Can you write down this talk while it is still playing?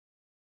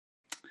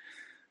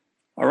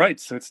All right,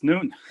 so it's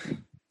noon.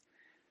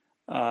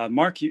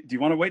 Mark, do you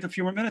want to wait a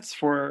few more minutes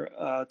for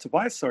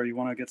Tobias, or you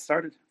want to get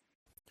started?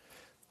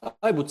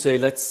 I would say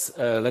let's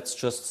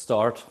just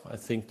start. I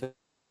think that.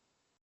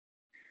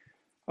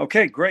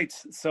 Okay, great.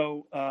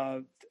 So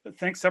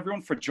thanks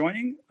everyone for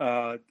joining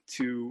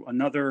to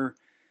another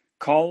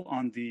call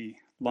on the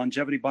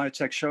Longevity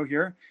Biotech show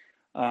here.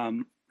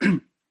 I'm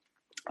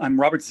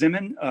Robert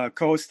Zimin,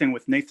 co-hosting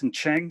with Nathan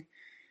Cheng.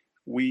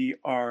 We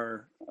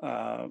are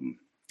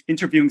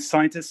interviewing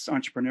scientists,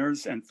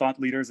 entrepreneurs, and thought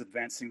leaders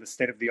advancing the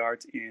state of the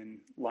art in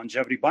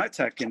longevity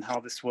biotech and how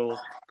this will,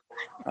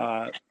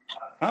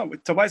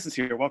 Tobias is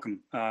here, welcome,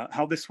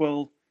 how this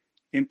will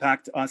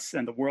impact us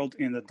and the world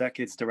in the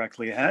decades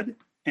directly ahead,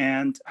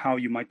 and how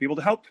you might be able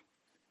to help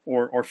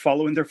or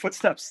follow in their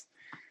footsteps.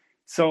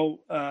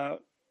 So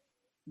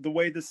the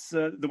way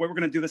we're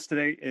going to do this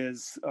today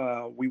is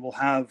we will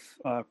have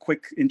a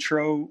quick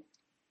intro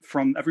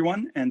from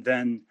everyone, and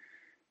then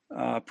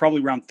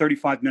probably around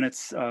 35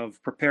 minutes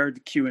of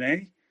prepared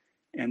Q&A,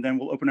 and then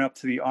we'll open it up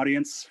to the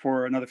audience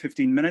for another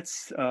 15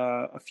 minutes,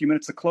 a few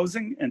minutes of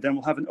closing, and then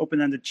we'll have an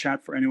open-ended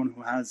chat for anyone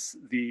who has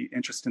the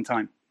interest in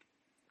time.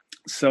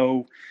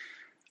 So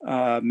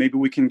maybe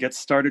we can get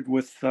started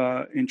with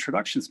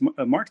introductions.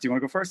 Mark, do you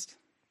want to go first?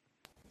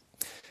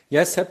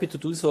 Yes, happy to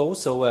do so.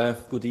 So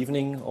good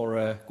evening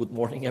or good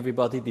morning,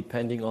 everybody,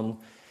 depending on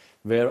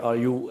where are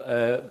you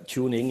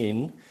tuning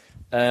in.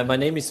 My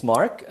name is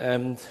Mark,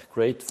 and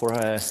great for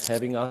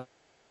having us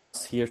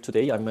here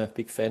today. I'm a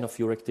big fan of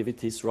your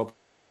activities, Robert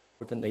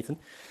and Nathan.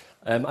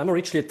 I'm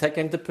originally a tech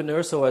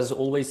entrepreneur, so I was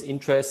always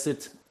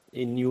interested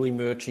in new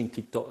emerging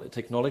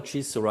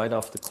technologies. So right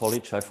after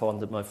college, I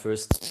founded my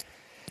first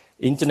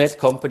internet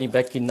company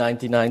back in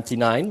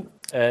 1999,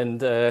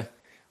 and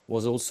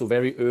was also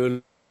very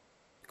early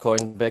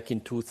Bitcoin back in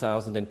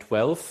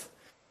 2012.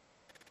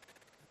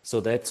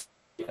 So that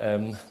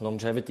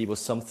longevity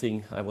was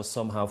something I was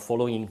somehow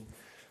following.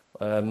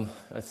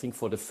 I think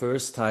for the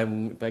first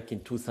time back in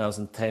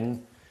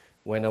 2010,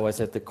 when I was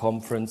at the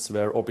conference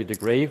where Aubrey de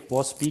Grey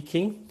was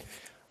speaking.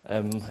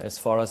 As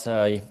far as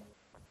I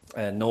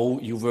know,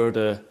 you were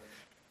the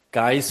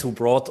guys who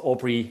brought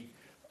Aubrey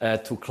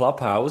to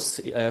Clubhouse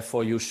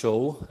for your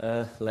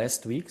show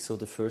last week. So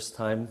the first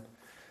time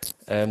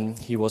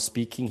he was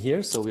speaking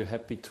here. So we're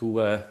happy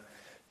to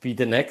be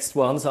the next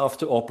ones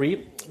after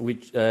Aubrey,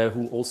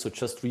 who also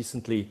just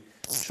recently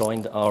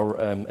joined our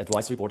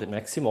advisory board at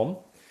Maximon.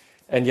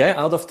 And yeah,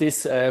 out of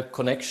this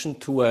connection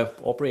to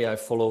Aubrey, I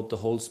followed the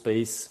whole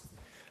space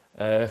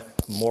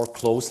more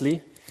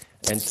closely.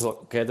 And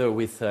together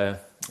with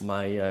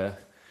my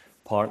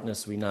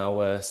partners, we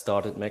now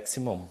started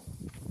Maximon.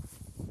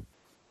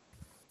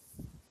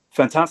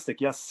 Fantastic.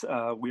 Yes,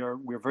 we are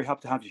very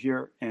happy to have you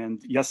here.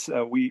 And yes,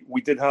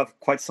 we did have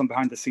quite some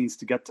behind the scenes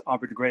to get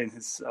Aubrey de Grey and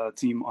his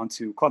team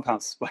onto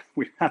Clubhouse, but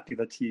we're happy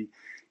that he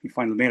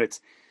finally made it.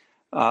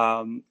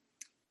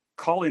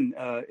 Collin,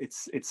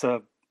 it's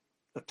a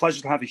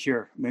pleasure to have you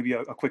here. Maybe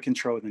a quick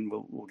intro, then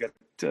we'll get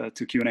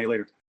to Q&A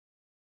later.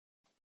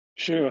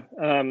 Sure.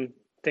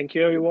 Thank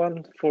you,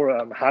 everyone,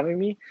 for having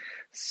me.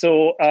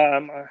 So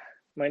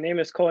my name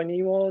is Collin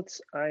Ewald.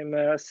 I'm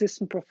an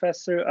assistant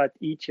professor at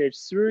ETH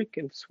Zurich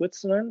in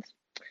Switzerland.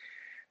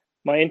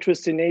 My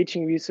interest in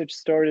aging research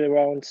started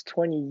around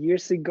 20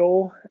 years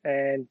ago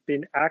and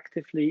been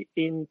actively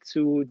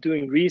into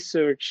doing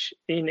research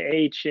in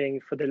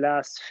aging for the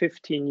last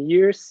 15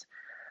 years.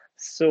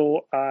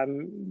 So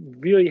I'm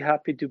really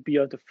happy to be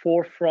on the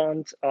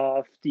forefront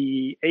of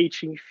the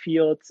aging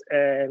field,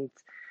 and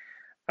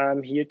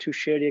I'm here to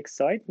share the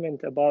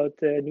excitement about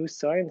the new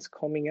science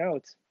coming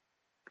out.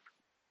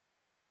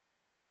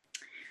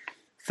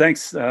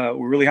 Thanks.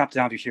 We're really happy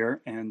to have you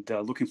here, and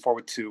looking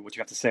forward to what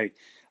you have to say.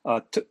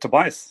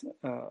 Tobias,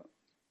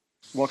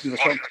 welcome to the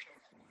show.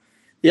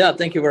 Yeah,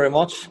 thank you very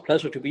much.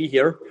 Pleasure to be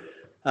here.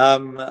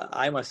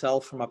 I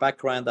myself, from my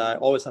background, I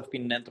always have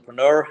been an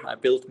entrepreneur. I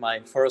built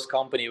my first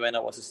company when I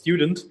was a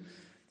student.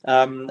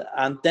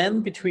 And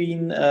then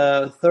between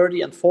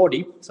 30 and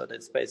 40, so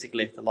that's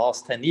basically the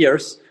last 10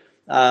 years,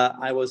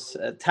 I was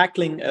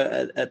tackling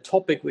a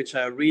topic which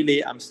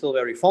I'm still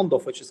very fond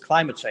of, which is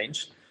climate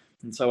change.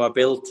 And so I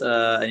built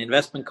an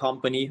investment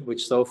company,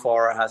 which so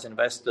far has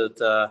invested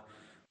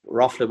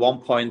roughly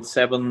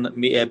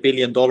 $1.7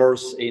 billion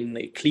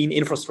in clean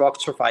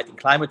infrastructure fighting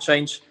climate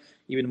change,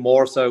 even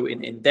more so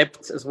in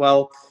depth as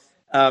well.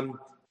 And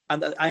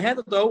I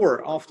handed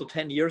over after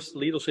 10 years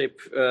leadership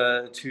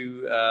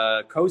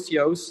to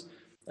co-CEOs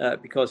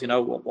because,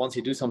 once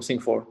you do something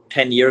for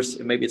 10 years,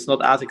 maybe it's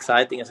not as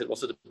exciting as it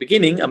was at the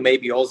beginning. And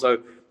maybe also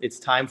it's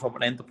time from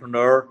an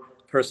entrepreneur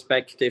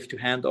perspective to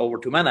hand over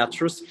to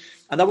managers.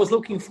 And I was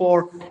looking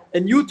for a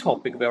new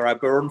topic where I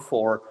burn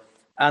for.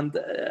 And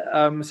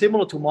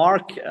similar to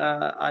Mark,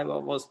 I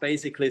was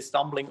basically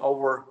stumbling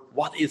over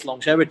what is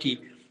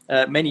longevity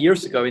many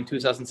years ago in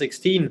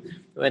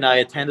 2016 when I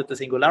attended the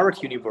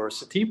Singularity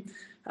University.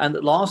 And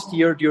last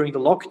year during the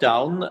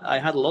lockdown, I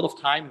had a lot of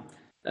time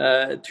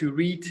to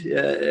read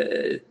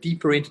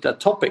deeper into that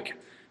topic.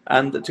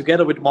 And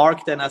together with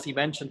Marc, then, as he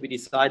mentioned, we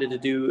decided to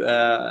do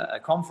a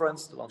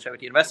conference, the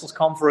Longevity Investors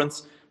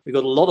Conference. We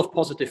got a lot of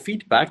positive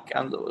feedback.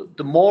 And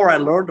the more I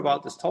learned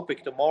about this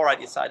topic, the more I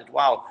decided,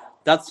 wow,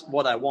 that's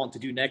what I want to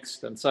do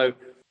next. And so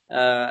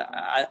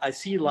I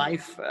see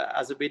life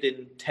as a bit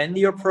in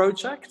 10-year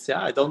projects.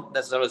 Yeah, I don't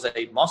necessarily say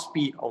it must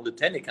be only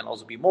 10, it can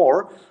also be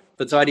more.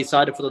 But so I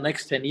decided for the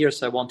next 10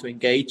 years, I want to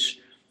engage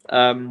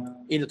in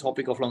the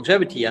topic of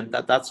longevity. And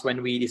that's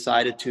when we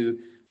decided to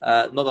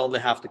not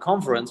only have the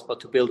conference, but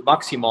to build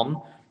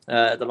Maximon,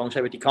 the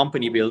longevity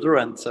company builder.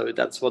 And so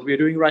that's what we're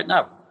doing right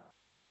now.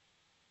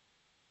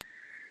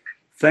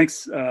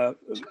 Thanks.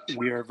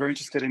 We are very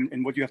interested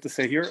in what you have to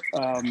say here.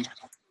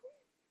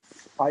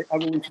 I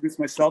will introduce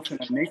myself, and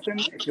I'm Nathan.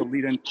 If you'll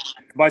lead in,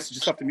 Tobias, you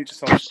just have to mute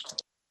yourself.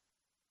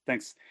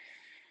 Thanks.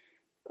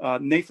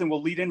 Nathan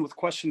will lead in with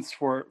questions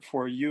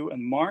for you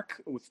and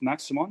Marc with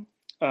Maximon.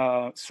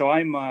 So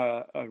I'm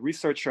a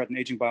researcher at an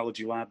aging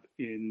biology lab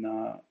in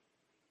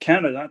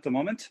Canada at the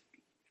moment.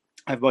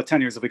 I have about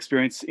 10 years of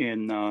experience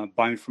in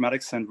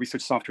bioinformatics and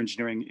research software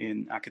engineering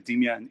in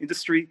academia and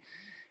industry.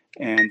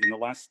 And in the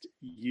last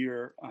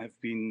year, I've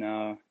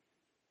been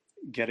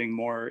getting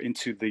more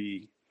into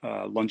the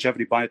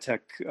longevity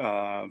biotech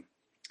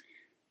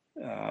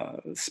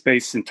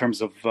space in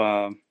terms of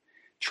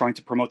trying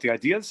to promote the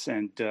ideas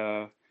and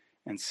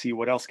see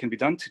what else can be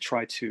done to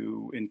try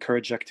to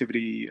encourage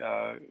activity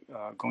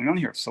going on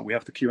here. So we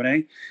have the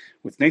Q&A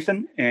with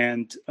Nathan.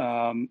 And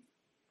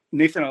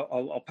Nathan,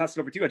 I'll pass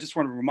it over to you. I just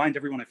want to remind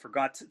everyone, I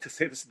forgot to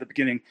say this at the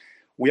beginning,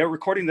 we are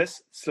recording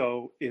this.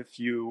 So if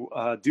you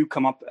do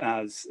come up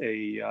as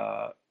like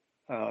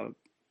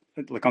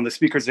on the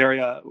speakers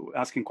area,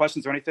 asking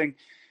questions or anything,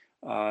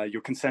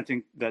 you're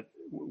consenting that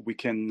we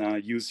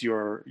can use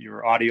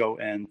your audio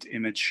and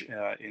image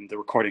in the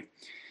recording.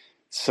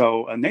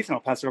 So Nathan,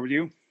 I'll pass it over to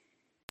you.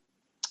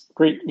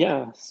 Great.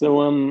 Yeah.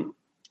 So I'm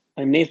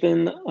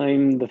Nathan.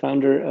 I'm the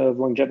founder of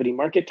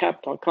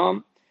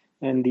longevitymarketcap.com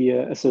and the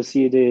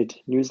associated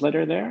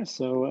newsletter there.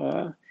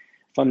 So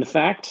fun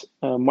fact,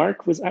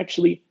 Marc was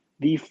actually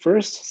the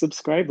first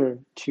subscriber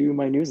to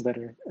my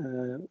newsletter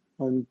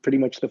on pretty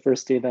much the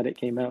first day that it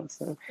came out.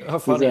 So how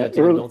funny, I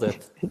didn't know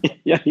that.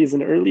 Yeah, he's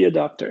an early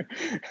adopter.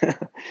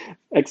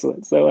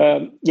 Excellent.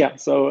 So yeah,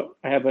 so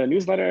I have a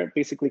newsletter,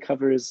 basically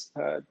covers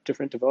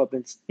different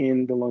developments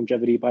in the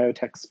longevity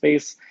biotech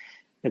space.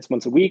 It's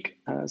once a week,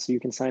 so you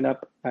can sign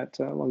up at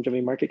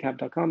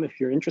longevitymarketcap.com if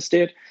you're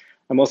interested.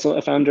 I'm also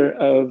a founder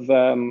of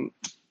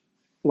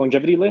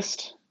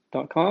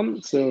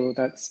longevitylist.com. So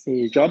that's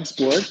a jobs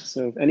board.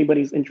 So if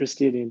anybody's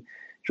interested in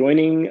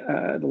joining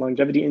the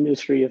longevity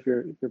industry, if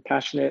you're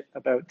passionate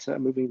about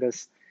moving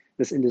this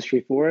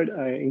industry forward,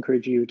 I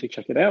encourage you to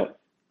check it out.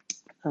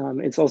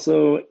 It's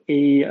also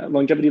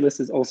Longevity List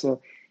is also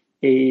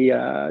a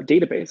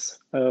database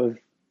of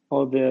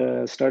all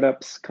the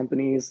startups,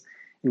 companies,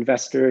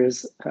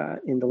 investors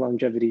in the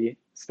longevity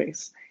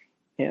space.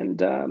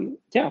 And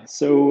yeah,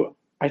 so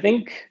I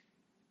think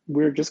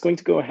we're just going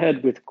to go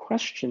ahead with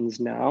questions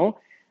now.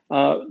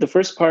 The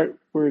first part,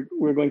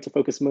 we're going to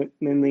focus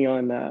mainly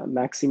on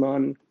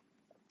Maximon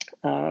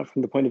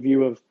from the point of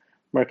view of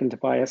Marc and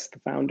Tobias, the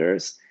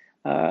founders.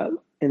 And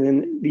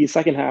then the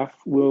second half,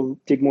 we'll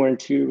dig more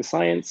into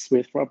science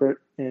with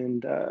Robert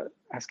and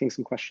asking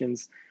some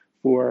questions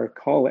for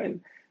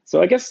Collin.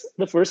 So I guess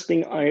the first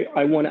thing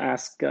I want to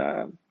ask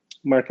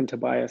Marc and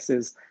Tobias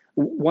is,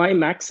 why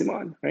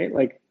Maximon, right?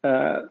 Like,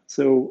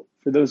 so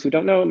for those who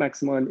don't know,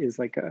 Maximon is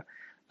like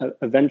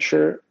a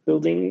venture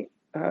building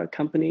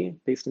company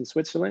based in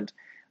Switzerland.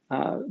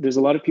 There's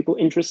a lot of people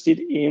interested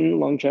in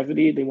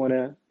longevity. They want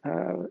to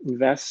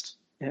invest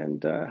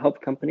and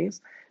help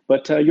companies.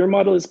 But your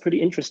model is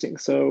pretty interesting.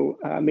 So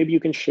maybe you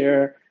can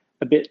share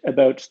a bit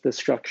about the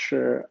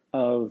structure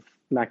of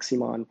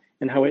Maximon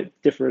and how it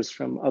differs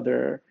from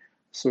other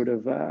sort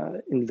of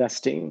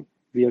investing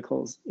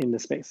vehicles in the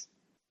space.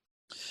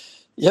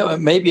 Yeah,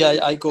 maybe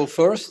I go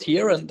first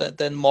here, and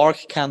then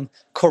Marc can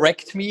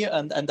correct me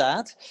and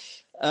add.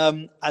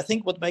 I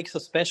think what makes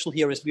us special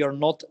here is we are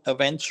not a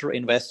venture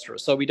investor.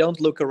 So we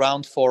don't look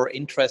around for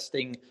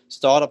interesting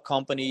startup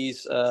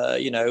companies,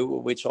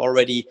 which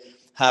already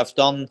have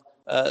done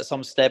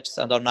some steps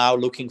and are now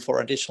looking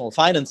for additional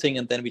financing,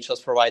 and then we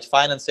just provide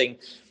financing,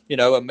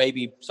 and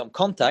maybe some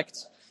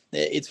contacts.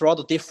 It's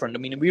rather different. I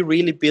mean, we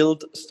really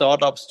build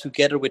startups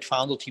together with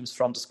founder teams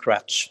from the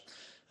scratch.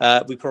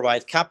 We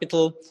provide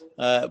capital,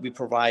 we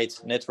provide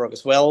network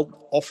as well,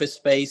 office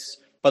space,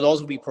 but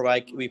also we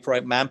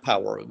provide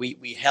manpower.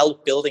 We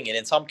help building it.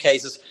 In some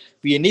cases,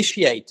 we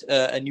initiate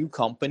a new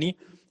company.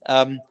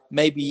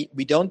 Maybe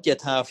we don't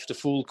yet have the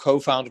full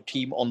co-founder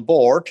team on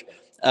board,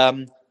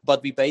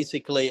 but we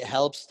basically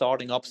help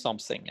starting up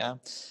something. Yeah?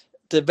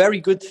 The very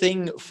good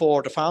thing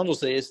for the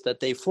founders is that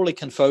they fully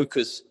can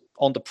focus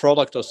on the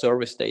product or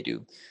service they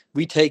do.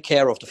 We take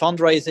care of the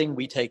fundraising.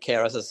 We take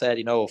care, as I said,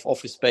 of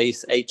office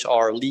space,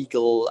 HR,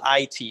 legal,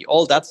 IT,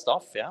 all that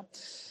stuff. Yeah.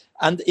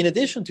 And in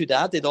addition to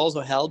that, it also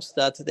helps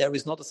that there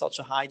is not such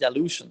a high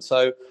dilution.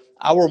 So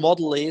our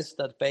model is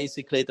that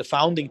basically the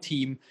founding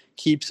team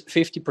keeps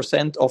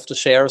 50% of the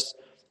shares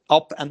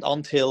up and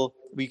until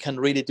we can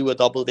really do a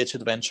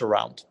double-digit venture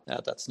round.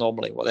 That's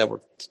normally whatever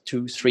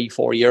 2, 3,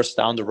 4 years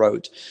down the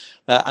road.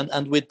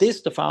 And with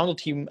this, the founder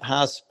team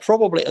has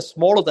probably a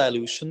smaller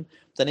dilution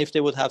than if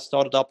they would have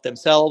started up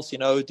themselves,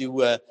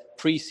 do a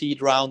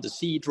pre-seed round, the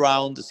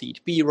seed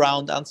B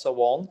round, and so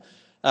on.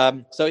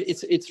 So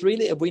it's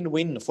really a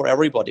win-win for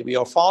everybody. We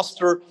are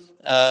faster,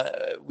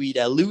 we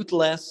dilute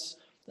less,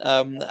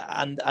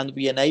 and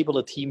we enable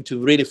a team to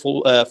really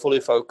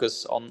fully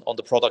focus on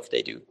the product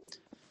they do.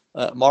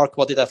 Marc,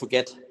 what did I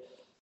forget?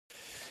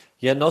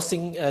 Yeah,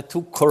 nothing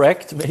to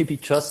correct, maybe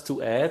just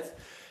to add.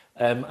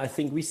 I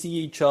think we see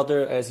each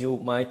other, as you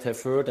might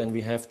have heard, and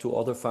we have 2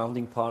 other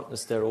founding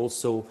partners. They're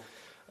also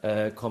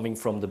coming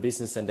from the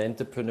business and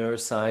entrepreneur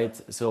side.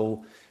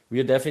 So we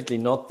are definitely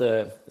not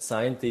the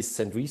scientists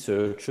and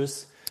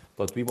researchers,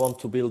 but we want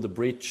to build a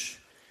bridge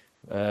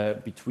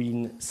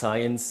between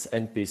science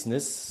and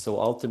business. So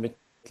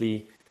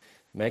ultimately,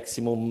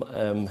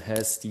 Maximon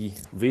has the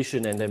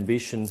vision and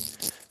ambition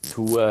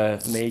to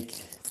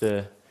make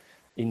the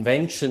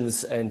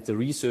inventions and the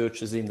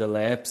researchers in the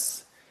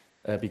labs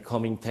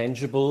becoming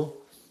tangible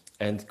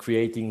and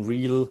creating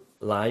real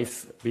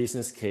life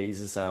business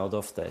cases out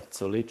of that.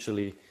 So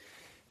literally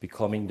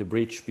becoming the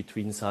bridge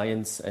between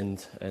science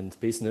and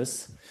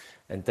business.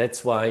 And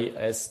that's why,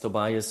 as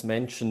Tobias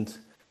mentioned,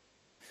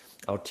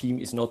 our team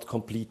is not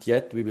complete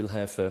yet. We will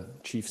have a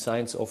chief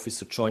science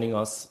officer joining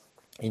us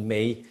in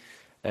May,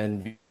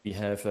 and we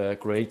have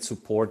great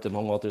support,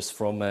 among others,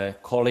 from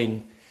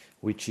Collin,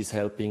 which is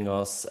helping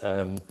us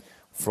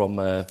from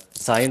a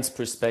science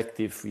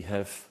perspective. We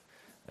have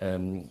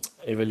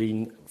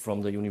Evelyn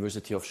from the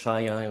University of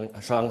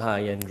Shanghai,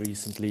 and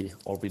recently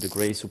Orbiter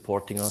Gray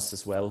supporting us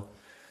as well.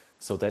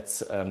 So that's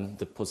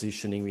the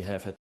positioning we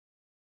have.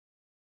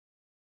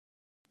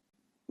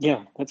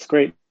 Yeah, that's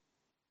great.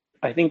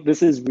 I think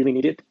this is really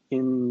needed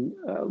in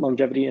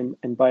longevity and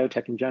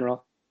biotech in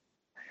general.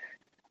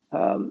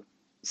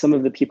 Some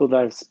of the people that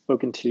I've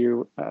spoken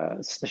to,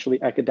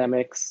 especially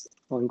academics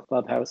on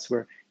Clubhouse who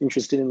are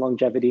interested in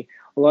longevity,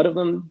 a lot of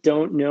them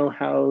don't know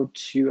how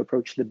to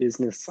approach the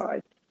business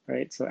side,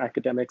 right? So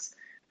academics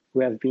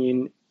who have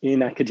been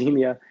in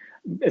academia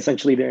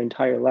essentially their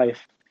entire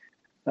life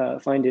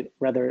find it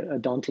rather a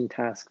daunting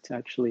task to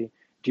actually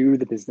do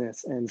the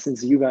business. And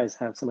since you guys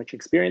have so much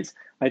experience,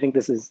 I think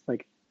this is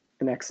like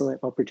an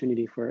excellent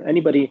opportunity for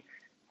anybody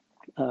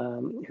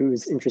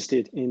who's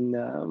interested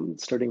in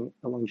starting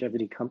a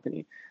longevity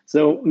company.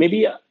 So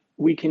maybe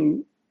we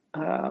can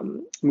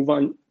move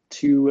on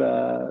to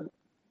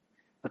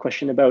a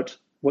question about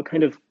what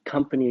kind of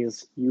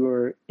companies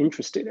you're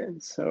interested in.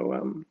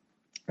 So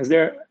is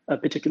there a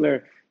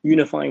particular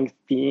unifying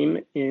theme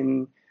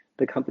in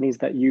the companies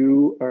that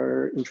you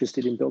are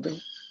interested in building?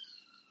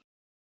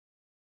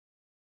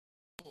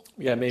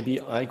 Yeah, maybe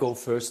I go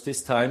first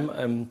this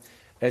time.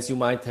 As you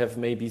might have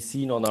maybe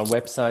seen on our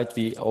website,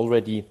 we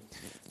already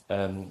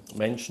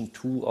mentioned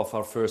 2 of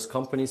our first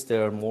companies. They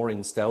are more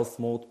in stealth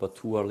mode, but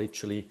 2 are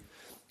literally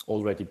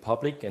already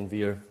public, and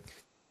we are,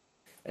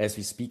 as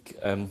we speak,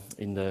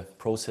 in the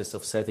process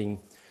of setting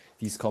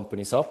these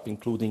companies up,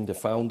 including the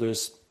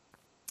founders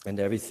and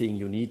everything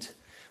you need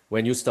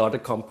when you start a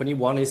company.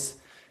 One is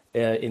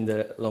in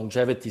the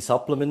longevity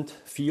supplement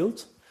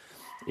field.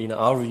 In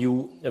our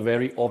view, a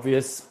very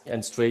obvious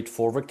and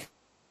straightforward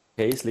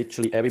case.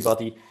 Literally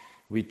everybody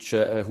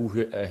who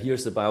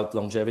hears about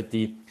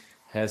longevity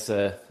has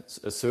a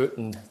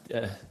certain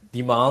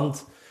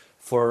demand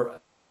for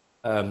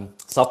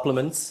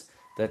supplements.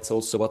 That's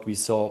also what we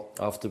saw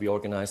after we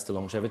organized the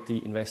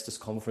Longevity Investors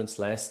Conference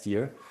last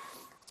year.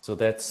 So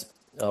that's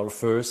our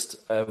first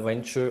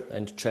venture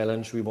and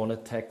challenge we want to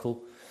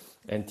tackle.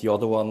 And the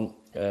other one,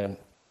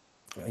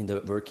 in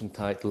the working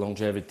title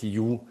Longevity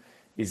U,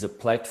 is a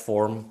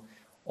platform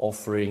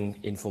offering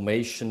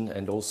information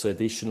and also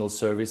additional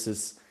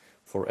services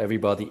for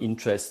everybody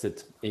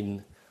interested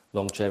in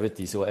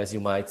longevity. So as you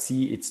might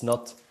see, it's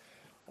not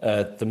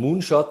the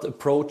moonshot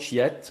approach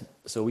yet.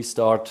 So we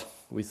start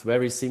with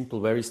very simple,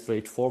 very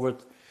straightforward,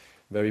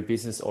 very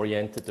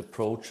business-oriented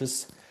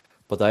approaches.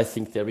 But I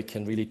think that we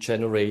can really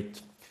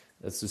generate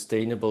a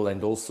sustainable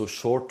and also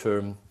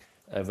short-term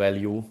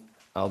value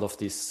out of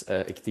these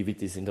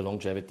activities in the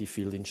longevity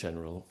field in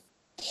general.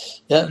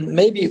 Yeah,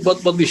 maybe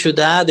what we should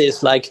add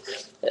is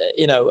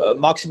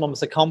Maximon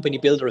as a company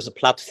builder is a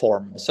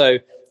platform. So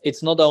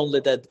it's not only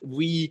that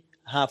we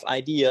have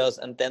ideas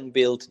and then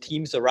build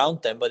teams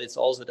around them, but it's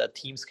also that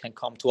teams can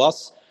come to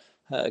us.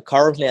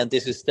 Currently, and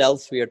this is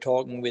stealth, we are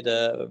talking with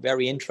a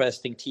very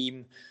interesting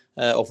team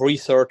of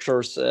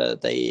researchers.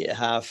 They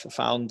have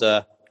found,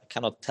 I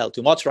cannot tell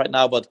too much right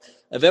now, but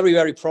a very,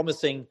 very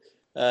promising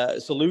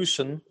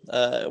solution,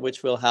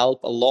 which will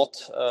help a lot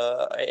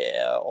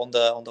on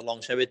the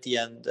longevity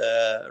and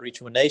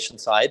rejuvenation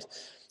side.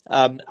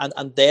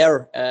 And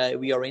there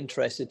we are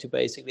interested to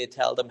basically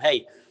tell them,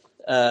 hey,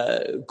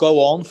 go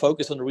on,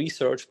 focus on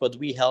research, but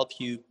we help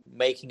you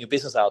making a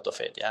business out of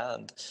it. Yeah,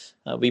 and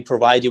we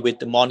provide you with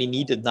the money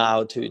needed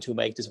now to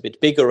make this a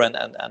bit bigger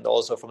and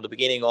also from the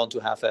beginning on to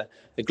have a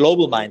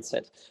global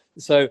mindset.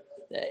 So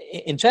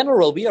in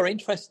general, we are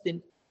interested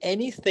in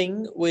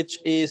anything which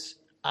is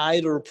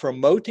either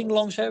promoting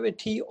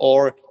longevity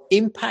or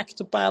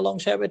impacted by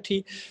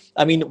longevity.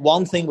 I mean,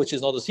 one thing which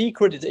is not a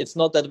secret, it's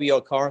not that we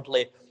are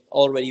currently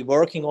already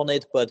working on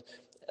it, but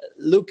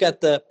look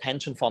at the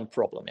pension fund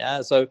problem.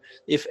 Yeah. So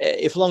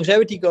if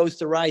longevity goes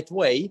the right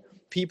way,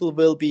 people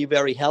will be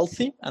very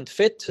healthy and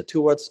fit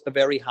towards a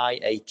very high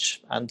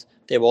age, and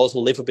they will also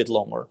live a bit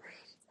longer.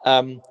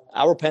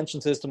 Our pension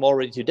system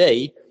already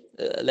today,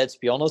 let's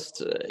be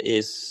honest,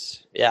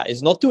 is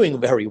not doing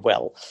very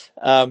well.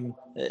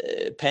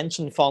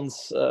 Pension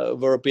funds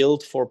were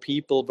built for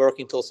people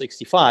working till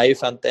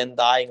 65 and then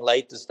dying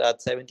latest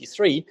at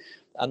 73.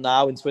 And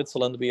now in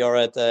Switzerland, we are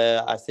at,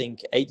 I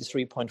think,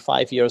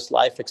 83.5 years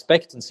life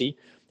expectancy.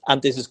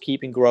 And this is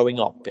keeping growing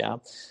up. Yeah.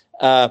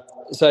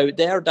 So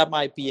that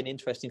might be an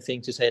interesting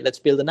thing to say. Let's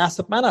build an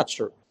asset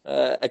manager,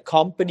 a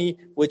company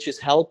which is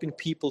helping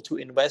people to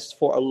invest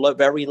for a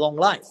very long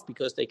life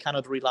because they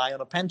cannot rely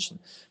on a pension.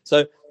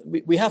 So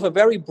we have a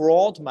very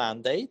broad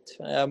mandate.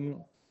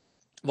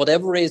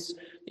 Whatever is,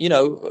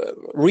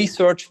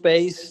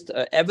 research-based,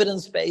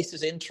 evidence-based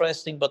is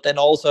interesting, but then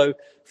also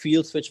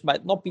fields which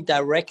might not be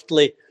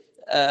directly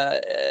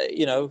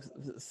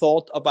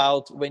thought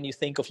about when you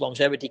think of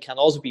longevity can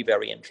also be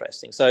very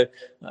interesting. So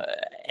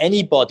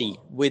anybody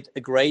with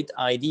a great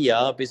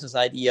idea, business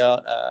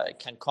idea,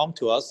 can come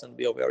to us, and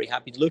we are very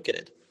happy to look at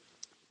it.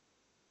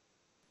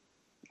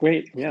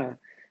 Great, yeah.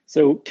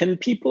 So can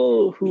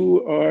people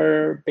who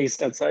are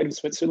based outside of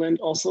Switzerland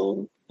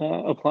also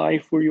apply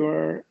for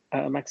your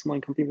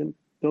Maximon Company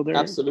Builder?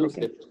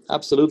 Absolutely,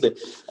 absolutely.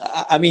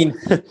 I mean,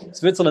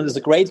 Switzerland is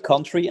a great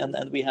country,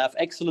 and we have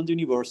excellent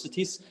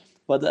universities.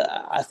 But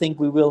I think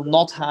we will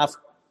not have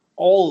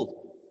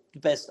all the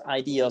best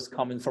ideas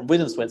coming from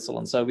within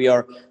Switzerland. So we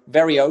are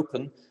very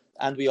open,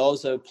 and we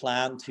also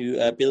plan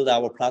to build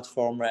our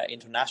platform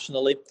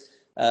internationally.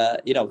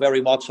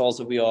 Very much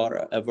also we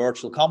are a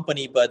virtual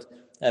company, but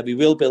we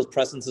will build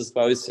presences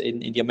both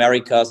in the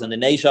Americas and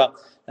in Asia.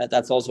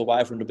 That's also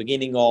why from the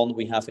beginning on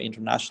we have an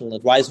international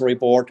advisory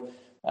board.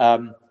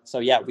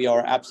 We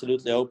are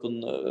absolutely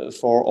open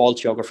for all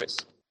geographies.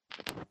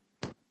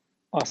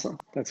 Awesome.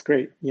 That's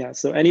great. Yeah.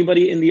 So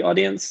anybody in the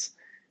audience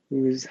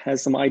who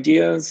has some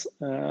ideas,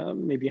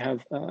 maybe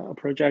have a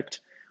project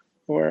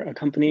or a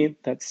company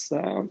that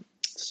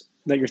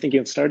you're thinking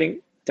of starting,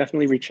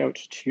 definitely reach out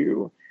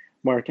to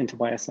Marc and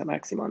Tobias at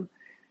Maximon.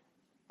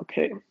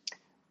 Okay.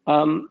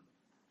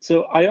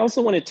 So I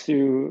also wanted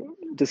to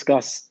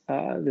discuss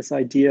this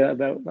idea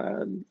about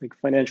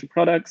financial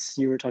products.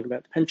 You were talking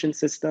about the pension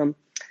system.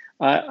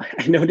 I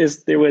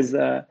noticed there was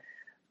a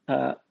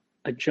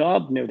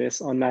job notice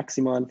on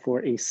Maximon for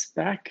a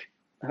SPAC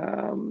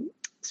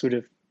sort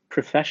of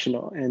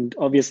professional. And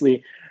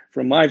obviously,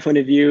 from my point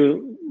of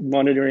view,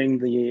 monitoring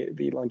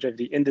the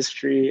longevity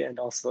industry and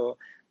also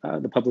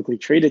the publicly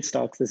traded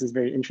stocks, this is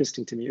very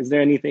interesting to me. Is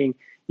there anything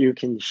you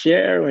can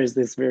share, or is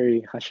this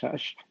very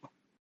hush-hush?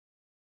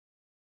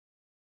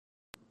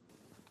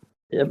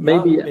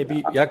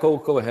 Yeah,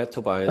 go ahead,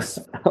 Tobias.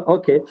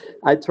 Okay,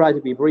 I try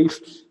to be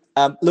brief.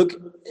 Look,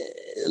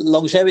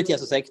 longevity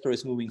as a sector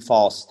is moving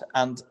fast,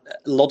 and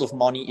a lot of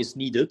money is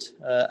needed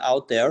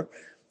out there.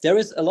 There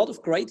is a lot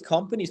of great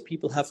companies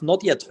people have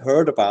not yet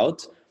heard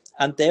about,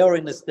 and they are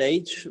in a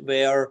stage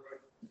where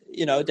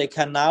they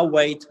can now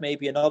wait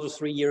maybe another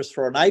 3 years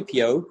for an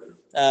IPO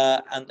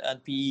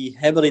and be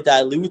heavily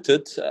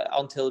diluted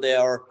until they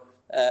are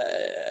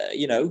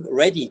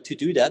ready to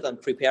do that. And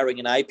preparing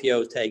an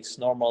IPO takes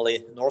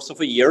normally north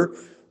of a year,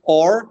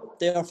 or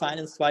they are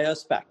financed via a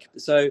SPAC.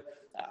 So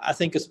I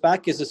think a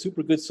SPAC is a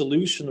super good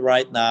solution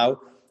right now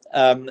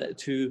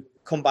to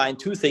combine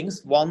two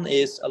things. One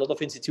is a lot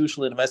of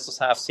institutional investors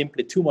have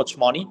simply too much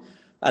money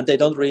and they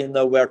don't really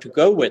know where to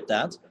go with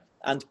that.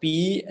 And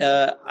B,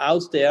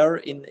 out there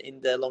in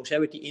the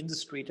longevity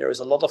industry, there is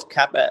a lot of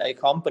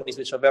companies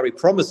which are very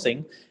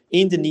promising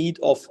in the need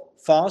of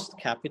fast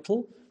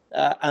capital.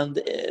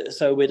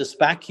 So with a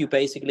SPAC, you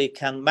basically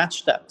can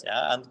match that.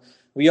 Yeah? And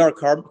we are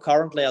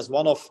currently, as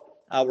one of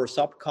our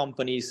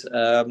sub-companies,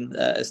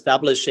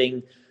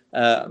 establishing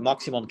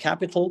Maximon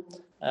Capital,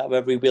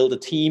 where we build a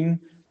team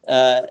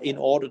in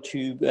order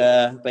to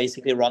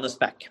basically run a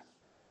SPAC.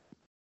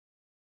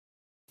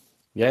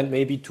 Yeah, and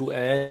maybe to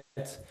add,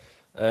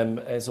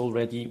 as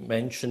already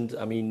mentioned,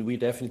 I mean, we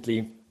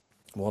definitely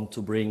want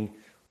to bring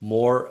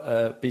more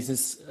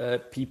business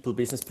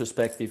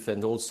perspective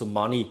and also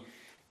money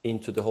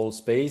into the whole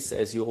space.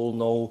 As you all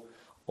know,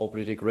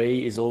 Aubrey de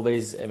Grey is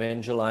always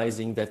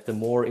evangelizing that the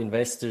more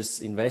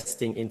investors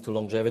investing into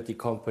longevity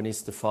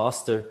companies, the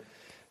faster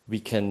we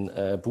can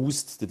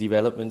boost the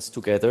developments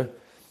together.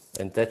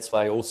 And that's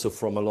why also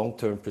from a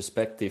long-term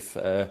perspective,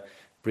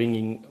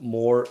 bringing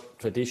more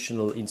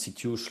traditional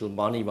institutional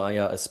money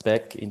via a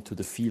SPAC into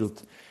the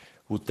field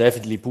would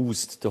definitely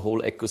boost the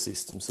whole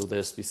ecosystem. So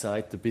there's,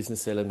 beside the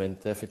business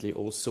element, definitely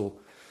also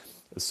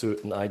a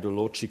certain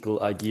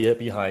ideological idea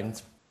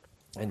behind.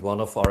 And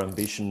one of our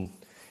ambition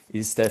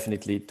is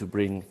definitely to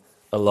bring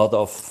a lot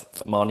of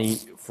money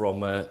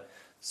from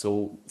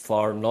so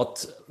far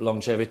not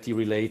longevity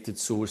related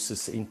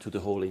sources into the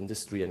whole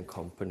industry and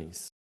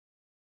companies.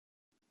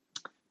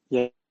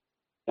 Yeah,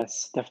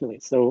 yes, definitely.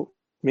 So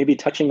maybe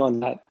touching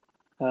on that,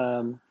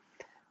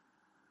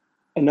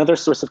 another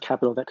source of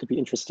capital that could be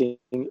interesting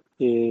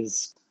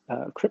is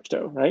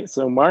crypto, right?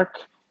 So Marc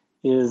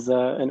is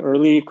an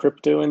early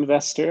crypto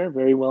investor,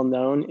 very well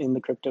known in the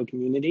crypto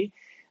community.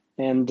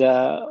 And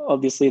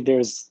obviously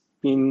there's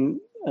been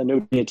a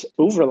noted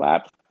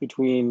overlap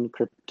between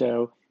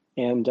crypto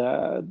and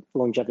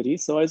longevity.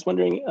 So I was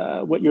wondering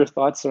what your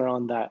thoughts are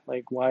on that.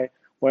 Like why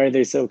are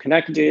they so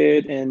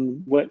connected,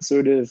 and what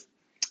sort of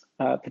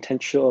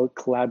potential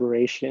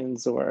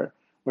collaborations or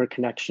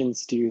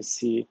connections do you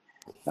see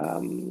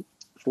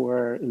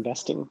for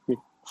investing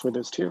for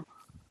those two?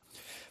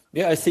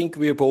 Yeah, I think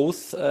we're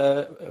both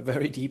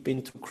very deep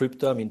into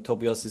crypto. I mean,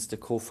 Tobias is the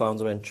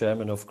co-founder and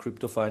chairman of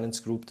Crypto Finance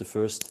Group, the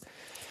first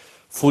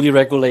fully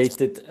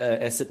regulated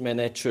asset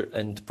manager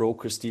and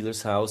brokers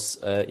dealers house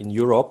in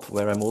Europe,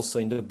 where I'm also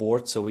in the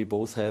board. So we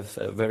both have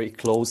a very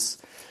close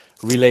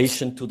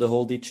relation to the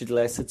whole digital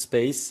asset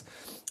space.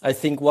 I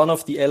think one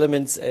of the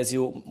elements, as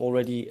you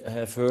already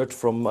have heard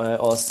from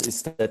us,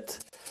 is that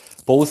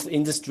both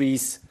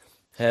industries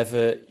have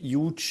a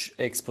huge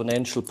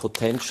exponential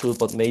potential,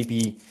 but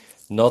maybe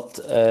not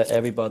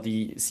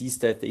everybody sees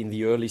that in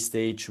the early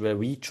stage where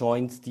we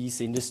joined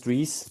these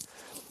industries.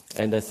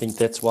 And I think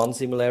that's one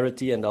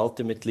similarity. And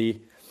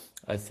ultimately,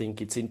 I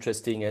think it's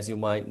interesting, as you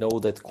might know,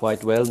 that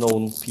quite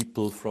well-known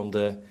people from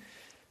the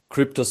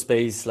crypto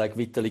space like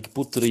Vitalik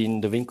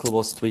Buterin, the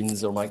Winklevoss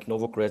twins, or Mike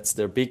Novogratz,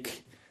 they're big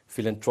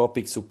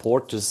philanthropic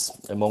supporters,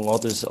 among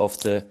others, of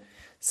the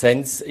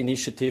Sense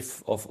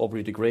initiative of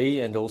Aubrey de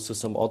Grey and also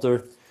some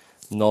other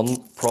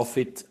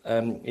non-profit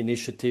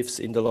initiatives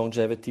in the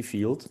longevity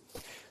field.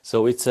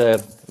 So it's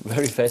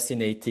very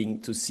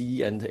fascinating to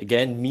see and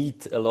again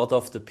meet a lot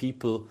of the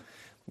people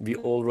we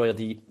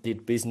already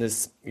did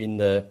business in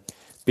the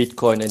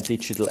Bitcoin and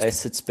digital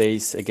asset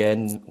space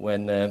again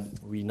when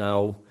we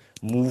now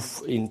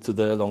move into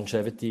the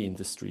longevity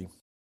industry.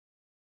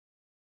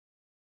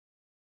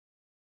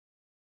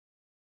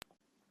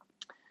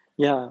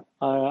 Yeah,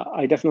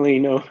 I definitely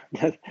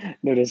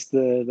noticed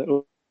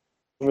the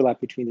overlap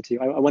between the two.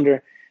 I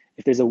wonder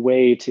if there's a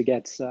way to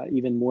get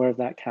even more of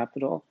that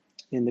capital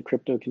in the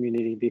crypto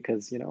community,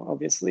 because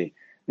obviously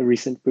the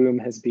recent boom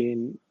has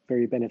been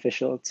very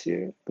beneficial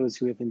to those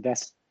who have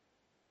invested.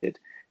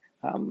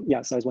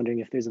 Yeah, so I was wondering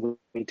if there's a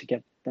way to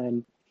get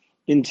them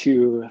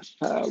into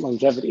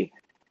longevity,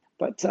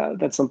 but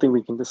that's something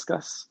we can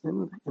discuss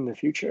in the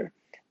future.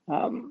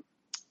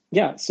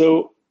 Yeah,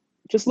 so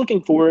just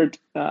looking forward,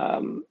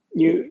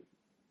 you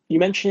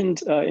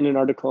mentioned in an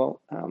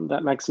article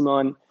that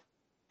Maximon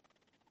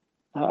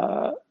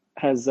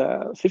has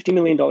 $50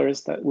 million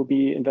that will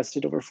be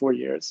invested over 4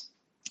 years.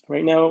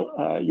 Right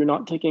now, you're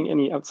not taking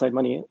any outside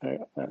money.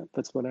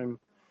 That's what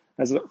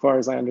as far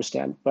as I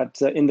understand.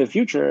 But in the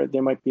future,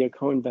 there might be a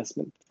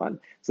co-investment fund.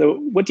 So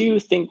what do you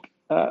think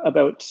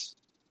about,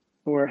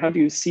 or how do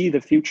you see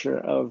the future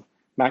of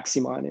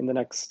Maximon in the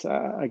next,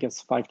 I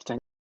guess, 5 to 10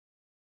 years?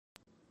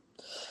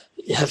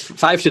 Yeah,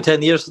 5 to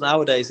 10 years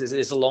nowadays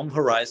is a long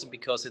horizon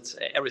because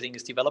everything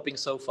is developing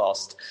so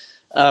fast.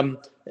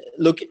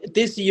 Look,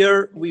 this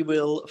year we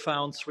will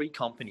found 3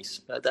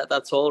 companies.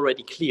 That's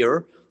already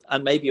clear,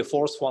 and maybe a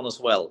 4th one as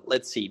well.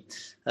 Let's see.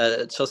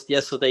 Just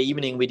yesterday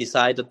evening we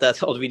decided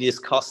that, or we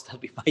discussed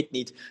that we might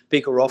need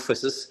bigger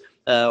offices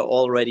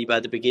already by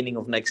the beginning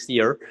of next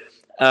year.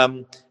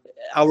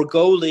 Our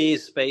goal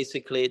is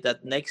basically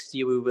that next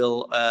year we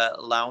will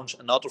launch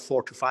another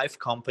 4 to 5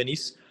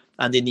 companies.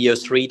 And in year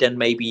 3, then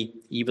maybe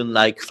even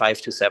like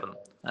 5 to 7.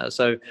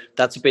 So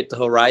that's a bit the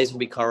horizon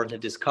we currently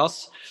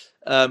discuss.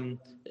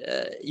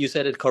 You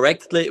said it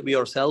correctly. We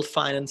are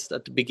self-financed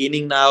at the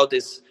beginning now.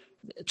 This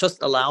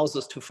just allows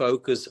us to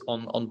focus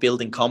on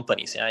building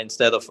companies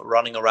instead of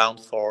running around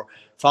for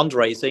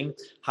fundraising.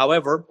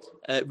 However,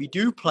 we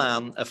do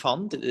plan a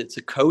fund. It's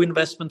a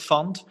co-investment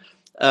fund.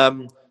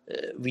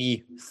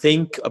 We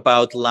think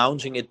about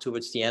launching it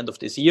towards the end of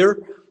this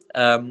year.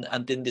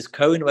 And then this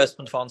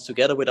co-investment funds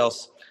together with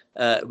us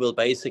will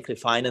basically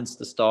finance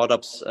the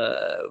startups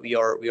we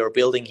are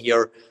building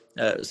here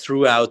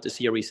throughout the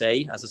Series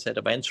A, as I said,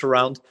 a venture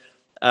round.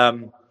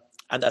 And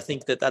I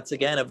think that's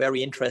again a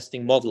very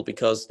interesting model,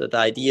 because the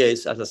idea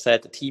is, as I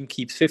said, the team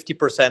keeps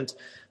 50%,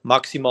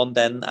 Maximon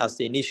then as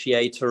the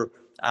initiator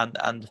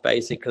and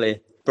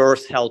basically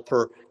birth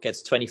helper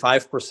gets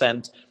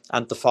 25%,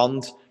 and the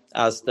fund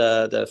as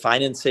the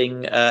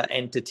financing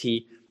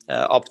entity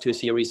up to a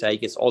Series A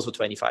gets also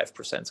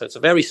 25%. So it's a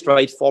very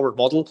straightforward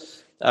model,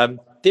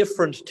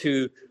 different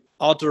to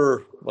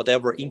other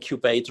whatever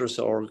incubators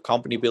or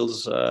company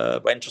builders,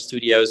 venture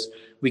studios.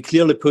 We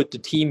clearly put the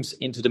teams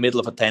into the middle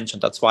of attention.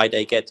 That's why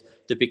they get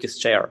the biggest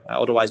share.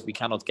 Otherwise, we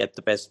cannot get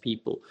the best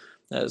people.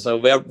 So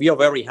we are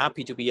very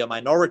happy to be a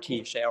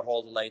minority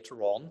shareholder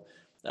later on,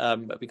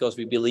 because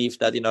we believe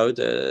that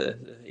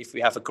if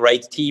we have a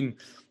great team,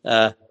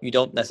 you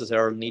don't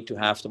necessarily need to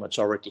have the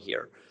majority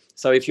here.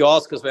 So if you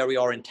ask us where we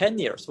are in 10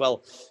 years,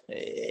 well,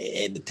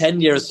 in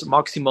 10 years,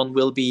 Maximon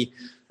will be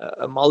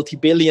a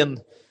multi-billion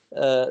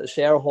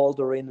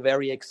shareholder in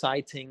very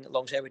exciting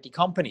longevity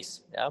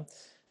companies. Yeah.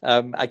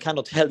 I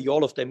cannot tell you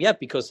all of them yet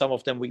because some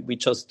of them we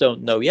just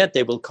don't know yet.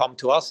 They will come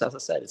to us. As I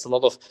said, it's a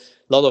lot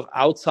of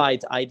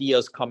outside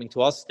ideas coming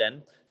to us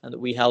then, and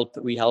we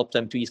help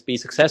them to be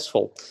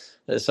successful.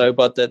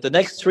 But the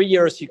next 3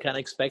 years, you can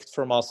expect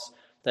from us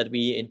that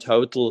we in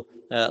total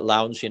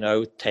launch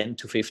 10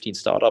 to 15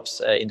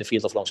 startups in the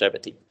field of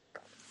longevity.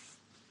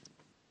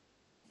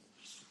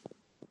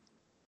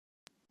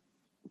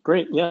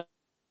 Great, yeah.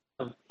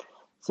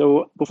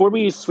 So before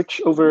we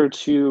switch over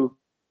to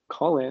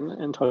Collin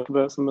and talk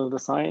about some of the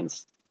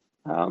science,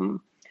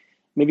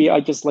 maybe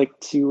I'd just like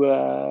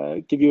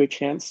to give you a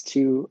chance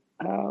to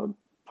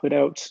put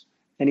out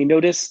any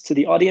notice to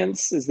the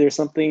audience. Is there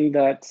something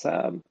that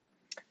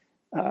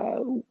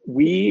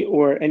we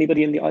or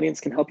anybody in the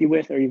audience can help you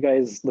with? Are you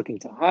guys looking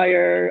to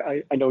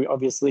hire? I know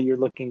obviously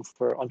you're looking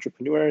for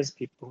entrepreneurs,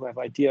 people who have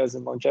ideas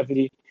in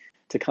longevity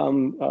to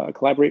come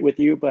collaborate with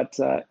you, but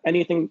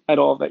anything at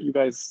all that you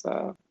guys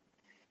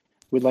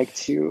would like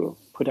to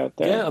put out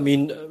there? Yeah, I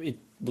mean, it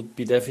would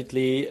be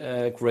definitely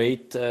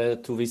great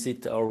to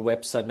visit our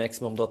website,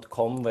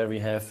 maximum.com, where we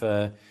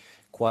have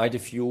quite a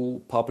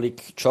few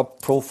public job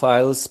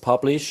profiles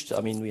published.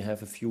 I mean, we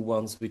have a few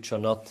ones which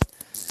are not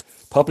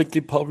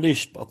publicly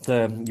published, but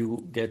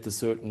you get a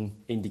certain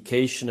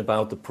indication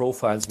about the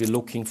profiles we're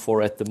looking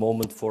for at the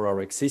moment for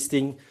our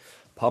existing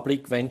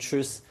public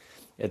ventures.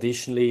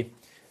 Additionally,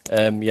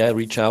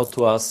 reach out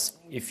to us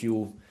if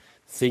you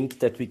think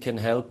that we can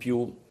help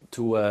you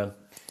to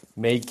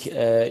make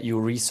your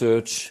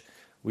research,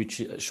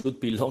 which should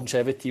be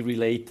longevity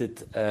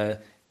related,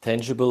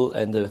 tangible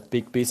and a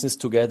big business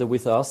together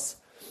with us.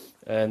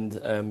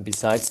 And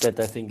besides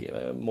that, I think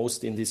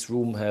most in this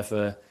room have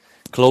a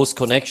close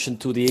connection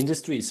to the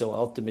industry. So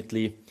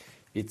ultimately,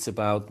 it's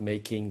about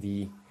making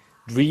the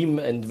dream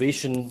and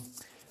vision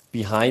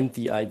behind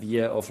the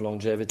idea of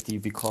longevity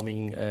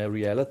becoming a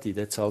reality.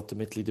 That's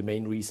ultimately the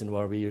main reason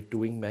why we are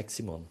doing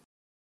Maximon.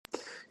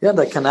 Yeah,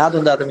 I can add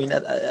on that. I mean,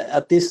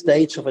 at this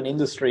stage of an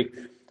industry,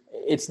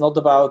 it's not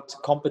about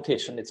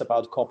competition, it's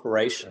about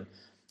cooperation.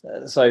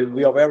 So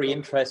we are very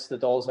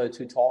interested also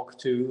to talk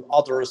to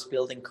others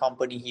building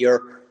company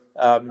here.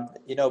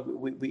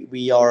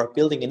 We are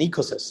building an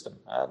ecosystem.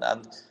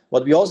 And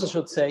what we also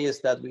should say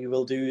is that we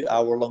will do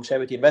our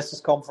Longevity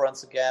Investors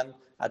Conference again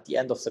at the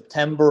end of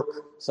September.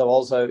 So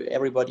also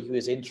everybody who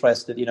is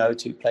interested,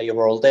 to play a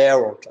role there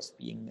or just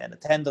being an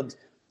attendant,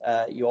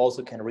 you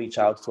also can reach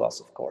out to us,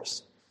 of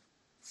course.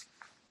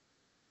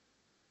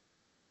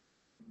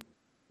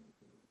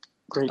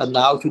 Great. And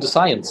now to the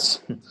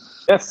science.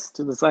 Yes,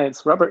 to the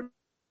science. Robert.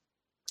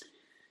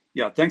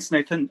 Yeah, thanks,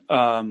 Nathan.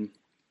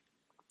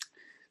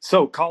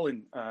 So,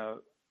 Collin,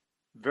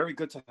 very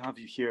good to have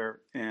you here.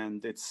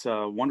 And it's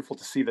wonderful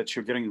to see that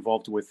you're getting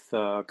involved with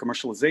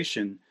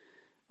commercialization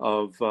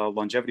of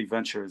longevity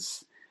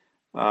ventures.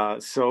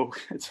 So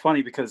it's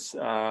funny because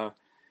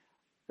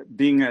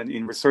being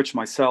in research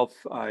myself,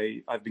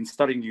 I've been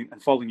studying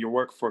and following your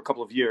work for a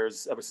couple of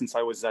years, ever since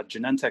I was at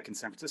Genentech in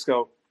San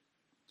Francisco.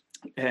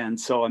 And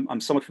so I'm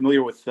somewhat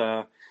familiar with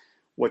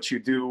what you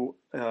do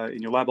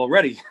in your lab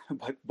already,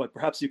 but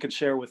perhaps you can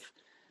share with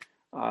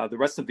the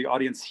rest of the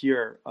audience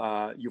here.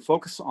 You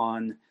focus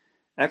on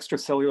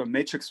extracellular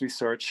matrix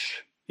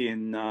research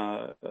in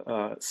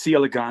C.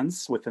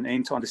 elegans with an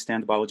aim to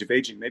understand the biology of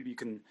aging. Maybe you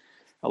can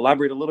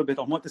elaborate a little bit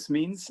on what this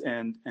means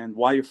and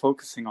why you're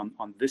focusing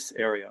on this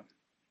area.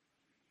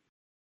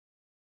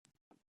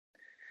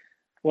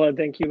 Well,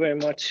 thank you very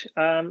much.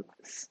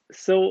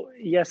 So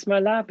yes, my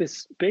lab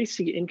is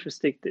basically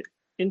interested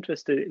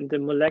in the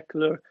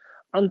molecular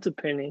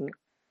underpinning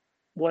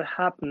what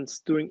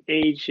happens during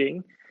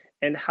aging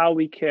and how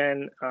we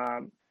can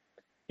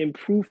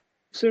improve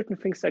certain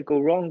things that go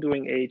wrong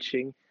during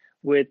aging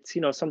with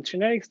some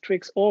genetics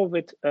tricks or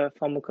with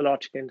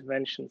pharmacological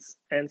interventions.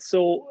 And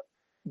so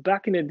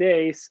back in the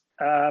days,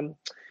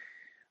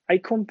 I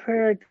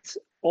compared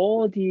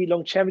all the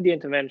longevity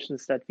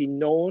interventions that we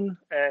known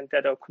and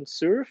that are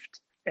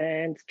conserved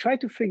and try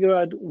to figure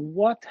out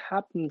what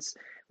happens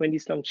when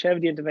these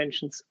longevity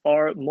interventions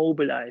are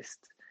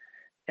mobilized.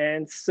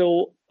 And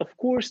so, of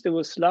course, there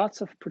was lots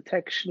of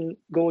protection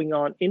going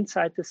on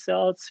inside the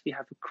cells. We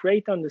have a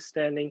great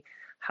understanding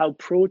how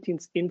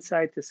proteins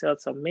inside the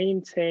cells are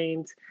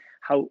maintained,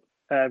 how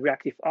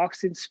reactive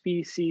oxygen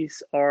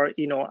species are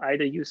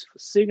either used for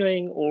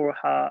signaling or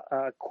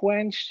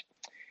quenched.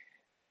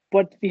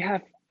 But we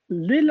have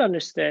little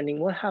understanding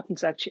what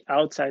happens actually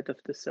outside of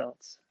the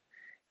cells.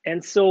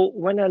 And so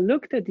when I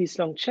looked at these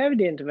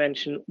longevity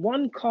intervention,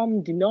 one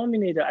common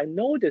denominator I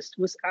noticed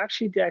was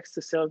actually the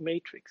extracellular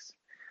matrix.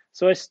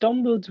 So I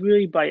stumbled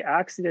really by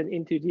accident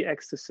into the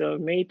extracellular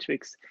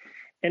matrix.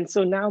 And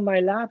so now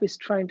my lab is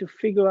trying to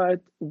figure out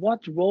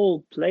what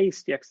role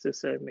plays the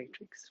extracellular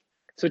matrix.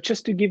 So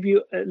just to give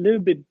you a little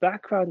bit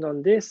background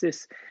on this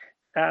is,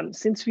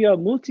 since we are a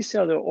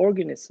multicellular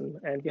organism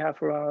and we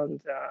have around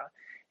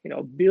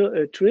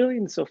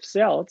trillions of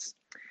cells,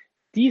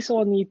 these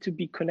all need to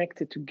be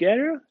connected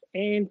together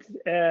and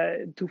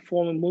to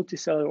form a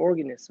multicellular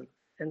organism.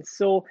 And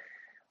so,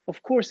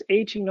 of course,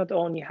 aging not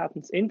only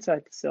happens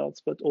inside the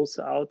cells, but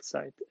also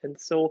outside. And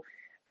so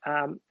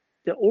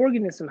the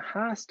organism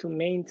has to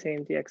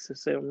maintain the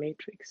extracellular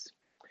matrix.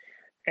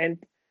 And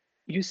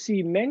you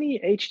see many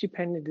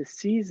age-dependent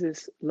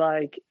diseases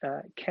like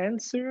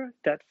cancer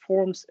that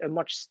forms a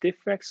much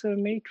stiffer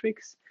extracellular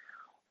matrix,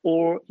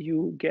 or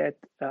you get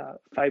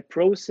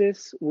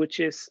fibrosis, which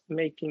is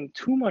making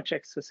too much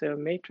extracellular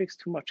matrix,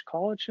 too much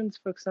collagens,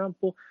 for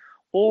example,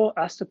 or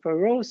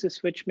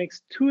osteoporosis, which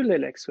makes too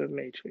little extracellular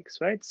matrix,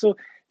 right? So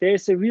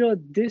there's a real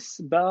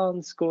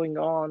disbalance going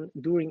on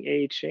during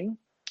aging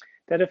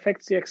that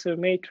affects the extracellular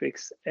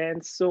matrix.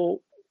 And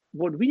so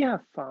what we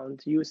have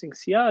found using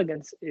C.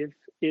 elegans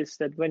is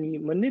that when you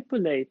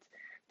manipulate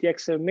the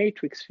extracellular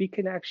matrix, we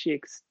can actually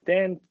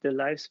extend the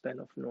lifespan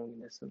of an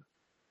organism.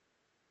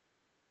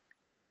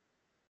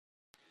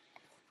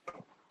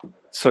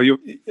 So you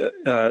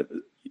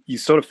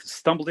sort of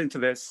stumbled into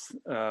this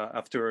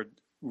after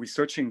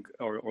researching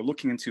or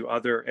looking into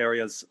other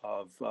areas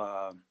of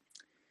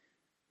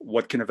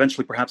what can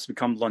eventually perhaps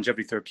become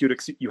longevity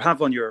therapeutics. You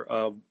have on your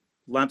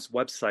lab's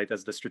website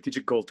as the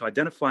strategic goal to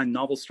identify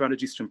novel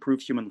strategies to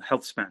improve human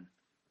health span.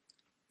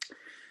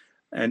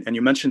 And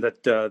you mentioned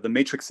that the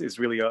matrix is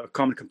really a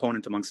common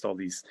component amongst all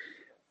these.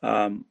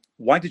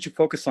 Why did you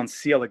focus on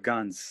C.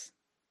 elegans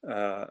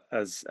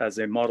as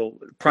a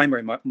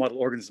primary model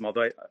organism?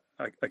 Although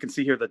I can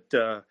see here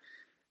that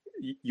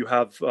you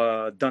have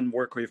done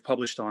work or you've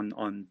published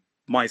on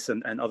mice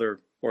and other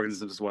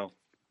organisms as well.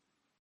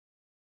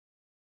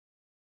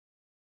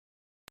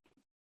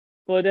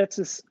 Well, that's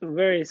a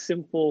very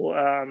simple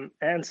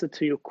answer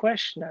to your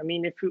question. I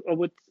mean, if I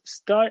would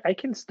start, I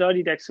can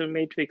study the extracellular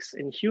matrix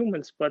in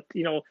humans, but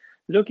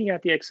looking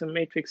at the extracellular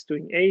matrix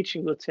during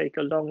aging will take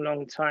a long,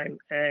 long time.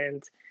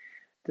 And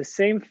the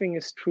same thing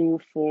is true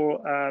for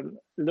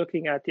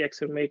looking at the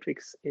extracellular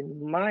matrix in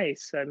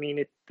mice. I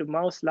mean, the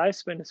mouse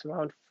lifespan is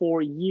around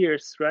 4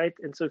 years, right?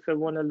 And so if I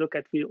want to look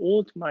at the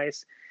old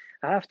mice,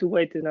 I have to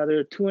wait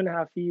another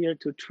 2.5 years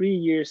to 3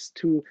 years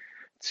to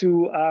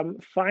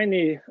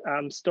finally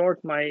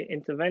start my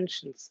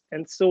interventions.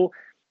 And so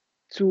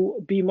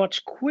to be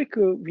much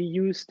quicker, we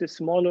use the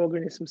small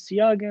organism C.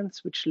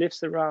 elegans, which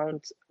lives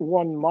around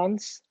 1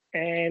 month,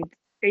 and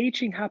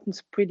aging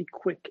happens pretty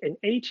quick. And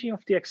aging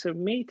of the extracellular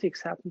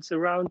matrix happens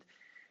around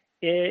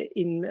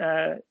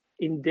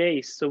in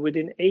days. So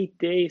within 8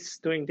 days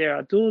during their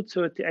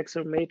adulthood, the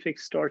extracellular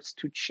matrix starts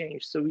to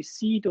change. So we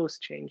see those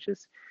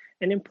changes.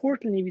 And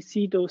importantly, we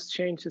see those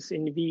changes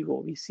in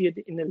vivo. We see it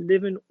in a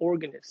living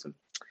organism.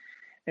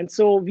 And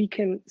so we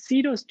can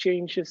see those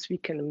changes, we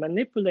can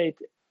manipulate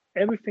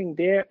everything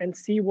there and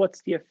see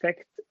what's the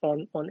effect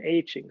on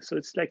aging. So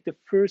it's like the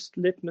first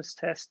litmus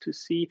test to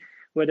see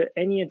whether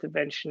any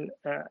intervention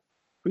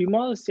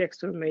remodels the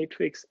extracellular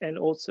matrix and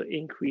also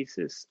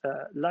increases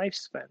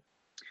lifespan.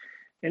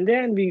 And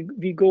then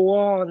we go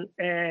on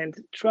and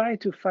try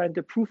to find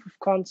the proof of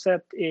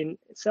concept in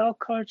cell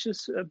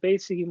cultures,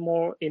 basically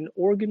more in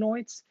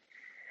organoids.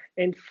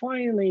 And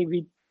finally,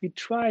 we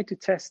try to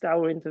test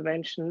our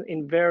intervention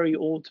in very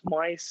old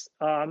mice.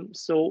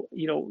 So,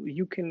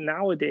 you can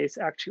nowadays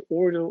actually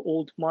order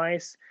old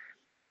mice,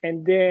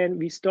 and then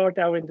we start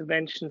our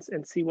interventions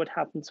and see what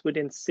happens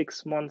within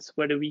 6 months,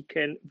 whether we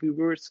can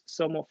reverse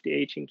some of the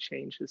aging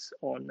changes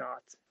or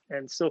not.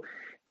 And so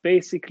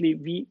basically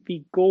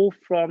we go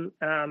from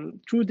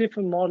 2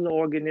 different model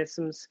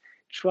organisms,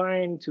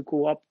 trying to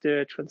go up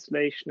the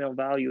translational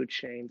value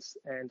chains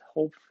and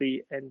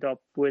hopefully end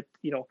up with,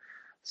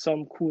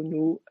 some cool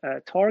new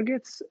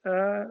targets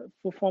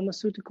for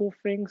pharmaceutical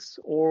things,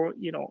 or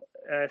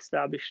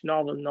establish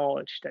novel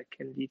knowledge that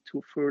can lead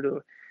to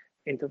further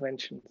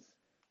interventions.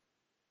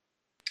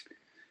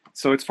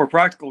 So it's for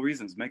practical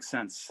reasons. Makes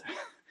sense.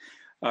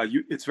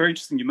 It's very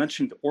interesting. You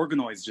mentioned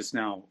organoids just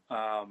now.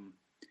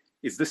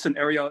 Is this an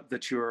area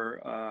that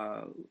you're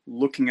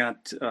looking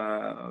at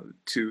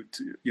to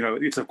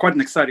it's quite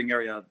an exciting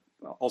area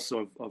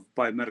also of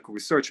biomedical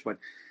research, but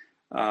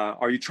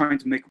are you trying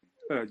to make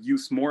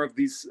use more of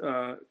these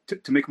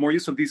to make more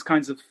use of these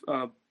kinds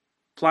of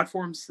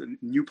platforms and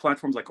new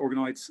platforms like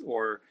organoids,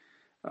 or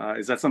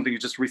is that something you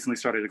just recently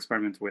started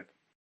experimenting with?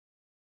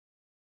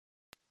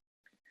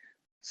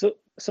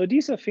 So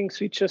these are things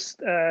we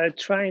just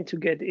trying to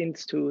get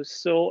into.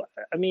 So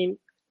I mean,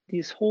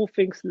 these whole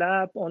things,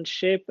 lab on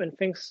chip and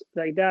things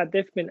like that,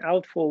 they've been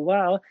out for a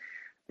while,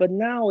 but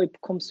now it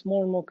becomes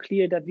more and more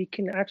clear that we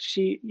can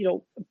actually,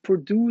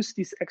 produce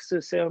these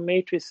extracellular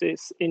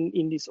matrices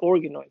in these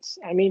organoids.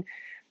 I mean,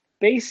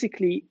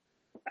 basically,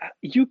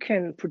 you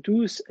can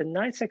produce a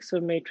nice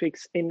extracellular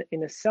matrix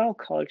in a cell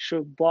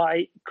culture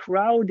by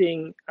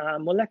crowding,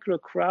 molecular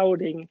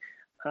crowding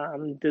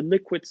the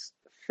liquids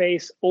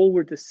phase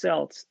over the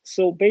cells.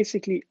 So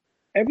basically,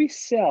 every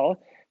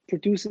cell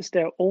produces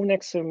their own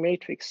extracellular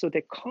matrix. So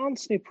they're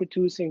constantly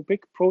producing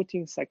big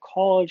proteins like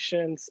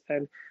collagens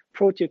and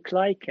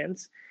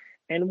proteoglycans.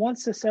 And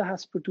once the cell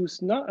has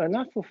produced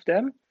enough of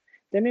them,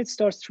 then it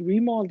starts to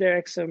remodel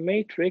their extracellular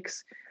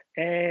matrix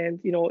And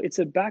it's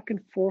a back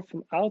and forth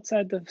from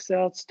outside of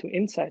cells to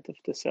inside of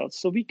the cells.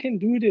 So we can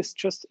do this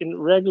just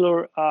in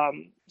regular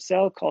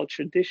cell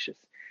culture dishes.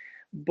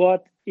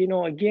 But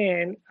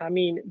again, I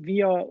mean,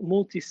 we are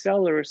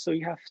multicellular, so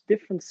you have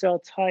different cell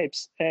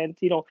types, and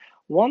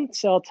one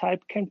cell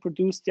type can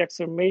produce the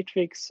axonal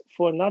matrix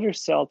for another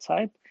cell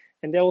type,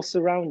 and they're all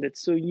surrounded.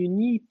 So you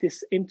need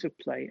this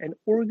interplay, and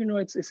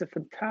organoids is a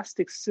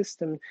fantastic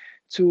system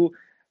to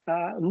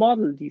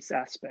model these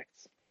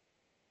aspects.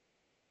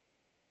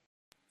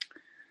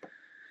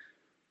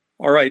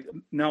 All right,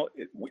 now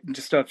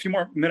just a few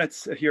more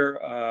minutes here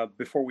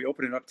before we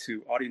open it up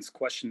to audience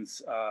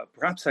questions.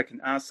 Perhaps I can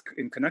ask,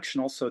 in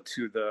connection also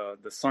to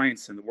the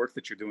science and the work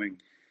that you're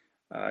doing,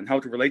 and how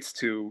it relates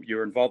to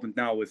your involvement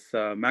now with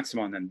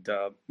Maximon and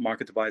Marc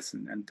and Tobias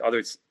and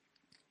others.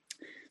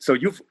 So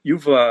you've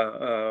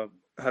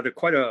had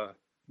quite a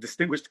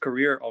distinguished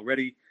career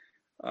already.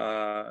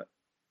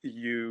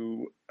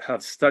 You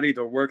have studied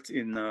or worked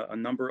in a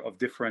number of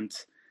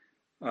different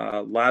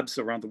labs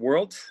around the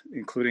world,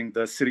 including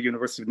the City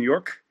University of New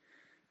York,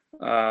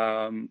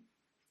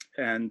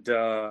 and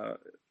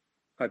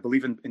I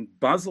believe in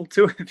Basel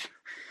too,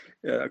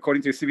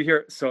 according to your CV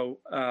here. So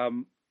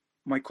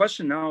my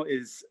question now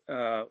is,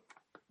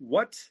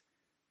 what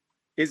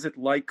is it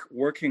like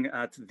working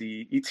at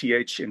the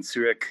ETH in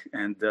Zurich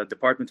and the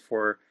Department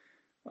for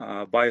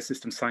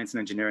Biosystem Science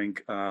and Engineering?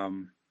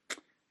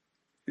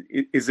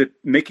 Is it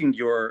making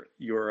your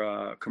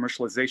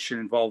commercialization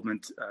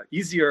involvement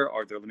easier?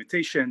 Are there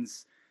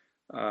limitations?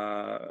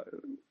 Do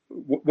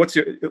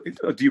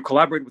you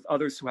collaborate with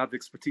others who have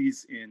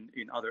expertise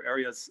in other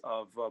areas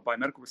of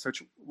biomedical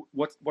research?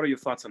 What are your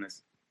thoughts on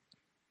this?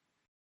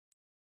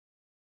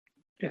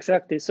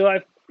 Exactly. So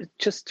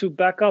just to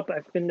back up,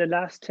 I've been the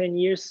last 10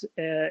 years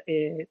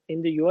in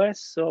the US.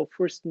 So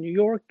first in New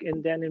York,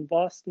 and then in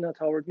Boston at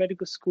Harvard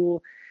Medical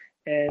School,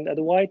 and at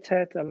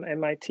Whitehead,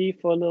 MIT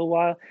for a little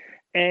while.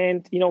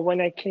 And when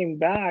I came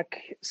back,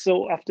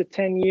 so after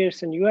 10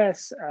 years in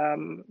US,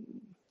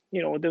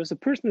 there was a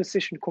personal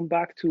decision to come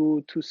back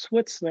to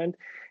Switzerland,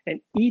 and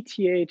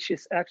ETH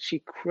is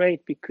actually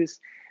great because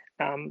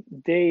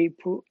they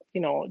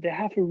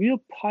have a real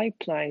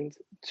pipeline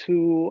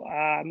to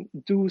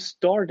do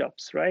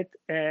startups, right?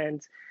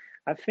 And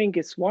I think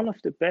it's one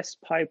of the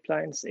best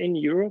pipelines in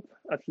Europe,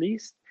 at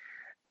least.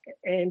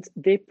 And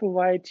they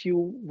provide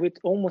you with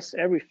almost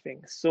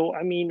everything. So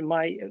I mean,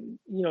 my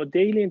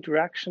daily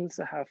interactions,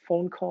 I have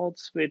phone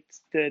calls with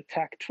the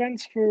tech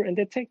transfer, and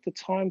they take the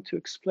time to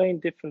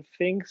explain different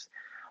things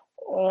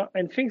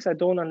and things I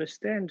don't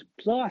understand.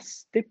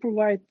 Plus, they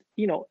provide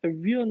a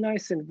real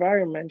nice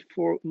environment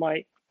for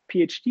my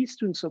PhD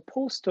students or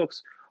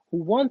postdocs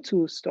who want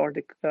to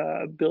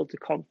build a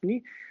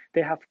company.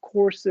 They have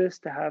courses,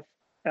 they have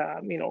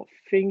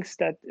things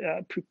that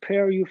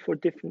prepare you for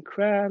different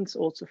grants,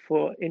 also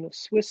for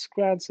Swiss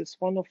grants is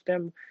one of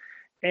them.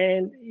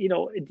 And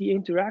the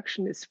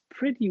interaction is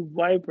pretty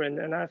vibrant,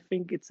 and I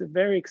think it's a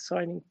very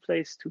exciting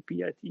place to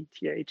be at ETH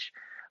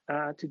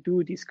to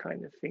do these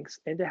kind of things.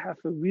 And they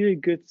have a really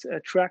good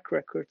track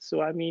record.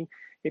 So I mean,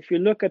 if you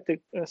look at the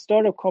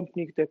startup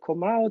companies that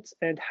come out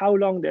and how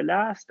long they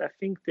last, I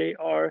think they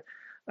are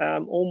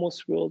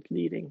almost world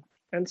leading.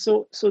 And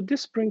so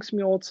this brings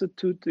me also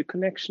to the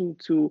connection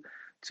to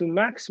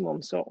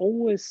Maximon. So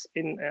always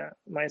in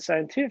my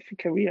scientific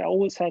career, I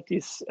always had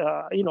this,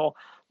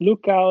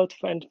 lookout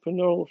for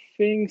entrepreneurial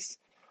things.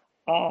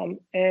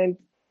 And,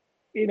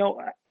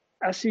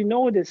 as you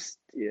noticed,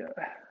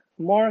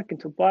 Marc and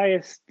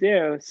Tobias,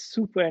 they're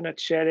super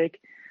energetic,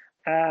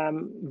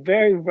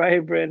 very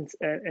vibrant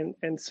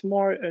and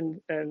smart and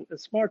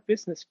smart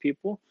business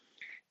people.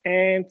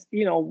 And,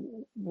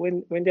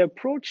 when they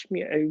approached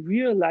me, I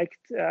really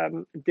liked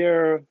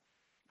their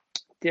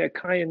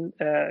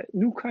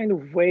new kind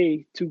of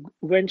way to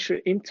venture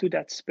into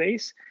that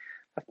space.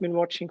 I've been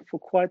watching for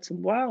quite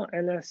some while,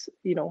 and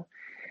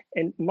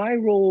and my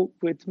role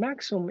with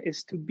Maximon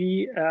is to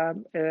be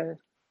an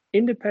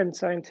independent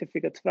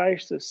scientific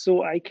advisor,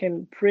 so I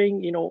can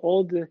bring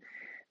all the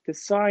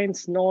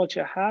science knowledge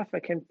I have, I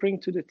can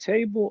bring to the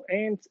table,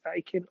 and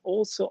I can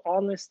also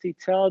honestly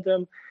tell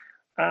them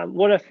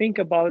what I think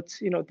about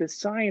the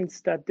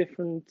science that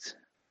different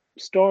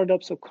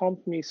startups or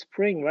companies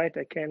bring. Right,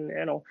 I can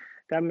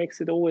that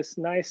makes it always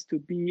nice to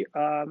be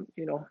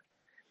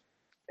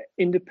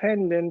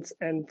independent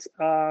and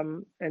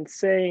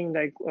saying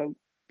like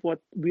what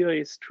really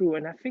is true.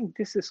 And I think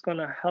this is going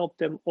to help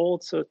them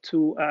also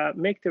to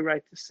make the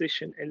right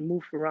decision and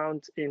move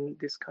around in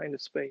this kind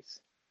of space.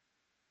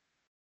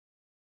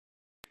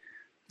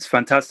 It's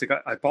fantastic.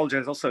 I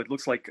apologize. Also, it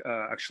looks like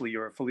actually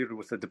you're affiliated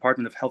with the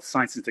Department of Health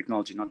Science and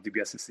Technology, not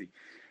DBSSC.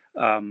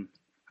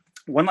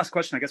 One last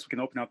question. I guess we can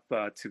open up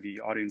to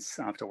the audience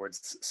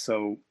afterwards.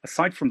 So,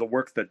 aside from the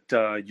work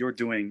that you're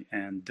doing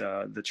and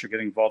that you're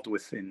getting involved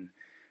with with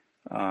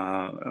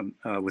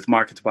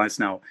Marc and Tobias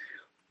now,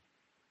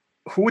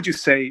 who would you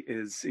say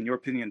is, in your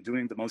opinion,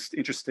 doing the most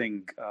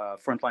interesting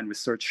frontline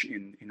research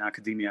in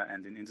academia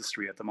and in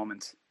industry at the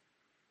moment?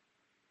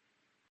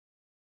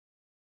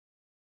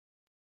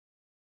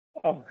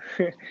 Oh,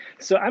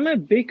 so I'm a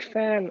big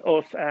fan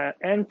of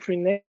Anne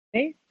Prenay.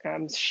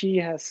 She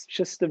has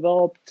just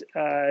developed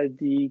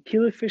the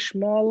killifish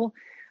model,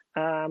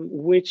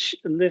 which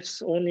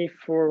lives only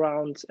for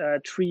around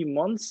 3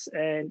 months,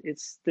 and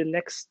it's the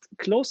next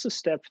closest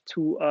step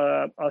to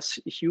us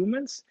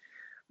humans.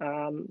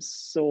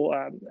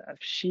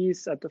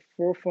 She's at the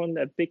forefront,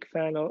 a big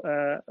fan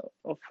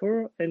of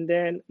her. And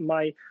then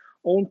my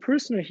own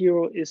personal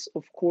hero is,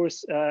 of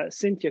course,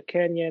 Cynthia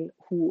Kenyon,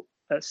 who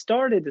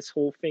started this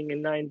whole thing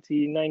in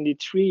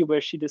 1993, where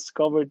she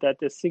discovered that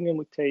the single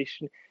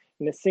mutation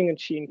in a single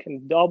gene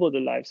can double the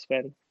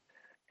lifespan,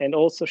 and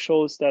also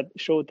showed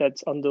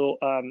that's under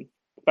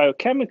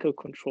biochemical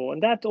control.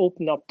 And that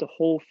opened up the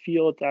whole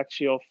field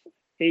actually of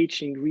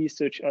aging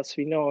research as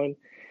we know it.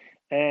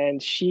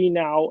 And she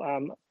now,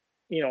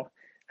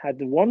 had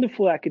a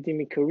wonderful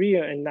academic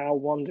career and now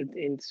wandered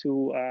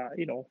into,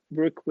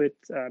 work with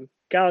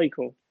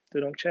Calico, the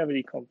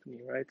longevity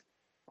company, right?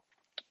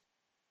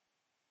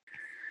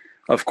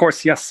 Of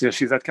course, yes.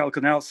 She's at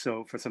Calico now,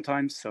 so for some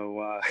time.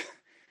 So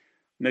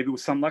maybe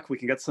with some luck, we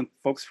can get some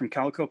folks from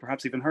Calico,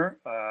 perhaps even her,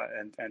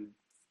 and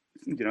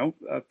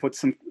put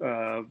some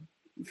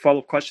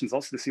follow-up questions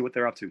also to see what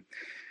they're up to.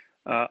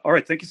 All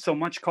right, thank you so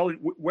much, Collin.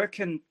 Where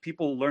can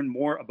people learn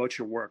more about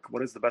your work?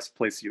 What is the best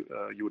place you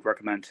would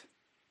recommend?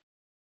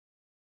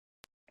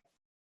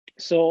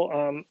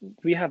 So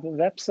we have a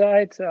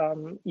website,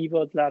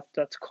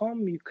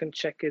 ewaldlab.com. You can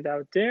check it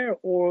out there,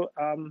 or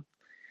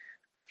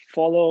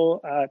follow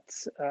at,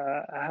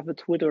 I have a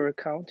Twitter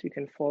account. You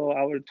can follow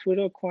our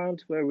Twitter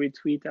account where we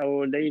tweet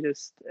our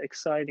latest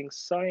exciting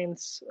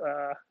science.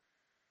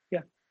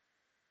 Yeah.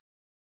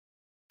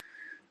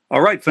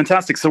 All right,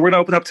 fantastic. So we're going to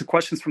open up to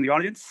questions from the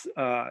audience.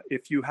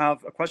 If you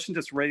have a question,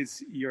 just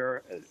raise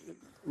your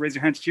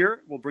hand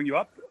here. We'll bring you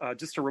up.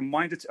 Just a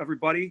reminder to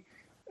everybody,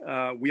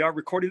 we are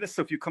recording this.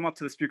 So if you come up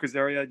to the speakers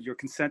area, you're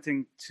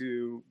consenting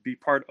to be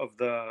part of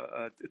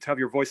to have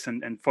your voice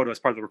and photo as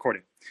part of the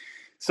recording.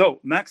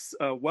 So Max,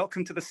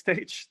 welcome to the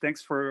stage.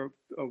 Thanks for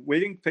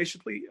waiting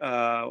patiently.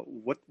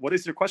 What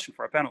is your question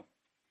for our panel?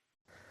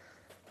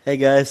 Hey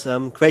guys,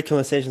 great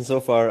conversation so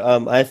far.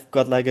 I've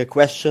got like a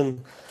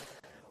question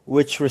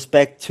with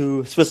respect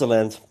to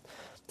Switzerland.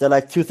 There are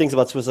like two things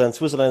about Switzerland.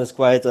 Switzerland is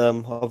quite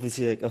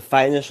obviously like a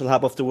financial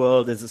hub of the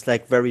world. It's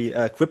like very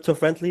crypto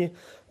friendly,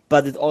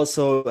 but it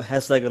also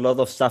has like a lot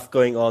of stuff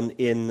going on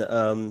in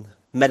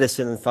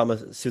medicine and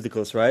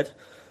pharmaceuticals, right?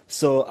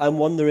 So I'm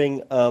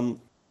wondering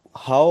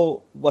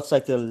what's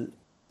like the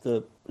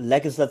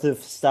legislative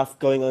stuff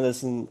going on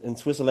in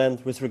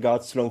Switzerland with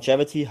regards to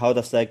longevity? How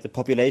does like the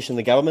population,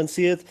 the government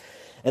see it?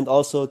 And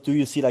also, do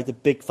you see like the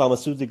big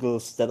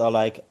pharmaceuticals that are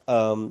like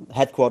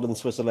headquartered in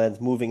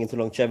Switzerland moving into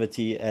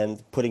longevity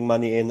and putting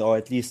money in, or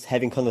at least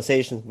having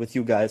conversations with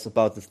you guys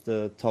about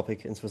the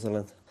topic in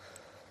Switzerland?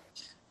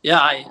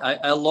 Yeah,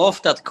 I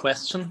love that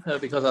question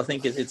because I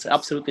think it's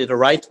absolutely the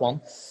right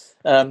one.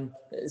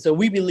 So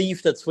we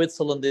believe that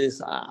Switzerland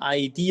is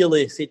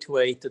ideally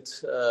situated,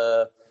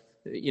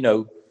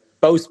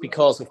 both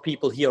because of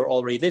people here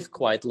already live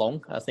quite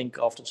long. I think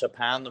after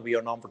Japan, we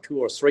are number 2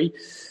 or 3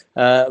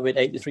 with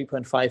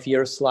 83.5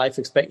 years life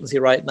expectancy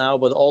right now,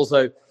 but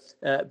also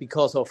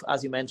because of,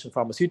 as you mentioned,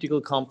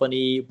 pharmaceutical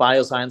company,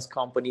 bioscience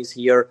companies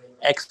here,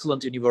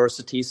 excellent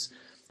universities.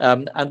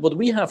 And what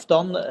we have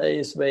done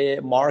is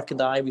Marc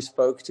and I, we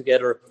spoke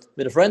together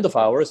with a friend of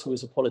ours who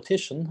is a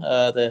politician,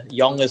 the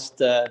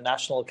youngest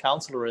national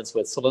councillor in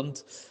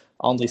Switzerland,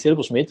 André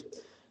Silberschmidt.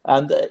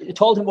 And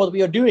told him what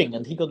we are doing,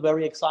 and he got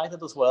very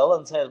excited as well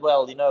and said,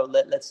 well,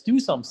 let's do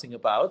something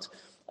about.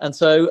 And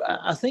so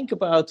I think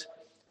about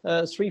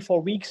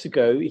 3-4 weeks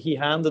ago, he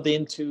handed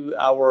into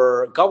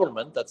our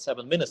government, that's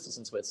 7 ministers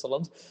in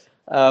Switzerland,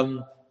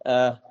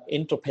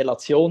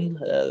 interpellation,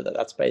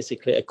 that's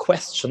basically a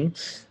question,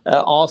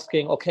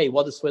 asking, okay,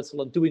 what is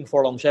Switzerland doing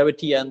for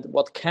longevity and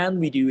what can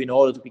we do in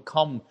order to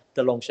become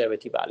the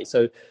longevity valley?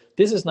 So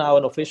this is now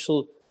an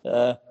official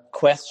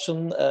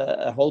question.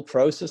 A whole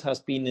process has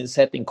been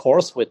set in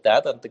course with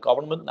that, and the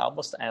government now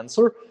must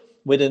answer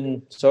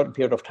within a certain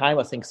period of time,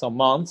 I think some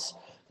months,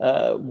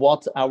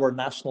 what our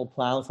national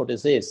plan for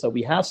this is. So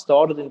we have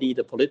started indeed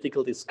a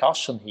political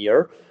discussion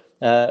here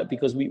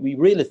because we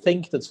really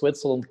think that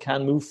Switzerland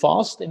can move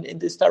fast in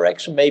this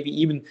direction, maybe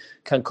even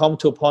can come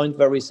to a point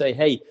where we say,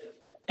 hey,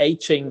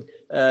 aging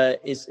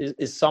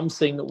is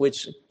something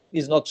which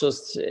is not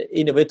just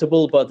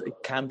inevitable, but it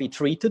can be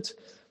treated.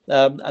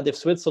 And if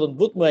Switzerland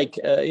would make,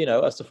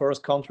 as the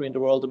first country in the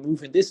world, a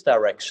move in this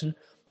direction,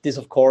 this,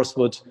 of course,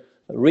 would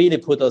really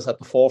put us at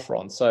the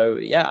forefront. So,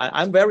 yeah,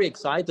 I'm very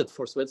excited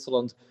for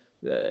Switzerland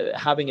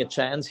having a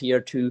chance here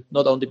to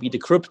not only be the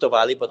crypto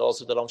valley, but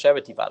also the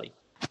longevity valley.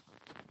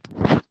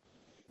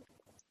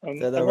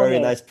 They're very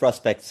nice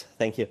prospects.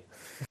 Thank you.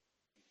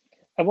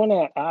 I want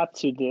to add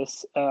to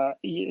this.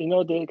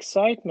 The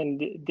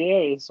excitement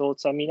there is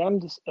also, I'm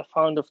a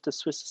founder of the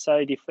Swiss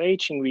Society for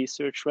Aging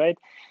Research, right?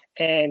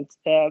 And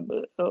a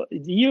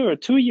year or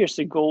 2 years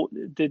ago,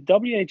 the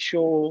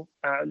WHO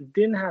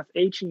didn't have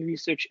aging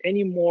research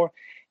anymore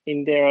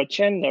in their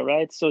agenda,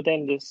 right? So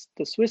then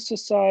the Swiss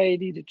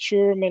society, the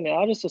German, and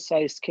other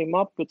societies came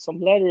up with some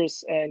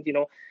letters and, you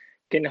know,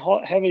 getting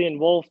heavily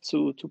involved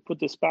to put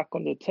this back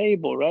on the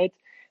table, right?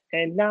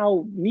 And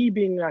now me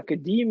being in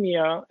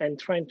academia and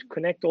trying to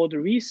connect all the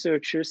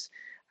researchers,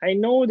 I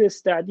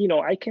noticed that, you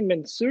know, I can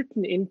make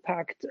certain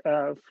impact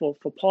for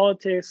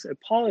politics and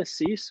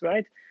policies,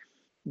 right?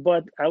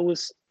 But I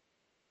was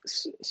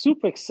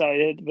super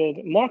excited with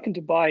Marc and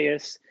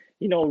Tobias,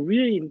 you know,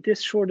 really in this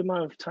short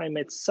amount of time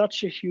had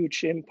such a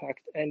huge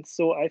impact. And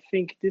so I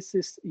think this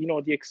is, you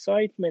know, the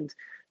excitement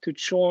to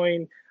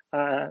join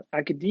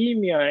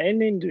academia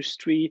and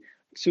industry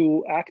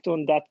to act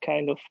on that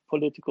kind of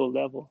political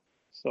level.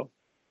 So.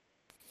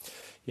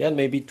 Yeah,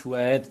 maybe to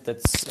add,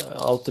 that's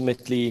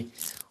ultimately,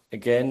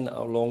 again,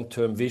 our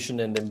long-term vision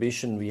and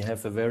ambition. We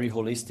have a very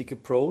holistic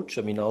approach.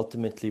 I mean,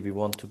 ultimately, we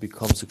want to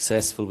become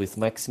successful with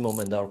Maximum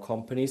and our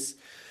companies.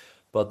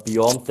 But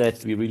beyond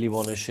that, we really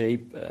want to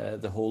shape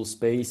the whole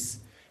space.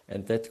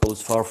 And that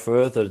goes far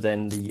further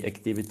than the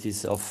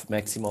activities of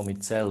Maximum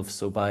itself.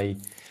 So by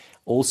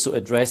also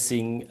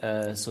addressing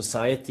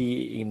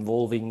society,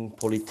 involving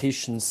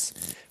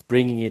politicians,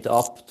 bringing it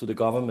up to the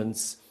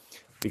governments,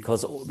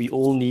 because we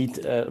all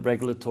need a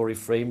regulatory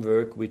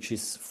framework which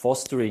is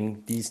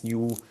fostering these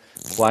new,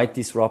 quite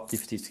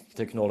disruptive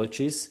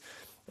technologies.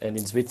 And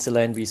in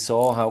Switzerland, we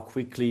saw how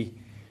quickly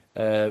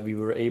we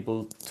were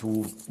able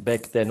to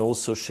back then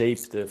also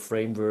shape the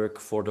framework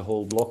for the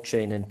whole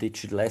blockchain and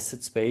digital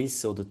asset space.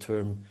 So the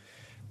term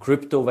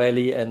crypto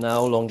valley and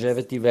now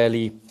longevity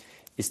valley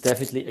is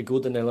definitely a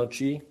good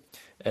analogy.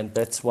 And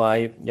that's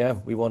why, yeah,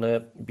 we want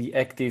to be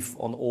active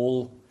on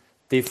all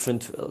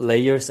different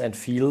layers and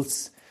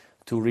fields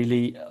to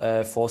really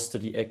foster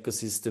the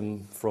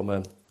ecosystem from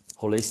a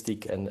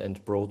holistic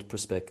and broad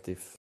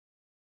perspective.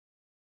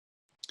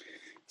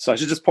 So I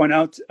should just point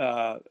out,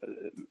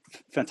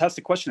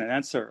 fantastic question and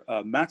answer.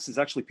 Max is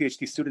actually a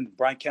PhD student in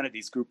Brian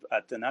Kennedy's group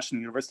at the National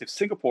University of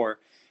Singapore.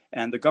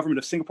 And the government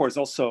of Singapore is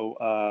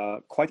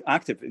also quite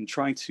active in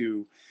trying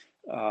to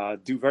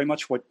do very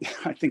much what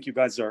I think you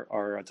guys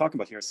are talking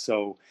about here.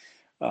 So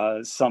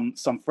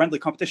some friendly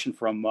competition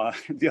from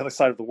the other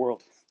side of the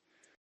world.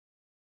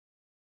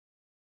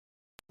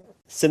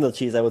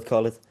 Synergies, I would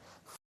call it.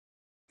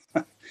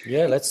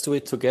 Yeah, let's do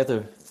it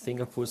together.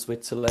 Singapore,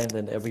 Switzerland,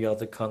 and every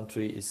other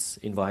country is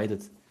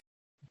invited.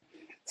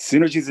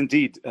 Synergies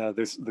indeed.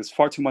 There's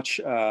far too much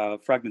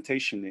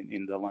fragmentation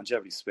in the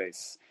longevity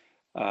space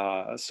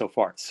so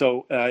far.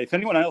 So if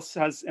anyone else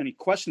has any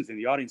questions in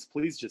the audience,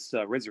 please just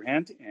raise your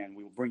hand and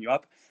we will bring you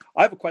up.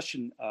 I have a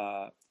question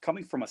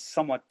coming from a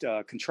somewhat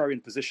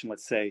contrarian position,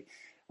 let's say,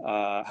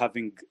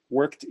 having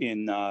worked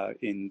in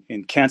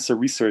cancer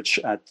research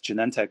at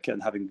Genentech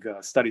and having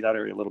studied that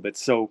area a little bit.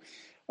 So,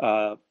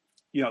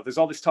 you know, there's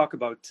all this talk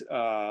about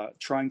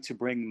trying to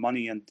bring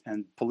money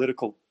and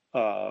political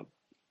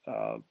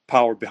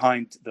power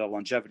behind the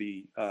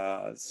longevity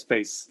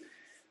space.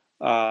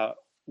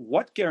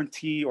 What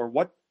guarantee or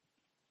what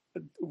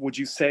would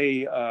you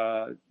say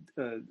to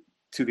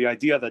the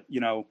idea that, you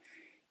know,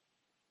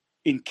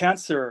 in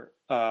cancer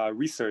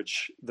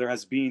research, there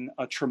has been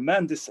a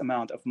tremendous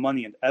amount of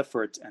money and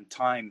effort and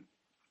time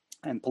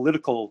and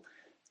political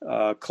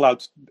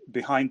clout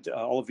behind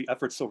all of the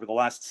efforts over the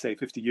last, say,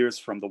 50 years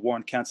from the war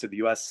on cancer in the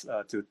US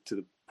to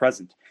the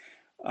present.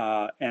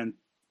 And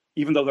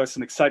even though there's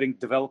some exciting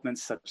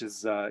developments such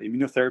as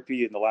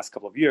immunotherapy in the last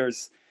couple of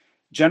years,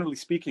 generally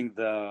speaking,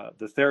 the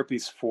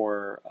therapies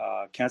for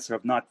cancer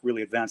have not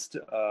really advanced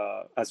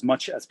as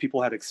much as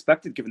people had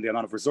expected, given the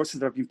amount of resources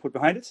that have been put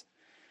behind it.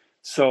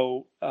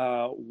 So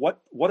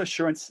what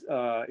assurance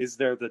is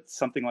there that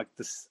something like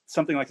this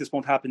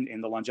won't happen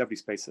in the longevity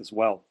space as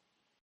well?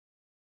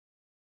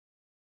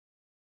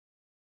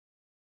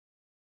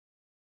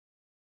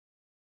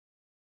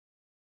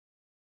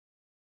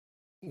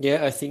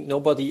 Yeah, I think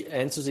nobody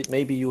answers it.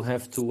 Maybe you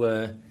have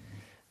to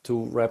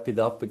wrap it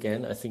up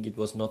again. I think it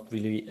was not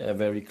really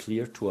very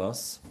clear to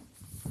us.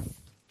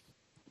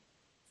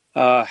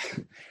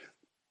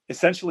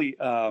 Essentially,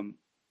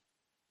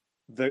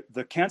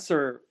 the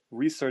cancer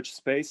research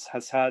space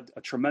has had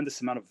a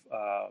tremendous amount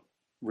of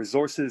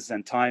resources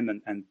and time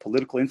and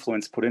political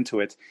influence put into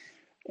it,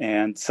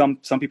 and some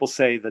people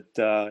say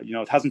that you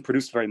know, it hasn't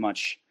produced very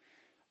much.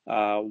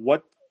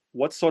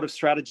 What sort of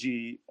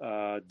strategy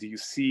do you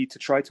see to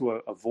try to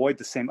avoid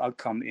the same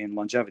outcome in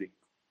longevity?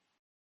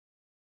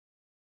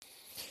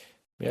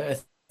 Yeah, I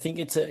think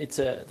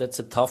that's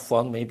a tough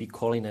one. Maybe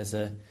Collin, as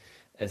a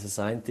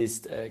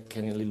scientist,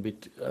 can a little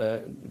bit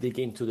dig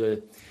into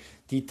the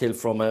detail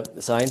from a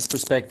science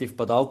perspective.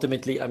 But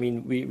ultimately, I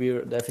mean,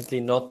 we're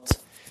definitely not,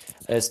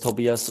 as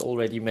Tobias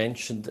already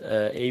mentioned,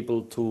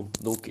 able to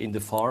look in the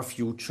far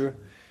future.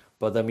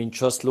 But I mean,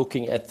 just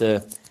looking at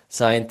the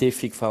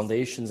scientific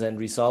foundations and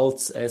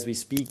results as we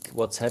speak,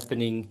 what's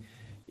happening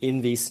in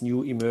this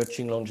new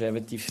emerging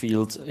longevity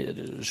field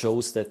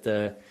shows that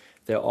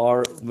there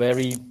are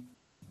very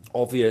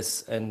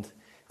obvious and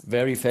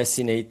very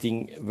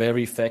fascinating,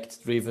 very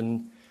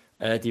fact-driven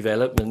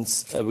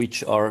developments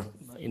which are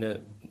in a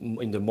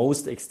in the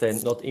most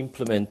extent not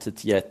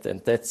implemented yet,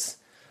 and that's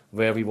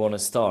where we want to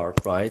start,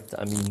 right?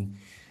 I mean,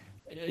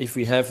 if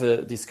we have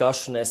a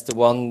discussion as the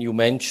one you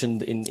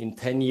mentioned in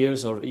 10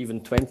 years or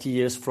even 20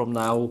 years from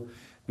now,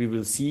 we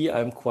will see.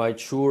 I'm quite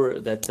sure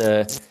that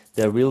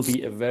there will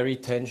be a very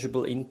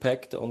tangible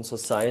impact on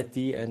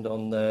society and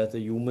on the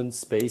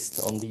humans based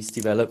on these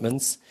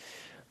developments.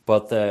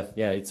 But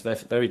it's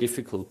very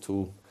difficult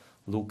to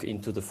look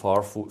into the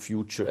far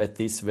future at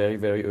this very,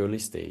 very early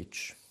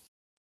stage.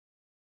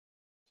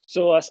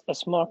 So as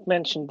Marc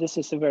mentioned, this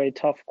is a very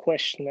tough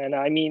question. And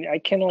I mean, I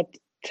cannot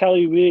tell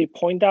you really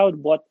point out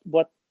what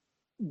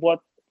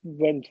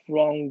went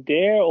wrong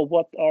there or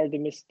what are the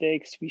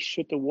mistakes we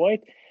should avoid.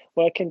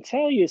 What I can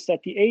tell you is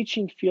that the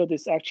aging field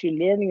is actually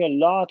learning a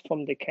lot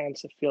from the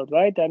cancer field,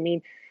 right? I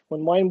mean,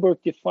 when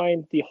Weinberg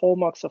defined the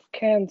hallmarks of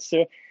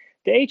cancer,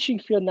 the aging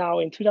field now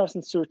in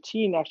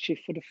 2013 actually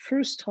for the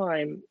first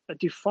time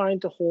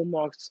defined the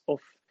hallmarks of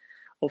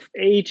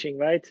aging,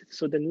 right?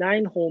 So the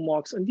 9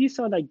 hallmarks, and these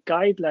are like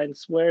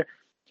guidelines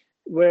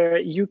where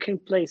you can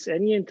place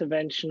any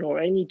intervention or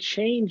any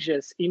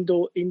changes in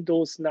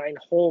those 9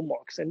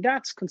 hallmarks, and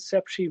that's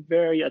conceptually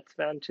very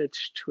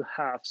advantage to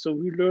have. So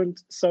we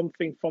learned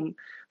something from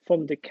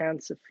the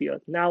cancer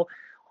field. Now,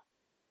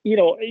 you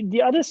know,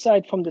 the other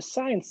side from the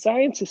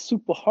science is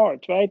super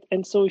hard, right?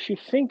 And so if you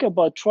think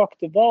about drug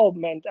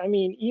development, I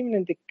mean,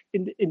 even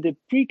in the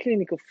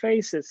preclinical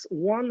phases,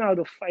 1 out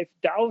of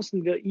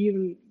 5,000 will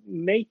even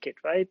make it,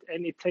 right?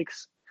 And it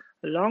takes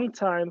a long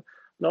time,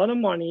 a lot of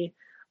money,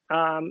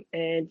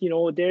 and you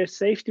know, there's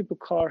safety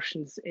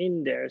precautions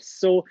in there.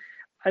 So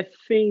I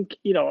think,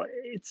 you know,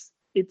 it's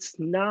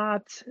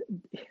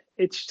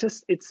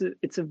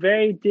a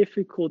very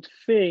difficult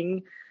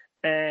thing,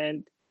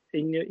 and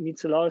it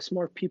needs a lot of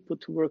smart people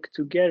to work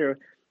together.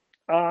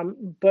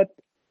 But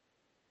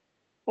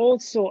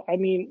also, I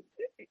mean,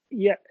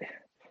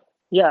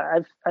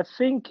 I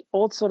think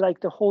also like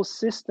the whole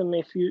system,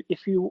 if you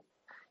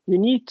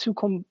need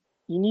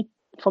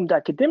from the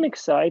academic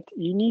side,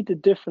 you need a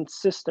different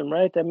system,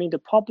 right? I mean, the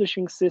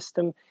publishing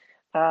system,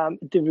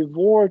 the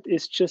reward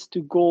is just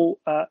to go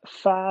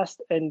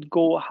fast and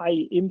go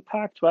high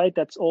impact, right?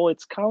 That's all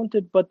it's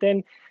counted. But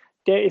then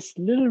there is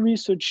little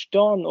research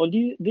done or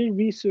little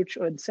research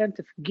or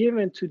incentive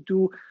given to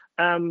do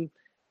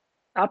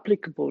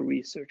applicable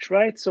research,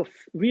 right? So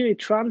really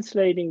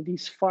translating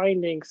these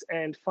findings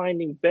and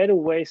finding better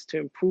ways to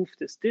improve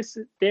this.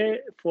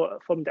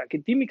 From the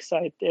academic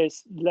side,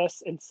 there's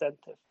less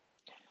incentive.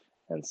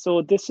 And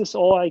so this is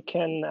all I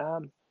can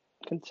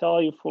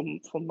tell you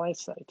from my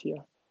side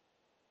here.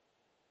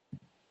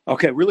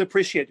 Okay, really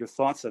appreciate your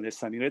thoughts on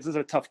this. I mean, this is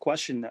a tough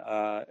question.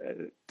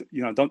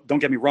 You know, don't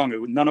get me wrong.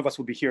 None of us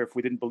would be here if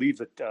we didn't believe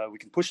that we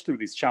can push through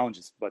these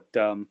challenges. But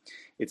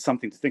it's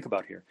something to think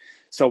about here.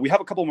 So we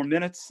have a couple more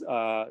minutes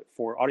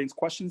for audience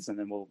questions, and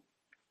then we'll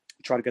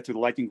try to get through the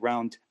lightning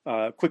round.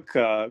 Quick,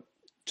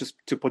 just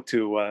to put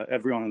to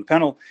everyone on the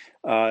panel,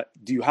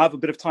 do you have a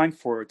bit of time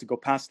to go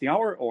past the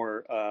hour,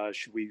 or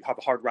should we have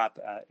a hard wrap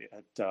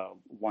at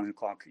 1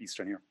 o'clock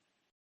Eastern here?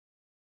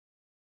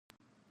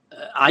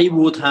 I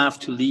would have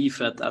to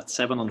leave at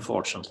 7,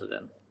 unfortunately,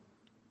 then.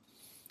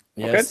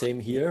 Yeah, okay.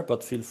 Same here,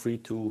 but feel free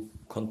to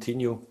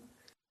continue.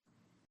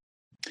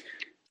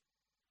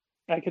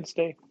 I can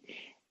stay.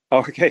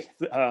 Okay,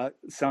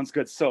 sounds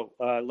good. So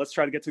let's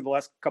try to get to the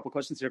last couple of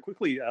questions here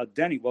quickly.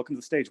 Danny, welcome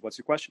to the stage. What's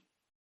your question?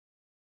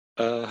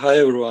 Hi,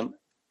 everyone.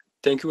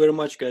 Thank you very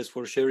much, guys,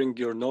 for sharing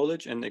your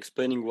knowledge and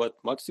explaining what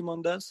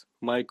Maximon does.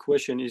 My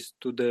question is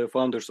to the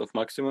founders of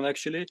Maximon,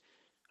 actually.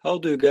 How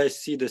do you guys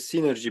see the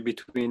synergy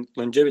between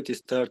longevity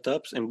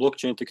startups and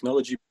blockchain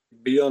technology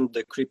beyond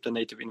the crypto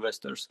native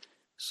investors?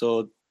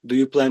 So do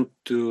you plan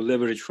to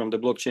leverage from the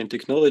blockchain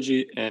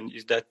technology, and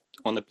is that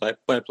on the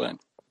pipeline?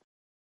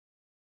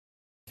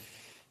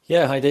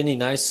 Yeah, hi Danny,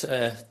 nice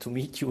to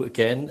meet you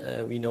again.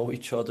 We know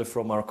each other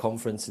from our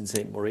conference in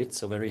St. Moritz,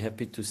 so very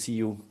happy to see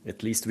you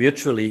at least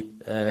virtually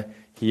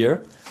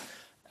here.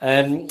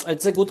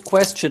 It's a good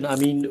question. I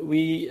mean,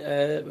 we,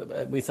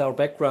 with our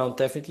background,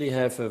 definitely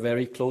have a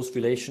very close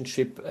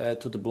relationship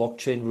to the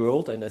blockchain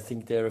world. And I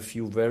think there are a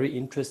few very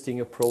interesting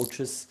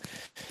approaches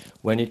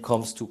when it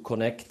comes to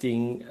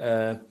connecting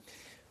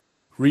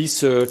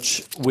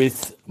research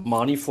with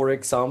money, for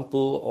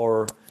example,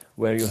 or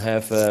where you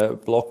have a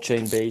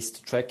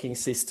blockchain-based tracking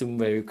system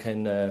where you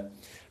can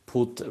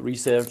put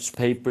research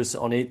papers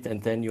on it,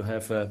 and then you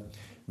have a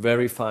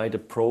verified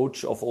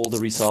approach of all the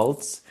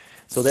results.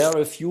 So there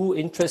are a few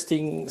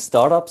interesting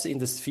startups in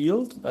this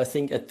field. I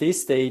think at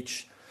this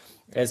stage,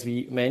 as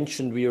we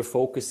mentioned, we are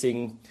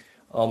focusing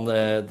on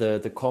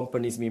the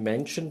companies we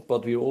mentioned,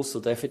 but we're also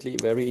definitely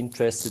very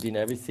interested in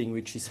everything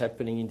which is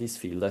happening in this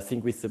field. I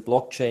think with the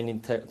blockchain in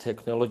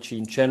technology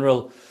in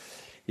general,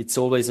 it's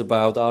always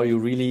about, are you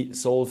really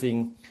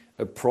solving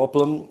a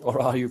problem,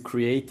 or are you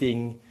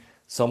creating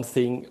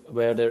something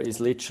where there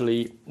is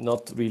literally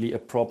not really a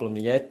problem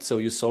yet? So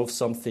you solve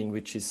something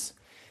which is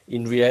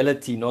in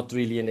reality not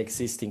really an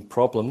existing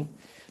problem.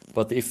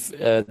 But if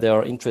there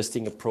are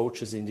interesting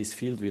approaches in this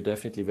field, we're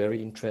definitely very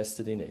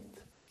interested in it.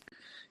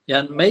 Yeah,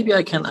 and maybe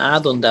I can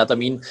add on that. I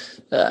mean,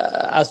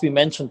 as we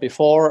mentioned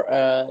before,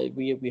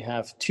 we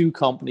have two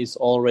companies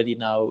already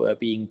now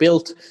being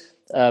built.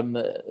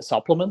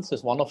 Supplements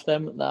is one of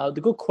them. Now,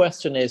 the good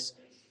question is,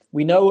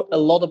 we know a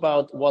lot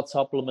about what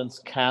supplements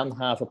can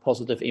have a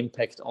positive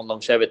impact on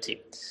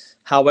longevity.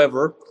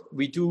 However,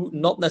 we do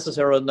not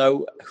necessarily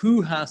know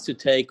who has to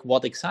take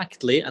what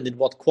exactly and in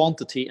what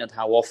quantity and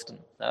how often.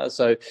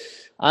 So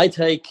I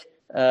take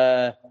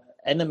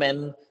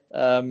NMN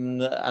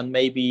and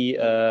maybe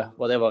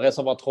whatever,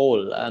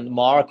 resveratrol, and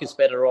Marc is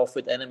better off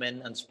with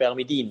NMN and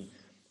spermidine.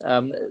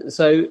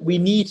 So we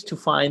need to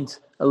find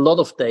a lot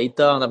of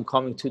data, and I'm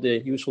coming to the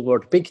usual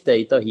word big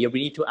data here. We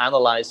need to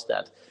analyze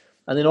that.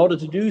 And in order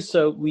to do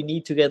so, we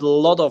need to get a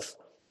lot of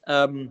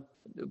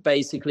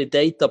basically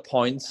data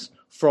points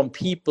from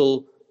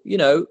people,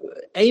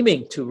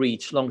 aiming to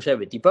reach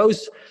longevity,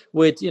 both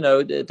with,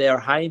 their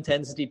high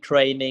intensity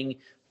training,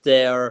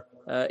 their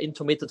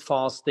intermittent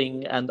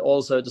fasting, and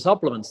also the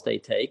supplements they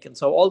take. And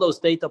so all those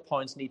data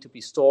points need to be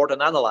stored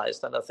and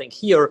analyzed. And I think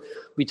here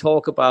we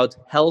talk about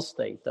health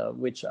data,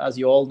 which, as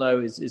you all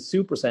know, is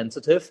super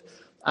sensitive.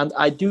 And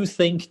I do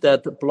think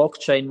that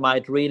blockchain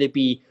might really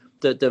be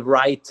the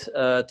right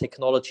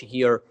technology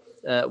here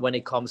when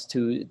it comes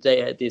to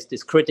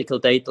this critical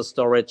data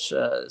storage,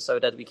 so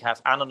that we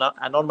have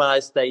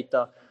anonymized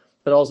data,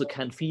 but also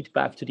can feed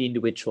back to the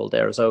individual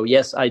there. So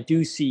yes, I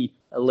do see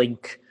a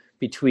link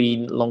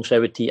between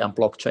longevity and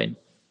blockchain.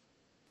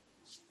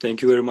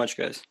 Thank you very much,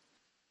 guys.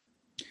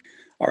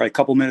 All right,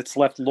 couple minutes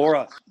left.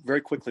 Laura,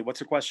 very quickly,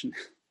 what's your question?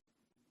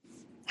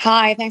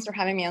 Hi, thanks for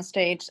having me on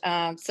stage.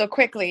 So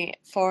quickly,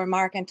 for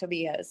Marc and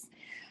Tobias,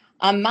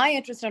 my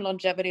interest in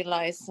longevity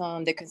lies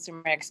on the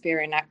consumer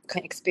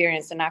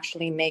experience and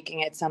actually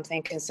making it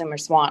something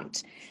consumers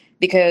want,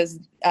 because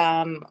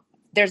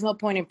there's no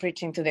point in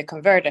preaching to the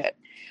converted.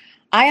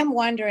 I am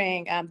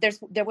wondering,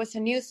 there was a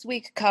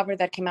Newsweek cover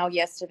that came out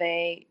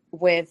yesterday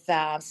with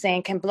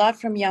saying, can blood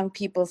from young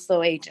people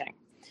slow aging?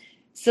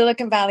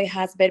 Silicon Valley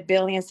has bet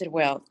billions it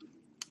will.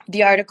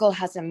 The article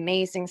has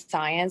amazing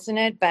science in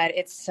it, but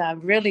it's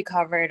really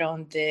covered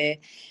on the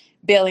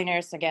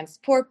billionaires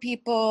against poor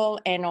people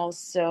and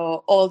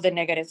also all the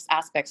negative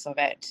aspects of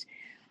it.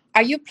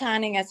 Are you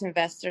planning as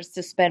investors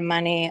to spend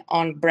money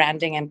on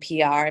branding and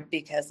PR,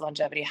 because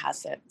longevity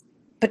has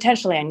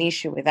potentially an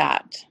issue with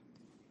that?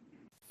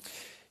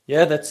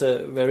 Yeah, that's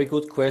a very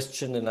good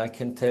question. And I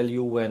can tell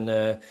you,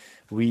 when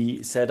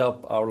we set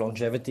up our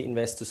Longevity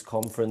Investors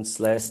Conference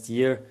last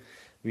year,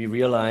 we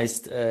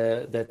realized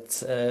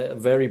that a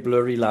very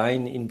blurry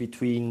line in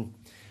between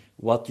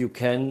what you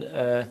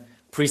can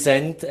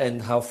present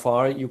and how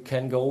far you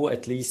can go,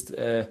 at least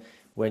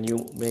when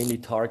you mainly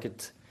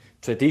target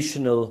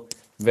traditional,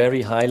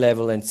 very high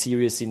level and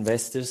serious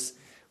investors,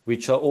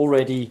 which are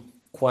already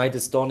quite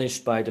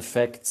astonished by the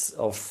facts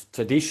of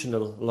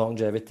traditional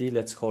longevity,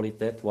 let's call it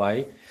that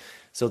way.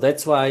 So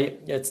that's why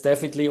it's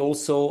definitely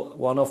also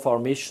one of our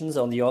missions.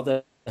 On the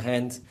other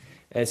hand,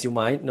 as you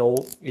might know,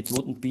 it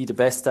wouldn't be the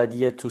best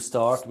idea to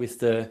start with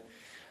the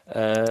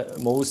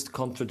most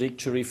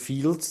contradictory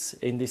fields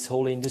in this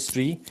whole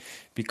industry,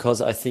 because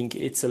I think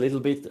it's a little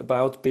bit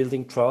about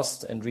building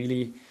trust and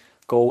really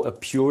go a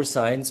pure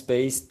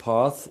science-based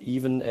path.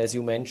 Even as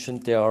you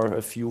mentioned, there are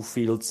a few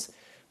fields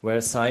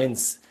where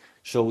science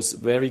shows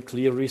very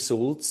clear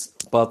results,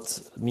 but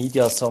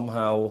media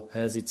somehow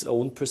has its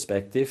own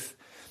perspective.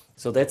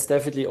 So that's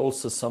definitely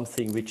also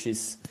something which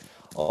is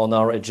on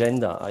our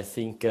agenda. I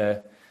think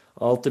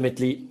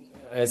ultimately,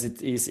 as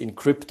it is in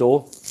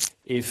crypto,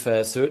 if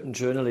certain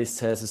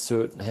journalists have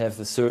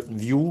a certain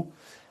view,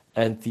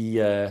 and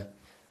the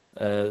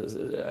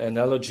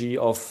analogy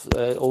of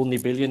only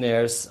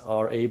billionaires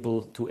are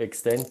able to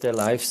extend their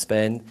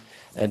lifespan,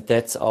 and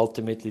that's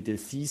ultimately the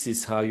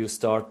thesis how you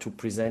start to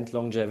present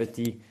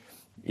longevity,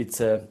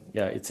 it's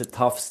a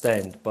tough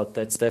stand, but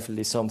that's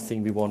definitely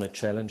something we want to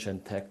challenge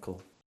and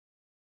tackle.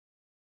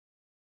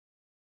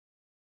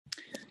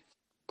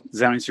 Does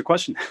that answer your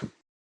question?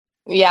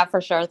 Yeah, for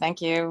sure. Thank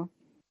you.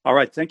 All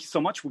right. Thank you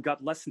so much. We've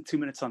got less than 2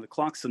 minutes on the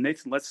clock. So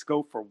Nathan, let's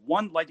go for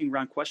one lightning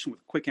round question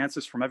with quick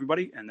answers from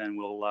everybody, and then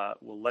we'll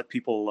let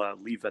people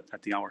leave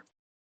at the hour.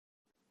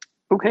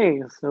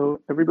 Okay. So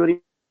everybody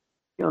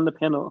on the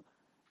panel,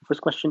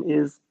 first question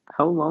is,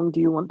 how long do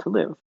you want to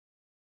live?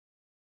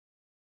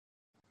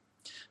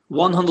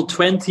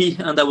 120,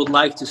 and I would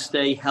like to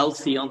stay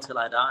healthy until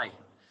I die.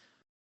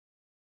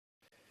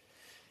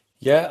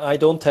 Yeah, I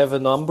don't have a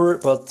number,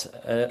 but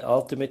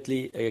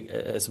ultimately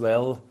as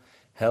well,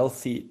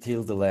 healthy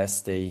till the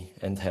last day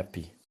and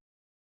happy.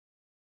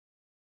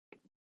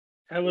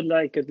 I would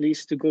like at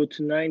least to go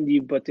to 90,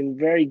 but in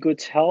very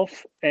good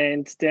health,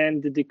 and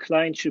then the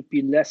decline should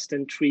be less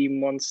than 3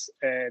 months,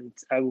 and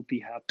I will be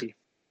happy.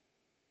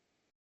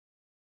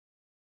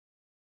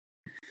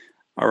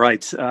 All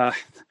right.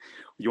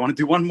 You want to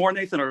do one more,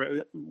 Nathan,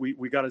 or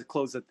we got to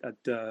close it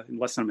in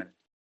less than a minute?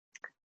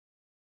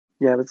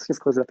 Yeah, let's just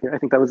close it up here. I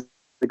think that was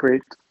a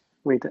great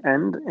way to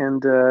end.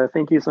 And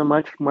thank you so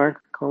much,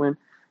 Marc, Collin,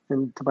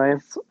 and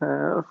Tobias,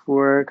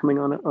 for coming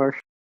on our show.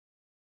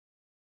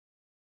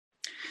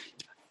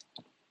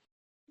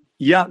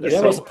 Yeah, Yeah,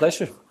 it was a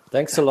pleasure.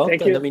 Thanks a lot.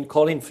 Thank And you. I mean,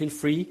 Collin, feel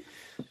free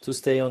to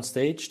stay on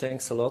stage.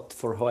 Thanks a lot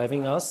for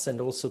having us, and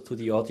also to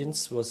the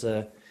audience. It was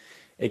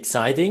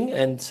exciting,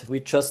 and we're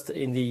just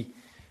in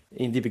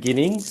the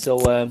beginning. So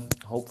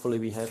hopefully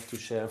we have to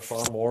share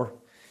far more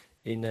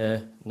in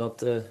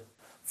not a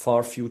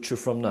far future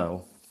from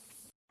now.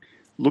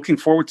 Looking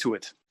forward to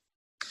it.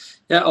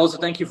 Yeah, also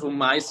thank you from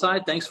my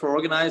side. Thanks for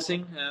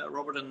organizing,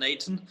 Robert and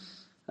Nathan.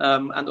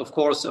 And of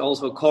course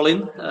also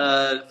Collin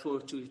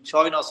to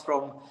join us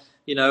from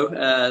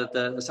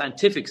the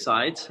scientific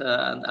side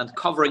and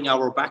covering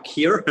our back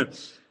here.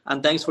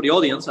 And thanks for the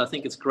audience. I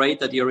think it's great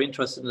that you're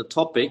interested in the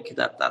topic.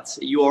 That's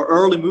you are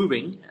early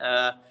moving,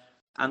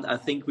 and I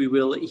think we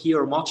will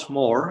hear much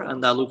more.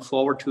 And I look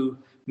forward to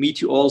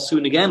meet you all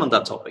soon again on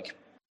that topic.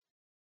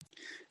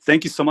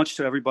 Thank you so much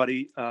to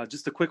everybody.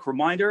 Just a quick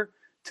reminder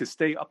to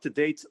stay up to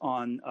date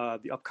on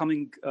the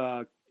upcoming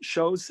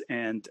shows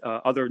and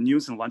other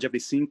news in the longevity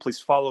scene. Please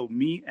follow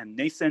me and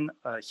Nathan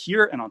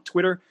here and on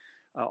Twitter.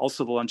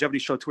 Also the Longevity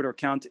Show Twitter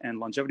account and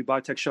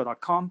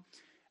longevitybiotechshow.com.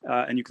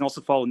 And you can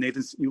also follow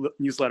Nathan's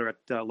newsletter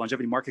at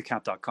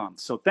longevitymarketcap.com.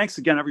 So thanks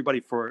again, everybody,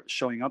 for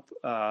showing up.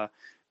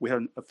 We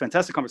had a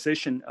fantastic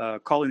conversation.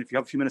 Collin, if you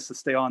have a few minutes to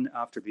stay on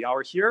after the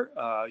hour here,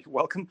 you're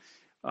welcome.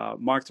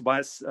 Marc,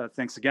 Tobias,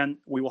 thanks again.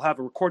 We will have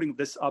a recording of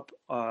this up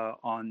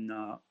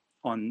on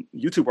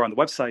YouTube or on the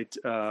website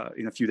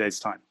in a few days'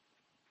 time.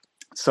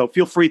 So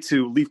feel free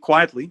to leave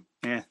quietly.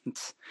 And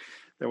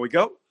there we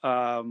go.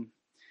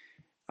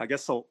 I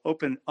guess I'll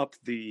open up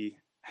the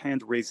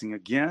hand raising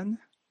again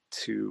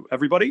to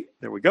everybody.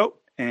 There we go.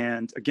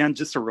 And again,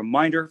 just a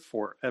reminder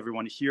for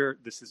everyone here,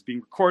 this is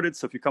being recorded.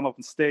 So if you come up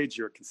on stage,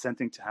 you're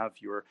consenting to have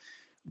your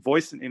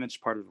voice and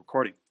image part of the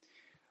recording.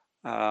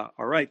 All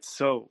right.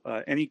 So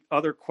any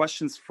other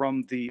questions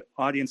from the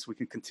audience? We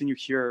can continue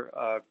here.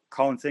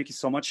 Collin, thank you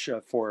so much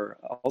for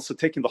also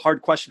taking the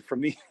hard question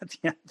from me at the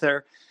end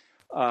there.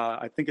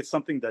 I think it's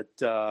something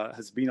that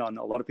has been on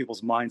a lot of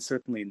people's minds,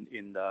 certainly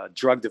in the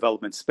drug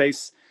development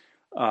space.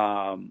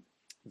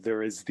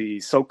 There is the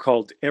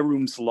so-called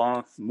Ehrum's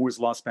law, Moore's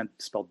law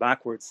spelled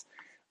backwards,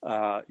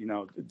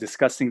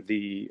 discussing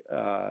the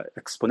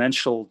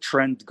exponential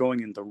trend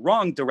going in the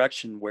wrong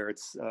direction, where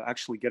it's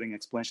actually getting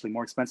exponentially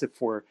more expensive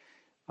for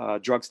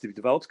drugs to be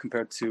developed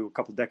compared to a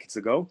couple of decades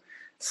ago.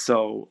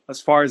 So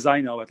as far as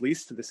I know, at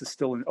least, this is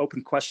still an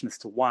open question as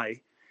to why.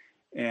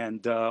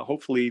 And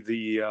hopefully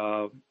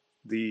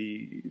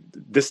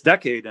this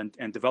decade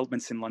and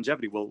developments in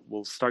longevity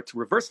will start to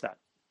reverse that.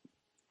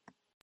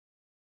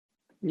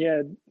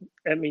 Yeah,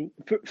 I mean,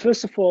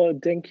 first of all,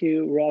 thank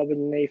you, Rob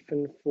and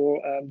Nathan,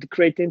 for the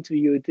great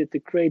interview. You did the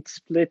great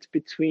split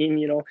between,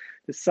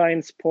 the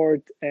science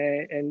part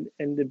and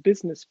the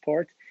business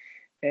part.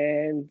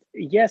 And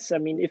yes, I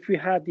mean, if we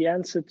had the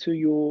answer to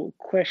your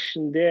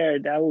question there,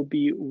 that would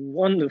be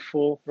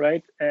wonderful,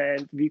 right?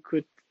 And we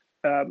could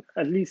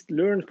at least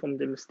learn from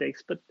the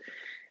mistakes. But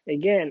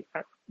again,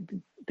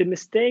 the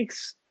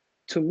mistakes,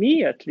 to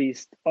me at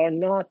least, are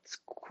not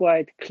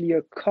quite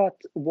clear cut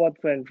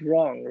what went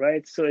wrong,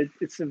 right? So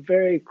it's a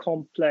very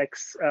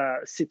complex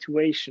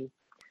situation.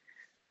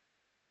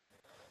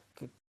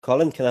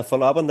 Collin, can I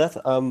follow up on that?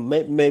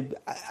 Maybe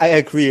I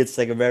agree it's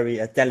like a very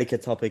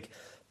delicate topic,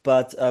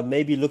 but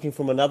maybe looking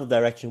from another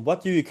direction,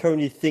 what do you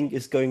currently think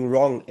is going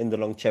wrong in the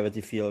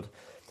longevity field?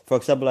 For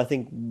example, I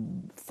think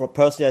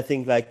I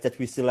think like that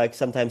we still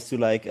sometimes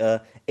do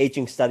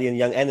aging study in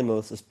young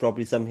animals is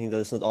probably something that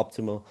is not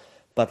optimal.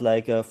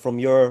 But from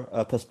your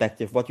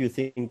perspective, what do you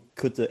think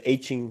could the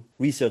aging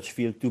research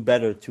field do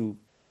better to,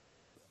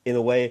 in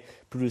a way,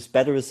 produce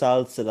better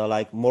results that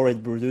are more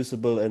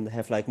reproducible and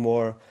have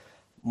more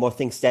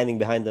things standing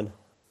behind them?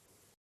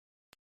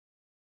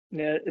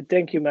 Yeah,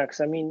 thank you, Max.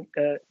 I mean,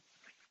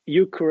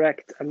 you're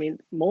correct. I mean,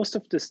 most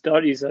of the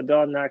studies are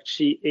done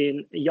actually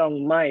in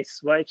young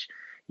mice, right?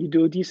 You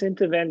do these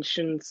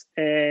interventions,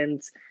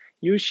 and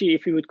usually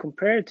if you would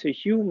compare it to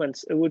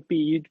humans, it would be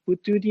you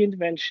would do the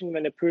intervention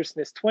when a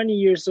person is 20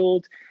 years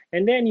old,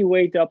 and then you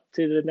wait up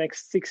to the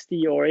next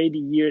 60 or 80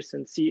 years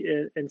and see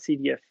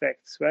the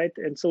effects, right?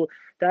 And so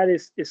that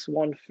is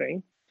one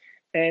thing.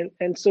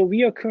 And so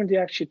we are currently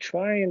actually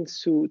trying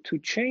to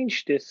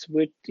change this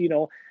with,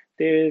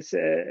 there's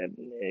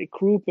a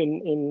group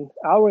in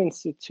our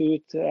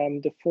institute,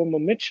 the former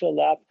Mitchell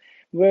lab,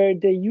 where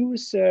they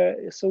use a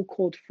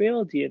so-called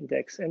frailty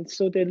index. And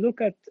so they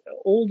look at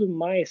older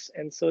mice.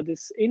 And so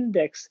this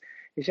index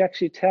is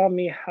actually telling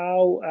me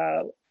how,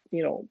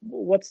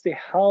 what's the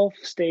health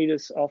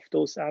status of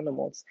those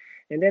animals.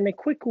 And then a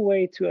quick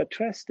way to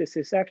address this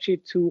is actually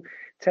to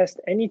test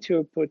any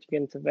therapeutic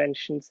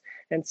interventions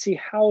and see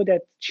how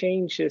that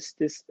changes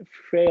this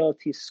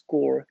frailty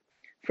score.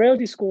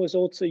 Frailty score is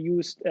also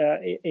used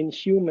in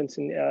humans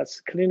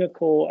as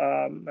clinical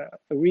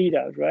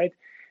readout, right?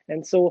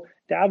 And so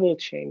that will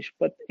change.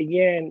 But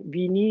again,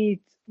 we need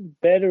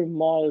better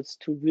models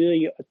to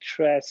really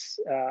address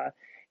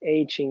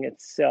aging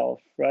itself,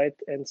 right?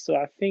 And so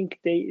I think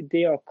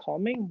they are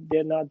coming.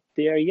 They're not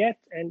there yet.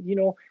 And,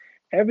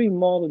 every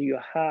model you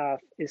have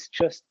is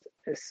just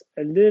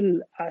a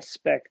little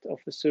aspect of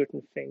a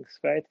certain things,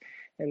 right?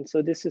 And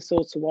so this is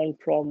also one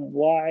problem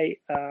why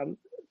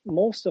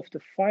most of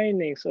the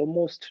findings or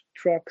most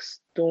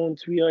drugs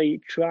don't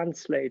really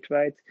translate,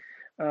 right,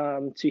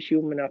 to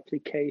human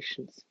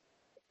applications.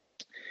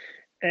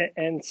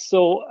 And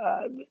so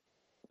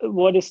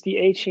what is the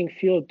aging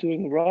field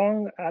doing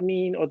wrong? I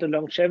mean, or the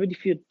longevity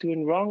field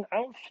doing wrong? I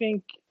don't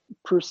think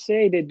per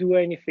se they do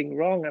anything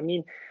wrong. I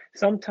mean,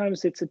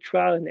 sometimes it's a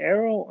trial and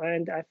error,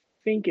 and I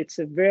think it's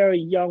a very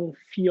young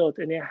field,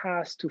 and it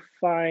has to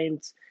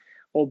find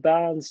or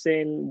balance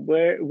in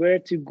where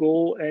to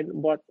go and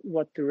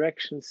what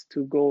directions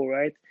to go,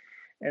 right?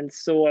 And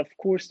so, of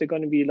course, there are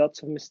going to be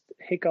lots of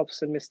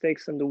hiccups and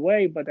mistakes on the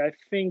way, but I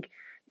think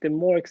the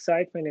more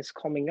excitement is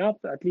coming up,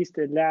 at least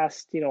the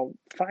last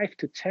 5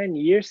 to 10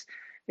 years,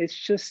 it's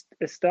just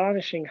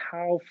astonishing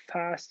how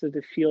fast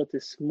the field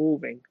is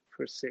moving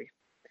per se.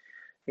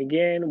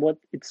 Again, what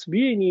it's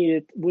really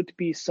needed would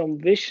be some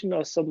vision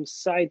or some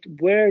sight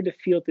where the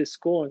field is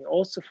going,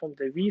 also from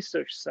the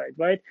research side,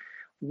 right?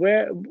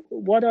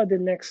 What are the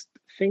next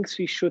things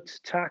we should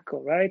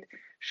tackle, right?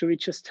 Should we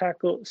just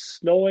tackle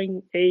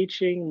slowing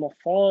aging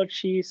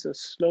morphologies or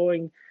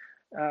slowing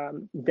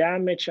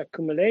damage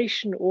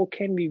accumulation, or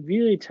can we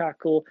really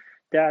tackle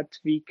that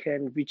we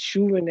can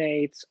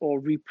rejuvenate or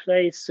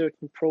replace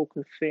certain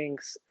broken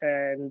things?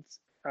 And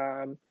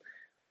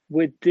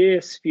with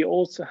this, we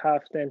also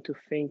have then to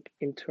think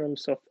in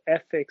terms of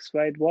ethics,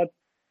 right?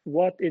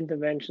 What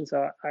interventions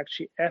are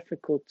actually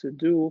ethical to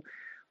do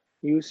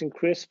using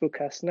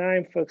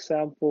CRISPR-Cas9, for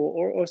example,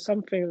 or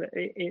something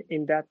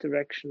in that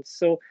direction.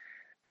 So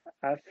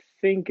I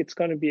think it's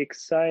going to be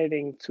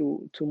exciting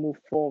to move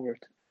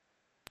forward.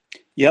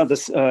 Yeah,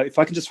 this. If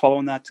I can just follow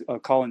on that,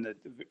 Collin,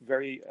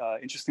 very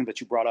interesting that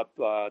you brought up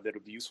that it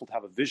would be useful to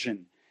have a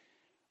vision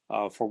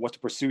for what to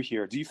pursue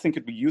here. Do you think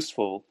it'd be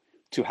useful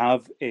to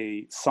have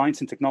a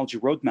science and technology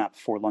roadmap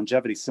for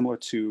longevity, similar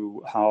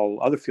to how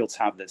other fields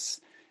have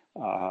this?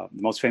 The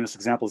most famous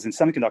example is in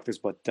semiconductors,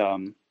 but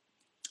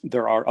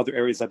there are other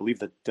areas, I believe,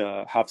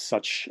 that have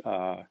such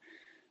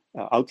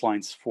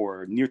outlines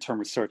for near-term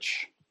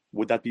research.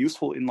 Would that be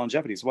useful in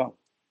longevity as well?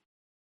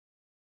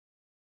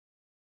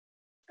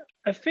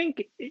 I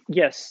think,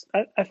 yes.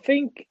 I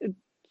think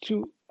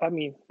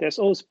there's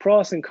always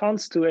pros and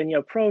cons to any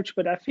approach,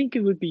 but I think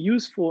it would be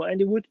useful, and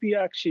it would be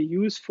actually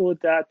useful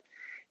that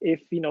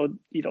if,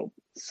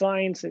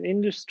 science and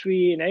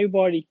industry and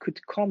everybody could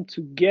come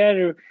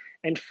together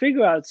and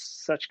figure out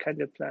such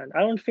kind of plan. I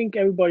don't think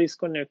everybody's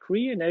going to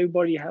agree and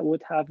everybody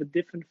would have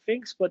different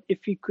things, but if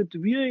we could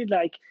really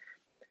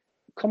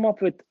come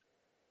up with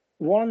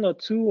 1 or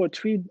 2 or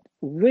 3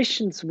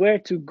 visions where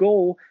to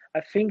go,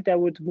 I think that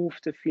would move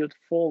the field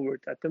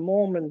forward. At the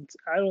moment,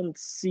 I don't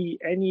see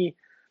any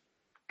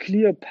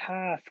clear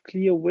path,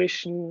 clear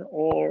vision,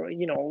 or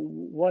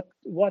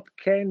what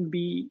can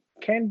be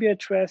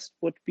addressed,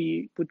 would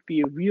be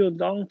a real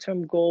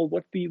long-term goal,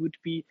 would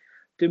be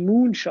the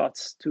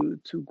moonshots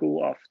to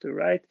go after,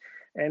 right?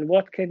 And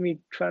what can we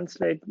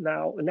translate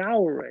now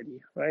already,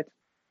 right?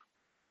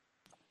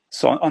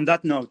 So on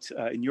that note,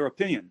 in your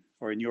opinion,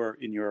 or in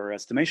your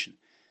estimation,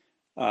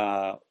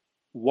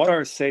 what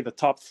are, say, the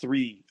top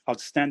 3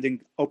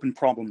 outstanding open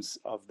problems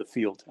of the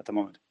field at the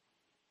moment?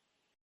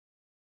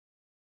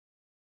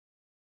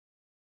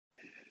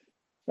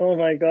 Oh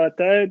my God,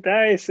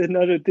 that is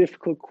another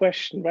difficult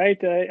question,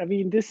 right? I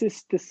mean, this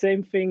is the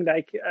same thing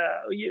like,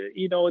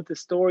 the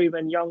story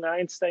when young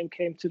Einstein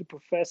came to the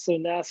professor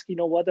and asked,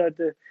 what are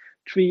the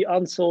 3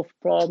 unsolved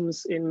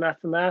problems in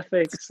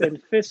mathematics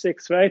and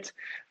physics, right?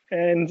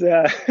 And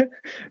that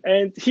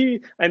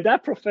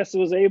professor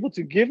was able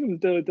to give him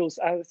those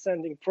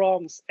outstanding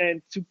problems.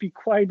 And to be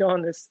quite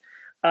honest,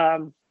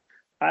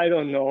 I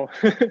don't know.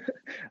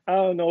 I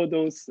don't know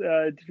those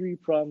 3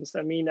 problems.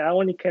 I mean, I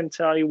only can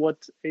tell you what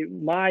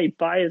my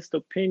biased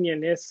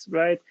opinion is,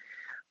 right?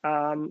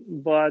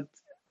 But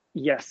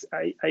yes,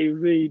 I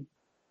really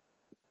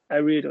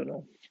don't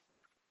know.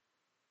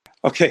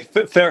 Okay,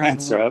 fair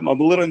answer. I'm a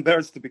little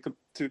embarrassed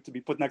to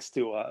be put next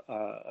to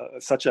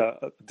such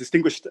a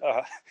distinguished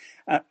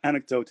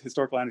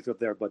historical anecdote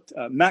there. But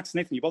Max,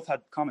 Nathan, you both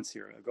had comments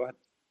here. Go ahead.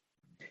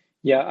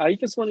 Yeah, I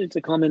just wanted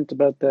to comment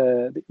about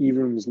the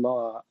Evrum's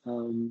law.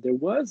 There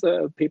was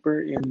a paper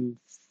in,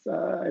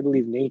 I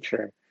believe,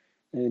 Nature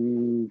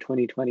in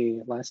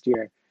 2020, last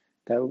year,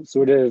 that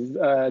sort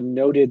of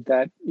noted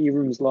that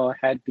Evrum's law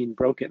had been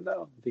broken,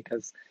 though,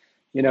 because,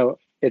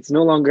 it's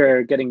no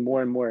longer getting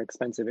more and more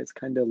expensive. It's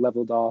kind of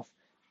leveled off.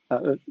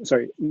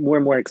 More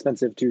and more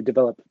expensive to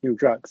develop new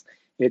drugs.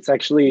 It's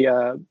actually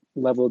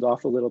leveled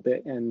off a little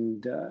bit,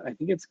 and I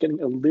think it's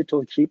getting a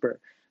little cheaper.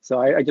 So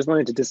I just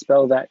wanted to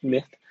dispel that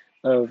myth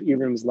of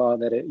Evrum's law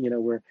that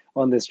we're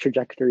on this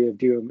trajectory of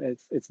doom.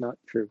 It's not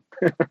true.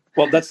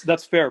 Well,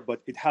 that's fair,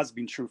 but it has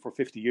been true for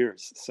 50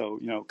 years. So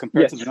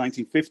compared to the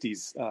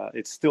 1950s,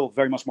 it's still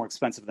very much more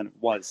expensive than it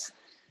was,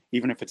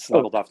 even if it's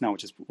leveled off now,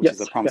 which is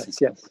a promising.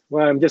 Yes.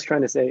 Well, I'm just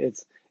trying to say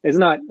it's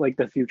not like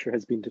the future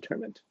has been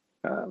determined.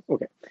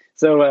 Okay,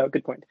 so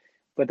good point.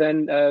 But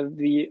then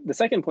the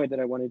second point that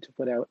I wanted to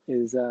put out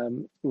is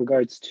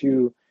regards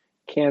to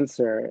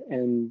cancer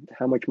and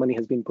how much money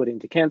has been put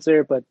into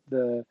cancer, but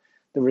the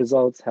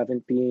results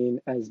haven't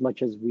been as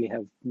much as we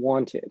have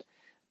wanted.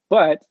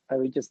 But I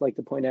would just like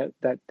to point out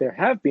that there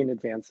have been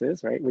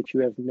advances, right, which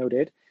you have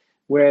noted,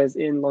 whereas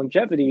in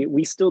longevity,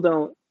 we still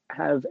don't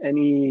have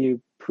any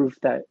proof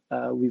that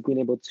we've been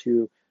able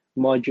to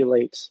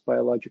modulate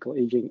biological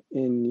aging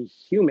in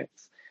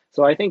humans.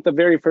 So I think the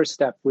very first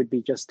step would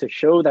be just to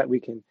show that we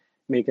can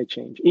make a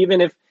change, even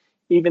if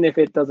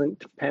it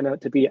doesn't pan out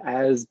to be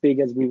as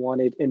big as we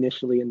wanted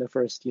initially in the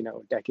first,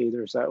 decade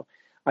or so.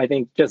 I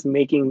think just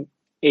making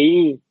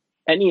any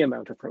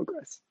amount of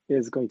progress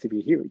is going to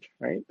be huge,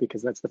 right?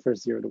 Because that's the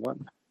first 0 to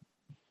 1.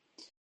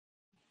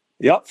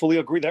 Yeah, fully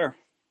agree there.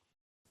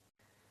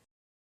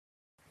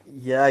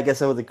 Yeah, I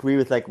guess I would agree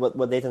with like what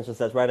Nathan just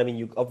said, right? I mean,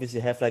 you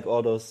obviously have like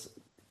all those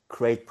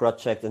great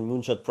projects and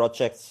moonshot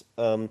projects,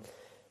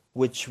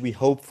 which we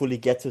hopefully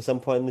get to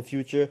some point in the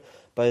future.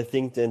 But I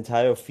think the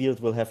entire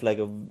field will have like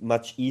a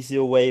much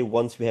easier way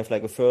once we have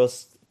like a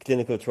first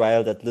clinical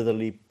trial that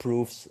literally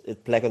proves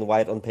it black and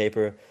white on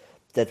paper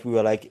that we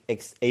were like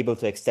able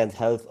to extend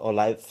health or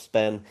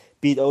lifespan,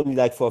 be it only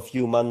like for a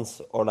few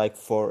months or like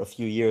for a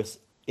few years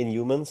in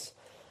humans.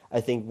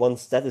 I think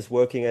once that is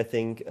working, I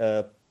think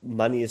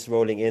money is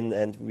rolling in,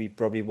 and we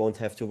probably won't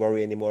have to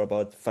worry anymore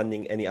about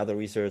funding any other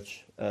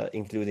research,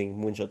 including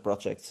moonshot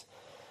projects.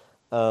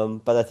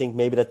 But I think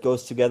maybe that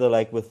goes together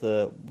like with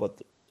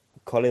what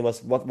Collin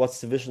was, what's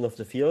the vision of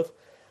the field,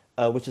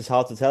 which is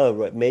hard to tell.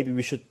 Right? Maybe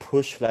we should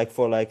push like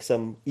for like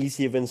some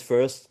easy wins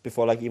first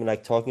before like even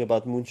like talking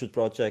about moonshot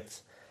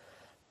projects.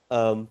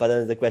 But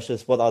then the question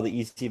is, what are the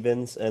easy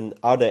wins, and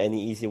are there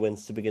any easy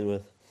wins to begin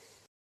with?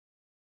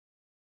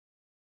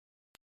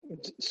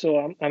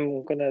 So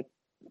I'm gonna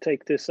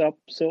take this up.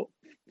 So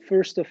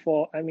first of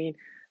all, I mean,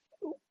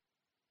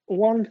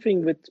 one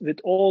thing with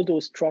all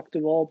those drug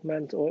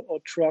development or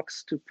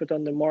drugs to put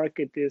on the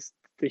market is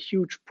the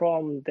huge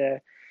problem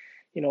that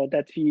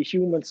that we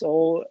humans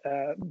all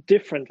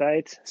different,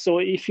 right? So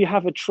if you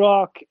have a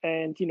drug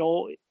and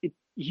it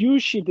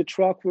usually the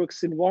drug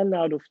works in 1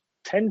 out of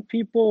 10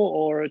 people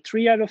or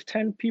 3 out of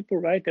 10 people,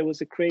 right? There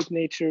was a great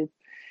Nature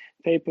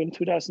paper in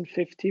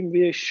 2015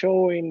 really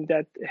showing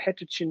that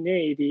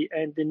heterogeneity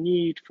and the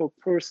need for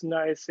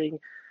personalizing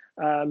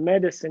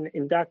medicine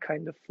in that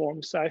kind of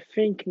form. So I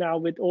think now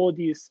with all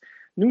these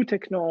new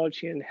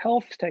technology and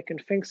health tech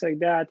and things like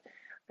that,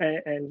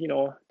 and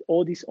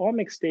all these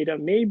omics data,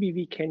 maybe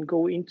we can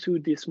go into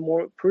this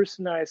more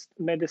personalized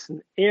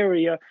medicine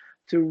area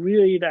to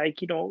really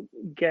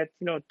get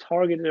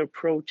targeted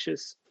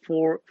approaches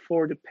for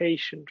the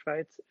patient,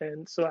 right?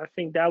 And so I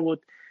think that would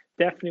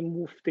definitely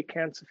move the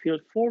cancer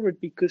field forward,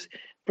 because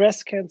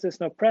breast cancer is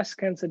not breast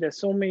cancer.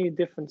 There's so many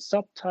different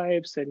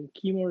subtypes and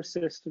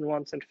chemo-resistant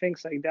ones and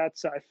things like that.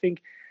 So I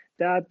think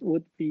that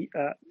would be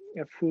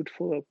a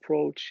fruitful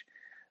approach.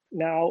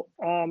 Now,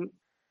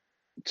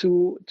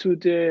 to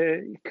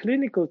the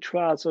clinical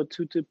trials, or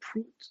to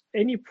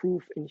any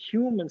proof in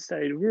humans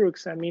that it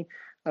works, I mean,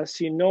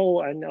 as you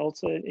know, and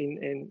also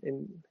in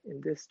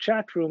this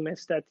chat room,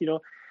 is that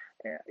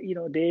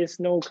there is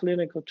no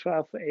clinical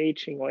trial for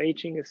aging, or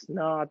aging is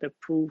not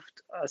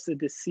approved as a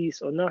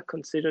disease, or not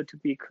considered to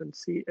be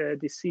a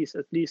disease,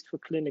 at least for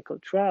clinical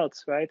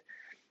trials, right?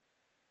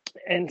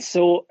 And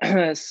so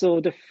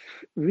the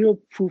real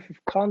proof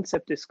of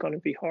concept is going to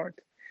be hard.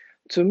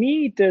 To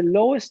me, the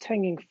lowest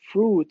hanging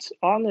fruit,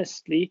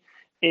 honestly,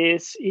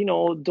 is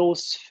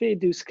those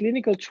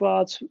clinical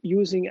trials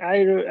using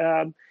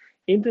either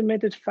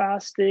intermittent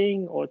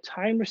fasting or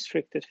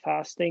time-restricted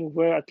fasting,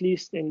 where at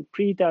least in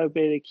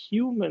pre-diabetic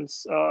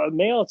humans,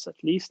 males at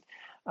least,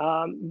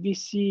 we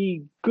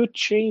see good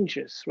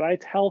changes,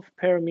 right? Health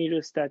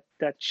parameters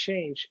that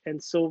change.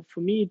 And so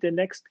for me, the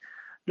next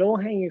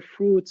low-hanging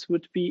fruits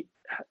would be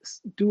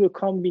do a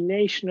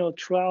combinational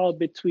trial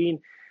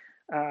between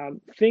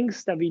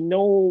things that we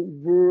know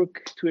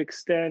work to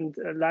extend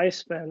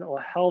lifespan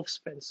or health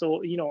span.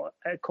 So,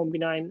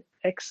 combine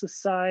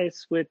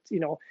exercise with,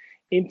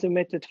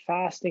 intermittent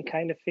fasting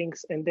kind of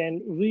things, and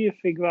then really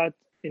figure out,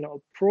 a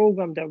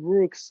program that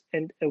works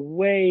and a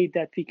way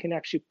that we can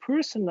actually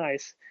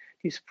personalize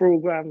these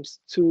programs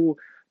to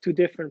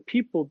different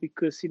people,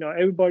 because,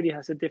 everybody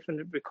has a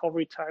different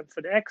recovery time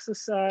for the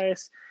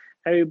exercise.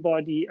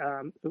 Everybody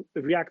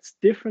reacts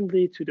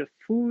differently to the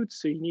food,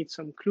 so you need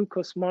some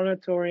glucose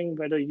monitoring,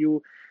 whether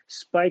you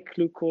spike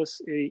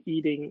glucose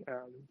eating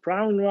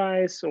brown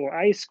rice or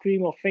ice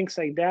cream or things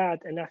like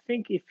that. And I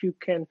think if you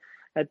can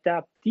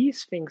adapt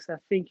these things, I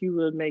think you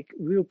will make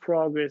real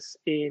progress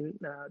in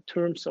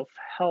terms of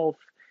health,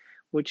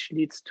 which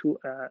leads to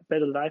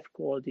better life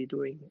quality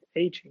during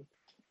aging.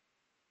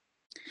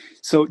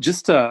 So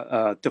just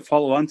to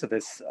follow on to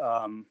this,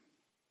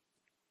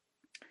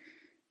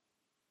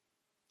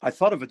 I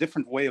thought of a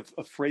different way of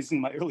phrasing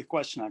my early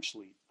question,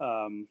 actually.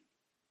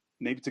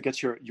 Maybe to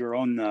get your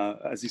own,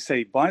 as you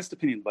say, biased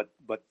opinion,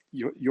 but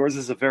yours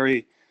is a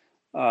very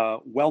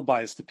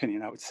well-biased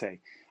opinion, I would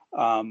say.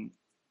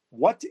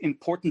 What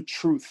important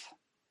truth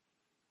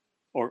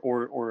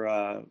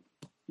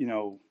you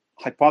know,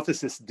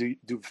 hypothesis do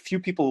few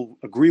people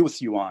agree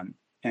with you on?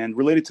 And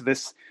related to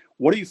this,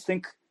 what do you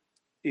think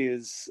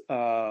is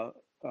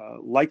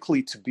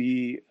likely to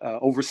be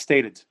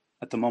overstated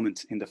at the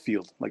moment in the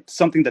field? Like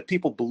something that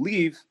people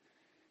believe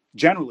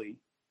generally,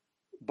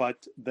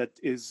 but that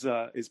is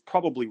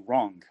probably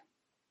wrong.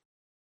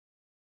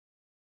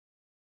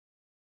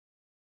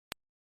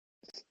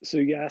 So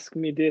you ask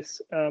me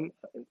this.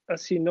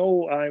 As you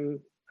know,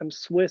 I'm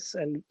Swiss,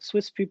 and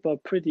Swiss people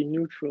are pretty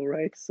neutral,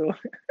 right? So,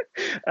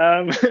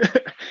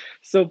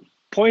 so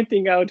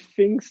pointing out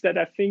things that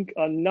I think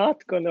are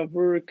not gonna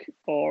work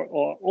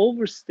or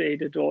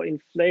overstated or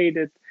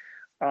inflated,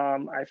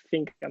 I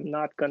think I'm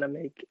not gonna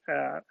make.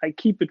 I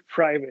keep it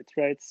private,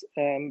 right?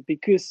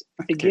 Because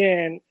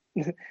again,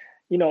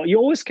 you know, you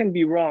always can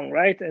be wrong,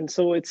 right? And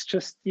so it's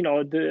just, you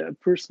know, the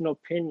personal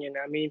opinion.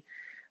 I mean,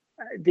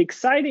 the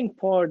exciting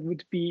part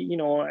would be, you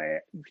know,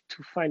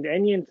 to find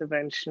any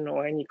intervention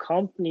or any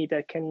company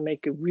that can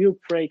make a real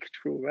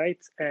breakthrough, right?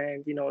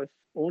 And, you know, if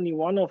only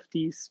one of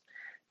these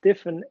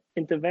different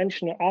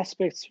interventional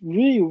aspects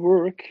really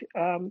work,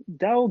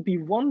 that would be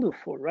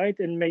wonderful, right?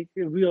 And make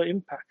a real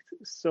impact.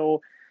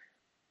 So,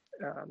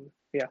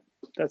 yeah,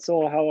 that's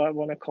all how I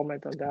want to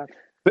comment on that.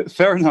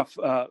 Fair enough.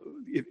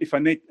 If I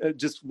may,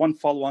 just one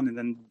follow-on, and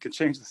then we can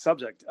change the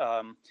subject.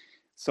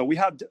 So we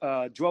had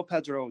João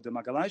Pedro de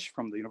Magalhães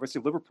from the University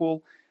of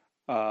Liverpool,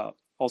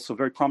 also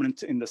very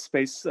prominent in the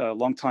space,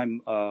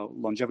 long-time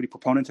longevity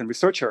proponent and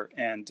researcher.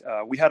 And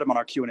we had him on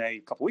our Q&A a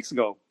couple of weeks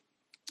ago.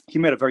 He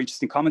made a very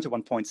interesting comment at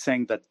one point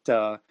saying that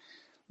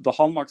the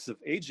hallmarks of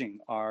aging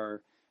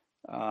are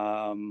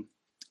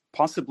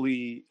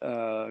possibly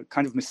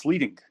kind of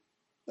misleading,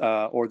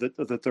 or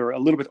that they're a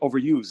little bit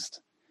overused,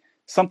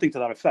 something to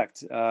that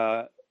effect.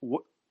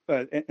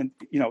 And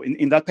you know,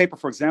 in that paper,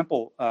 for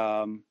example,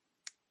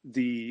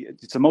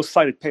 it's the most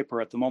cited paper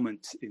at the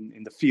moment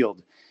in the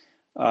field.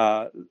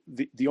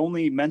 The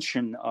only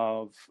mention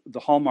of the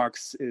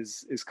hallmarks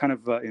is kind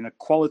of in a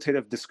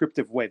qualitative,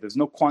 descriptive way. There's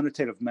no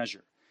quantitative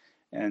measure.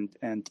 And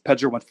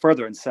Pedro went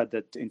further and said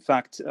that, in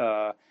fact,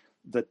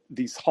 that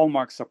these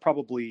hallmarks are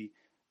probably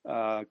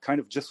kind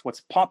of just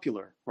what's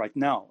popular right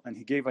now. And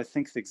he gave, I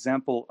think, the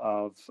example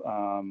of,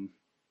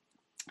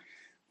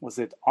 was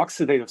it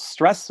oxidative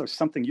stress or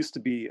something used to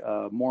be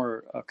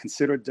more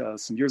considered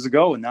some years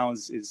ago and now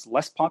is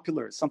less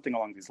popular, something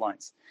along these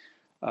lines.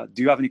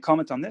 Do you have any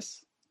comment on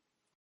this?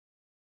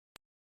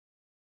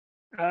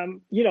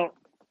 You know,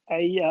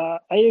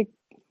 I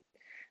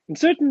in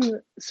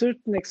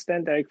certain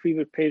extent, I agree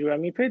with Pedro. I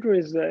mean, Pedro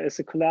is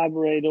a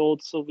collaborator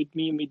also with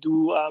me, and we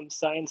do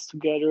science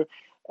together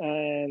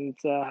and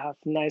have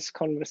nice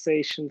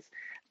conversations.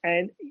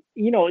 And,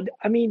 you know,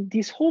 I mean,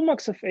 these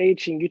hallmarks of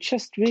aging, you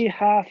just really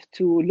have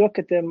to look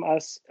at them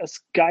as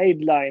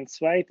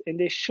guidelines, right? And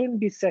they shouldn't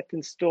be set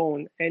in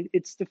stone. And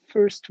it's the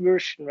first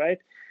version, right?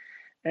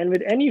 And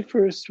with any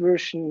first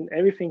version,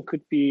 everything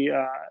could be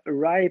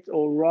right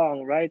or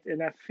wrong, right?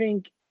 And I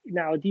think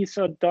now these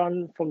are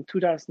done from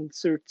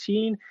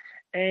 2013,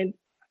 and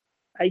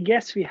I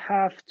guess we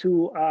have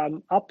to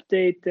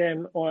update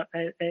them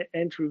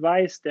and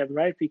revise them,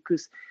 right?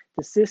 Because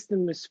the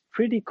system is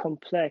pretty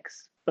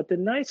complex. But the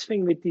nice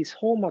thing with these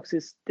hallmarks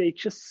is they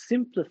just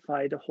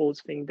simplify the whole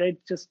thing. They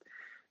just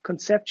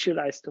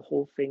conceptualize the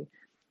whole thing.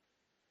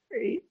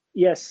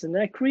 Yes, and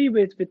I agree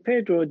with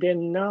Pedro. They're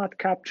not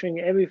capturing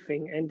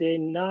everything, and they're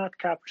not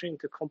capturing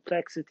the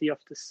complexity of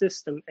the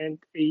system. And,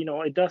 you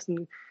know, it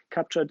doesn't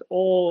capture at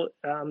all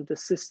the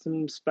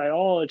system's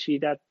biology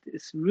that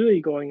is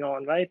really going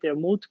on, right? There are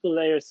multiple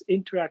layers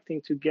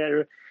interacting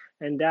together,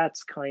 and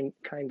that's kind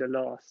of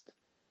lost.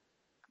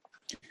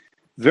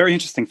 Very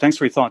interesting. Thanks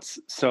for your thoughts.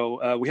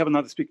 So we have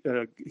another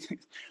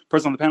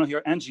person on the panel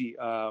here. Angie,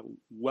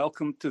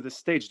 welcome to the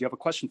stage. Do you have a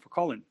question for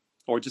Collin,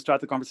 or just to add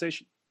the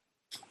conversation?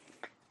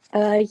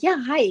 Yeah,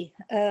 hi.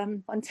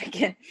 Once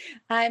again,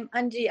 I'm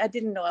Angie. I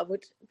didn't know I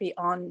would be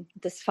on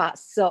this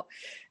fast. So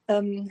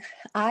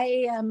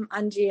I am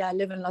Angie. I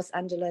live in Los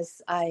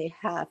Angeles. I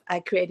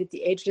created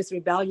the Ageless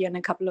Rebellion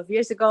a couple of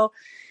years ago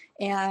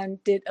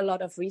and did a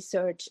lot of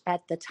research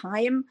at the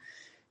time.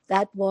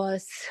 That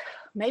was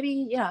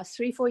maybe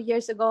 3-4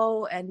 years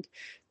ago, and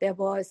there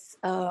was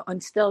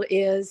and still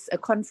is a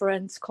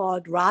conference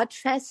called RAAD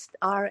Fest,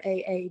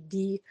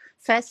 RAAD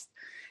Fest.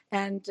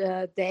 And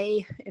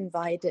they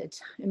invited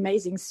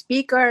amazing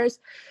speakers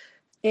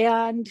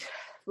and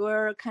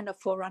were kind of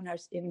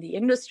forerunners in the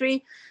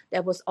industry.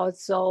 There was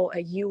also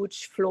a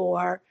huge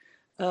floor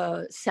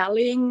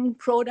selling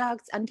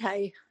products,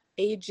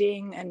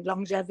 anti-aging and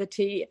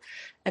longevity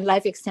and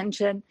life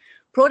extension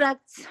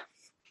products.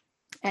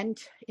 And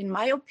in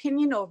my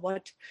opinion, or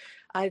what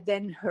I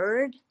then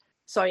heard,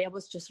 sorry, I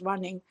was just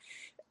running,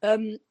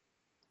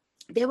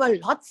 there were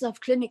lots of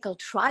clinical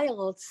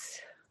trials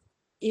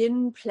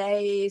in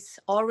place,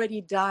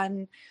 already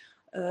done,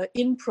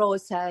 in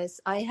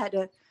process. I had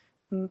a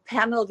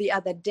panel the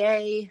other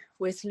day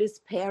with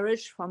Liz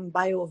Parrish from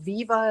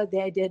BioViva.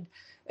 They did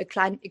a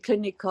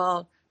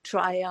clinical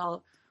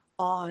trial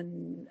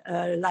on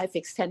life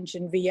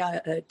extension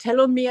via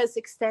telomeres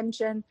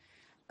extension.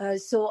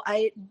 So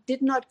I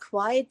did not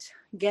quite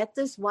get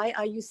this. Why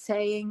are you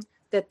saying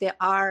that there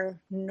are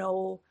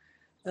no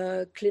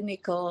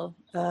clinical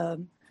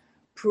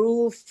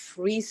proof,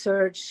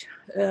 research,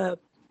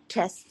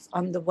 tests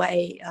on the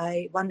way?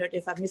 I wondered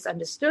if I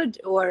misunderstood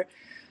or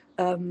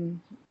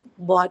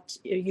what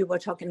you were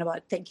talking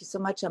about. Thank you so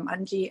much. I'm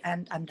Angie,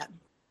 and I'm done.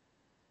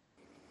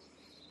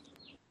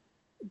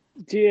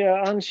 Dear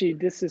Angie,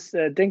 this is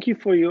thank you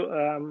for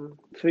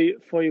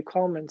your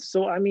comments.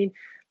 So I mean,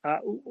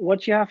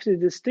 what you have to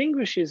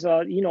distinguish is,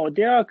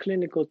 there are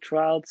clinical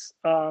trials,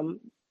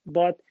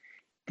 but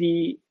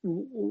there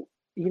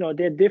are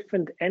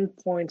different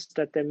endpoints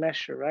that they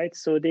measure, right?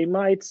 So they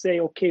might say,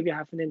 okay, we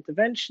have an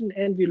intervention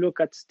and we look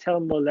at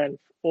telomere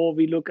length, or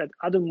we look at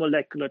other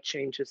molecular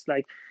changes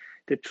like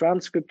the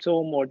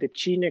transcriptome or the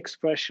gene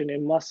expression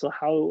in muscle,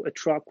 how a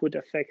drug would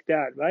affect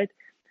that, right?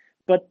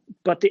 But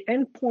the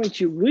endpoint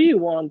you really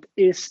want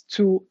is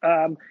to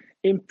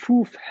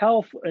improve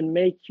health and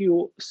make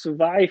you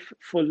survive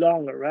for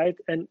longer, right?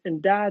 And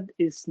that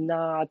is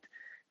not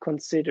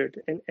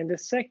considered. And the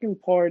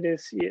second part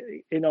is,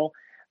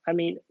 I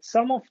mean,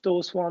 some of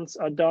those ones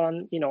are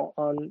done,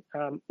 on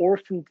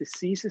orphan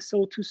diseases,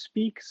 so to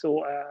speak.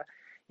 So,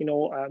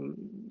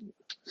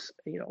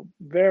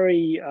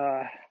 very,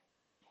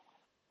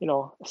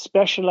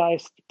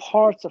 specialized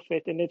parts of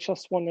it, and they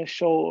just want to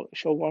show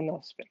one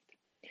aspect.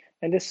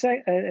 And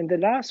the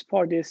last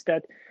part is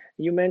that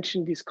you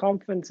mentioned these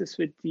conferences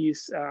with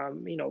these,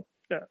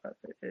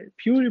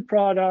 beauty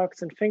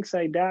products and things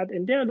like that.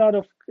 And there are a lot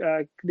of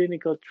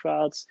clinical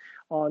trials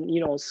on,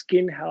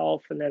 skin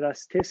health and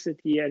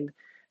elasticity and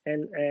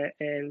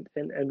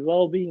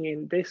well-being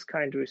in this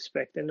kind of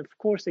respect. And of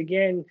course,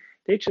 again,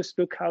 they just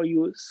look how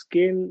your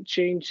skin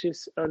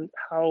changes and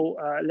how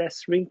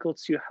less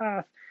wrinkles you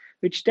have,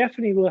 which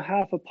definitely will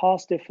have a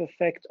positive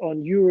effect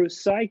on your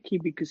psyche,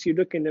 because you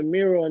look in the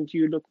mirror and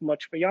you look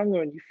much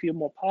younger and you feel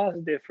more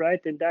positive,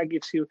 right? And that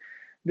gives you a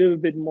little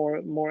bit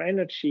more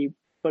energy.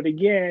 But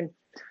again,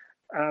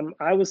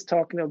 I was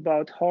talking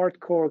about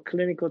hardcore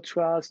clinical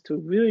trials to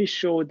really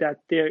show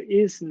that there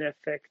is an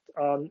effect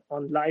on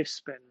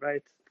lifespan,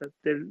 right? That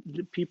the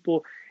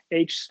people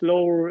age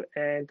slower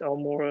and are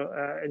more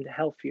and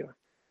healthier.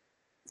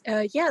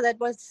 Yeah, that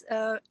was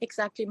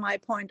exactly my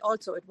point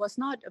also. It was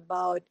not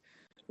about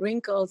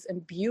wrinkles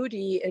and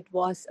beauty. It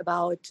was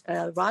about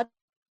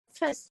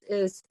Radfest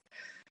is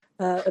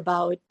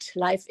about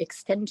life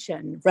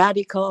extension,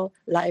 radical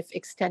life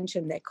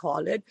extension, they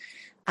call it.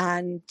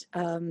 And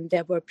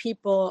there were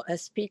people,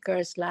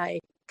 speakers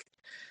like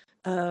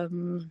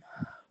Ray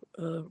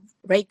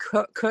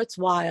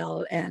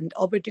Kurzweil and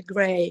Aubrey de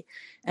Grey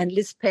and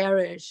Liz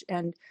Parrish.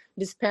 And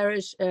Liz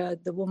Parrish,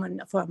 the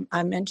woman from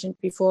I mentioned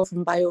before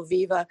from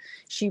BioViva,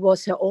 she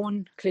was her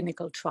own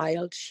clinical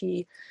trial.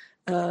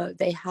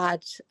 They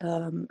had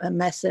a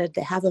method.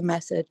 They have a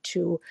method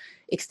to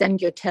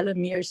extend your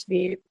telomeres.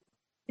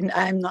 And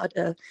I'm not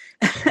a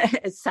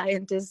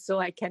scientist, so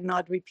I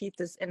cannot repeat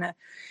this in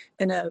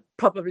a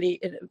probably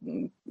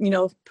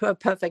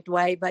perfect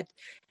way. But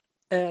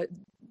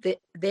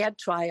their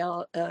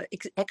trial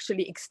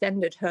actually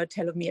extended her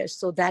telomeres,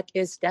 so that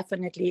is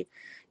definitely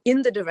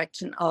in the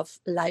direction of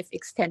life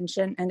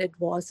extension, and it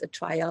was a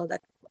trial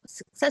that was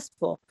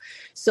successful.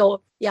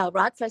 So yeah,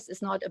 Radfest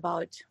is not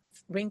about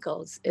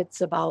wrinkles, it's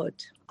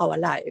about our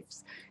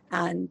lives.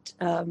 And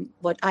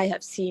what I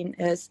have seen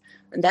is,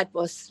 and that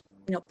was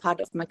part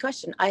of my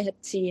question, I had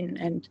seen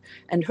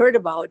and heard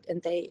about,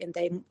 and they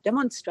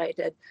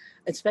demonstrated,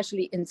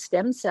 especially in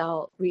stem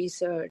cell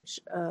research,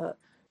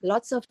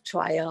 lots of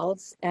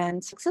trials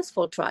and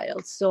successful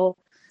trials. So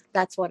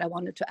that's what I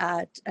wanted to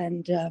add.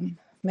 And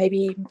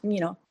maybe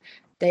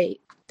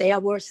they are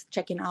worth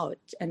checking out,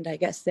 and I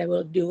guess they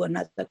will do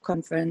another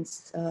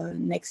conference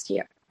next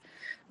year.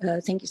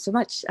 Thank you so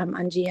much. I'm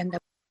Angie. And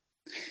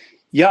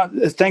yeah,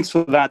 thanks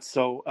for that.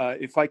 So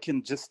if I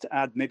can just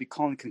add, maybe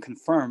Collin can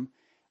confirm,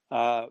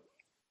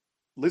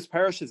 Liz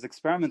Parrish's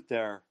experiment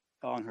there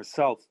on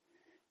herself,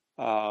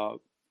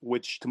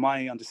 which to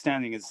my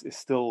understanding is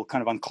still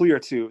kind of unclear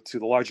to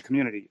the larger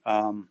community.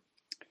 A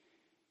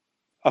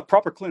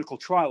proper clinical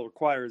trial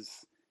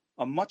requires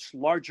a much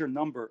larger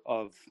number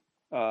of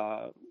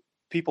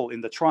people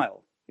in the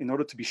trial in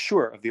order to be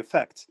sure of the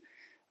effect.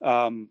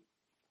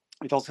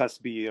 It also has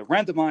to be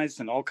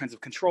randomized and all kinds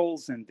of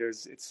controls, and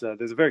there's a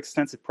very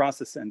extensive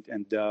process,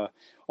 and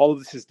all of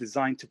this is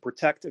designed to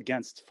protect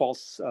against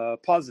false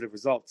positive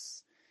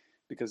results,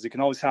 because you can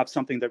always have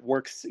something that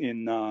works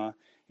in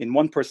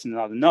one person and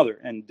not another.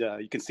 And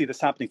you can see this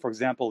happening, for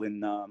example, in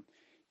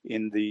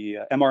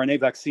the mRNA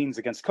vaccines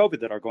against COVID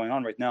that are going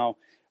on right now.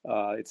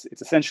 It's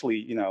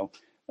essentially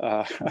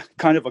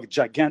kind of a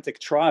gigantic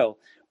trial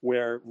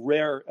where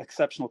rare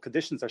exceptional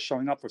conditions are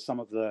showing up for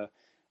some of the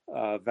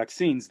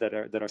vaccines that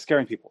are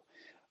scaring people.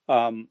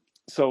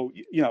 So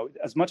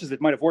as much as it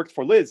might have worked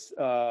for Liz,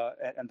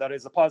 and that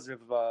is a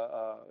positive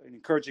and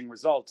encouraging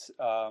result,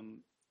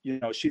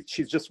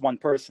 she's just one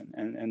person,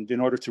 and in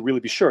order to really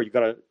be sure, you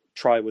got to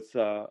try with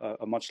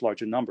a much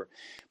larger number.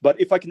 But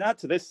if I can add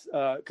to this,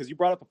 because you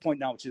brought up a point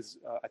now, which is,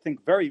 I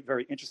think, very,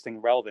 very interesting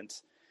and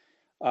relevant,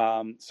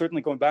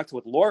 certainly going back to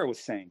what Laura was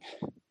saying,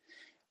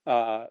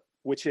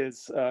 which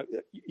is,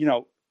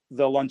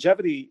 the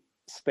longevity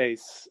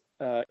space,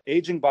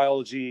 aging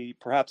biology,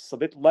 perhaps a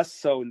bit less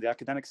so in the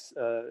academics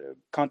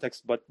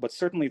context, but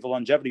certainly the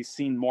longevity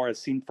seen more as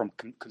seen from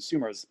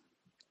consumers.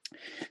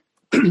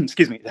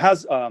 Excuse me. It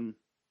has a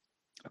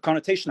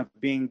connotation of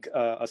being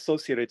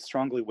associated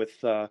strongly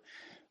with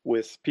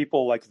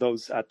people like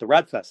those at the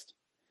RadFest.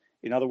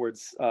 In other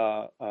words,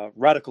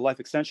 radical life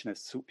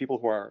extensionists, people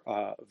who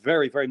are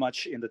very, very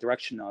much in the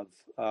direction of,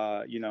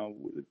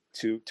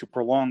 to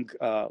prolong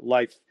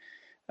life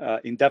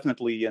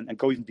indefinitely and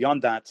go even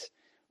beyond that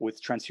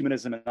with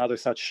transhumanism and other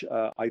such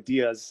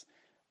ideas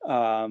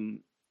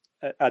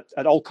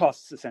at all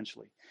costs,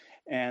 essentially.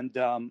 And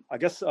I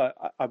guess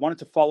I wanted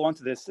to follow on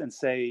to this and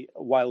say,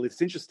 while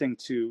it's interesting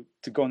to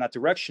go in that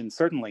direction,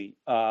 certainly,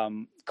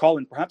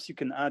 Collin, perhaps you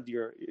can add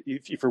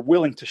if you're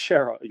willing to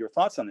share your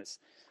thoughts on this.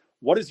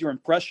 What is your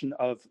impression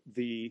of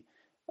the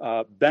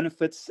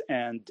benefits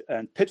and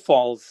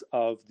pitfalls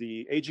of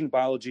the aging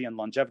biology and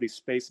longevity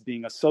space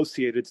being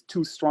associated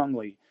too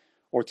strongly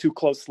or too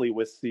closely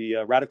with the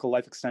radical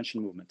life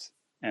extension movement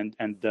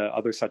and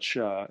other such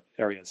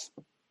areas?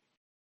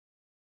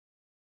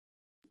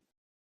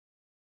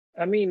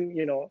 I mean,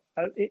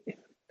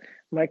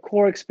 my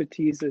core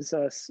expertise is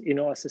as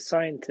a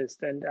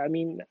scientist, and I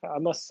mean, I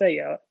must say,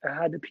 I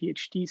had a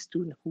PhD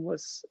student who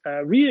was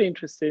really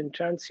interested in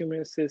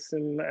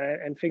transhumanism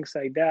and things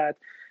like that,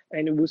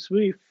 and it was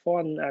really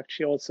fun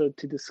actually also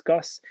to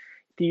discuss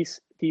these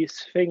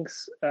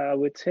things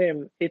with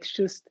him. It's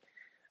just,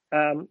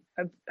 to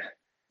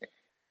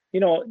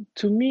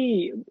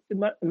me,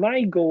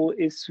 my goal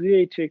is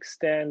really to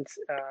extend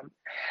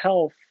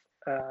health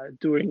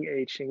during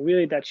aging,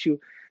 really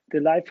the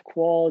life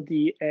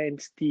quality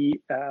and the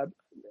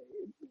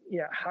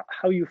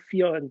how you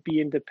feel and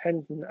be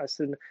independent as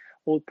an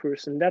old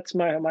person. That's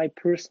my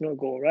personal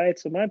goal, right?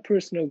 So my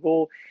personal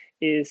goal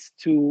is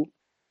to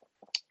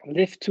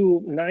live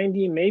to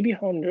 90, maybe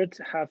 100,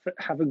 have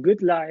a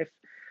good life,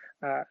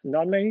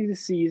 not many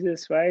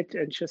diseases, right?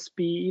 And just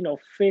be,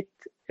 fit,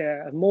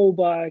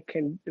 mobile,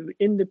 can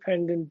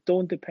independent,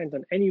 don't depend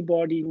on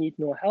anybody, need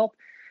no help.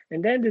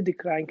 And then the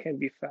decline can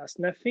be fast.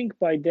 And I think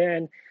by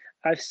then,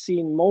 I've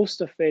seen most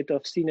of it.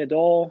 I've seen it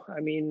all. I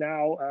mean,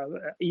 now,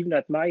 even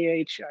at my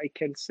age, I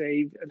can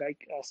say,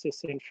 like, as they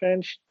say in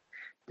French,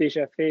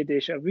 déjà fait,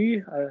 déjà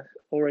vu,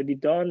 already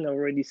done,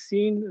 already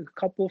seen a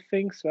couple of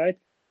things, right?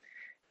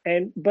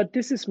 But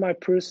this is my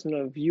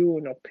personal view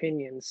and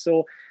opinion.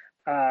 So,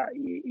 I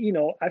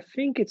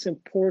think it's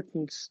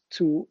important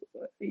to,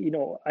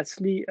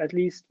 at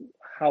least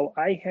how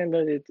I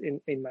handle it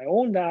in my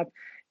own lab,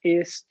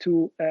 is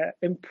to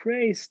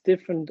embrace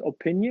different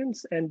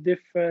opinions and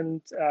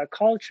different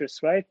cultures,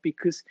 right?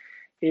 Because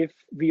if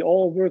we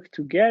all work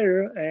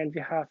together and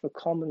we have a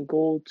common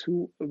goal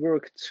to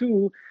work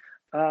to,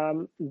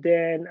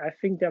 then I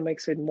think that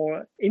makes it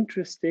more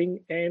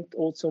interesting and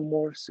also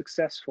more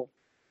successful.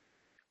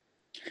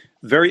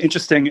 Very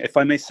interesting. If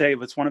I may say,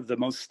 it's one of the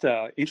most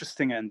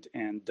interesting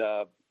and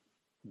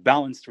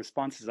balanced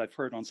responses I've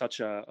heard on such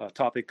a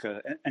topic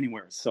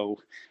anywhere. So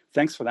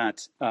thanks for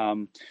that.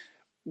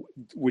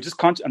 We're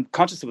just I'm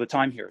conscious of the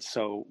time here,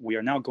 so we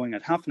are now going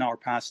at half an hour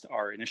past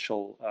our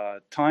initial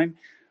time.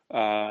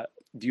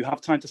 Do you have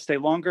time to stay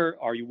longer?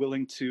 Are you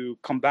willing to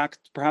come back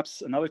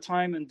perhaps another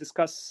time and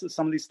discuss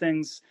some of these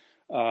things?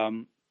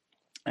 And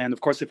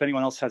of course, if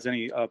anyone else has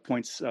any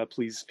points,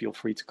 please feel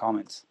free to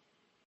comment.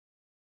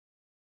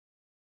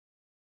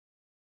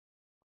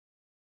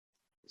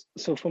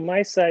 So from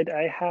my side,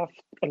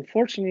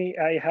 unfortunately,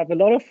 I have a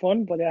lot of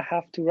fun, but I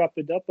have to wrap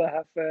it up. I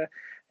have a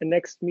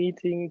next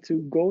meeting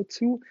to go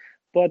to,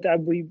 but I'll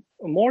be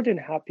more than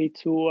happy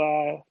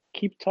to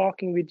keep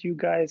talking with you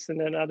guys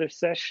in another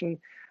session.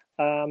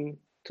 To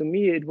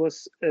me, it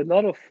was a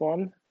lot of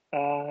fun,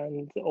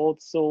 and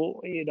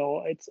also,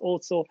 it's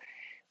also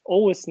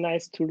always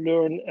nice to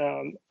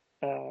learn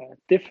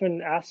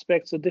different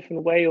aspects or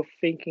different way of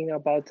thinking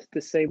about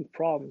the same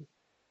problem.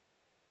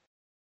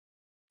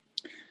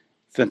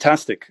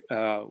 Fantastic.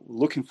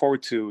 Looking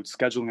forward to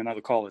scheduling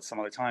another call at some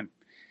other time.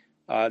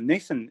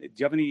 Nathan, do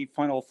you have any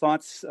final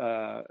thoughts?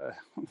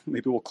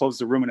 Maybe we'll close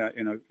the room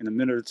in a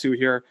minute or two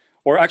here.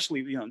 Or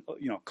actually,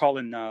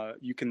 Collin,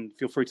 you can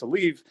feel free to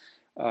leave.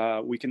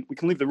 We can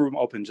leave the room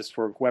open just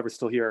for whoever's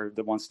still here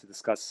that wants to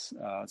discuss.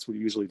 That's what we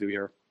usually do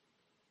here.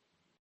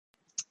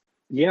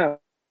 Yeah,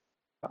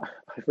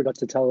 I forgot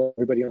to tell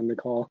everybody on the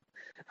call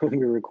when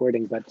we were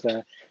recording, but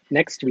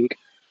next week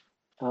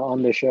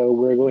on the show,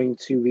 we're going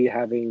to be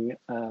having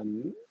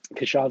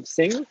Keshav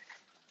Singh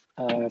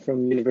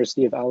from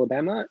University of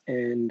Alabama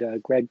and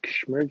Greg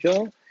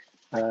Schmergel.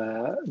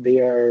 They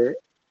are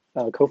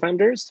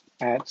co-founders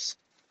at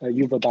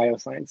Yuva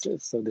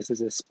Biosciences. So this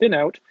is a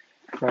spin-out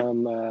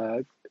from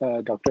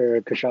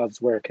Dr.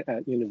 Keshav's work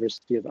at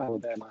University of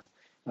Alabama.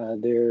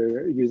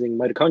 They're using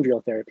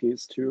mitochondrial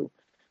therapies to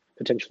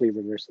potentially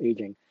reverse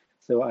aging.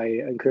 So I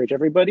encourage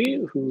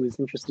everybody who's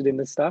interested in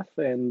this stuff,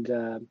 and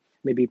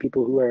maybe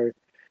people who are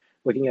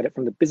looking at it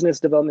from the business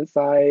development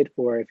side,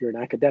 or if you're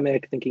an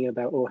academic thinking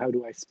about, oh, how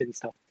do I spin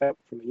stuff out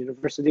from a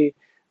university,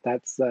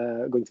 that's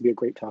going to be a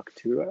great talk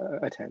to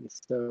attend.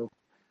 So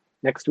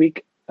next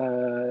week,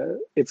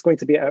 it's going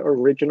to be at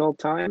original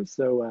time,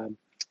 so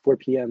 4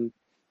 p.m.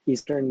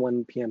 Eastern,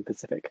 1 p.m.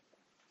 Pacific.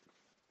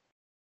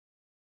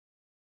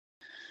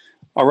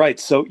 All right,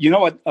 so you know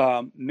what?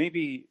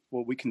 Maybe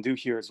what we can do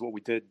here is what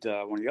we did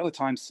one of the other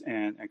times,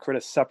 and create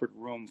a separate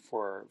room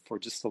for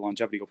just the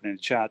longevity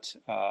open-ended chat.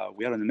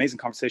 We had an amazing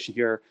conversation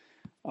here.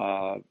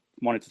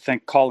 Wanted to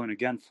thank Collin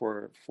again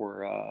for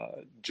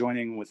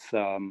joining with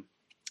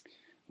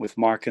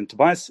Marc and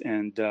Tobias,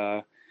 and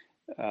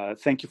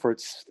thank you for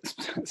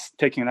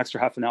taking an extra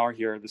half an hour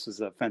here. This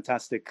was a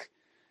fantastic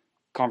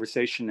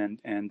conversation,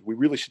 and we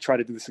really should try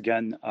to do this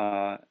again,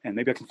 and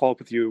maybe I can follow up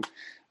with you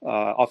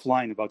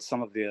offline about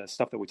some of the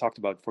stuff that we talked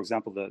about, for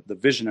example, the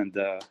vision and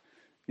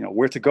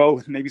where to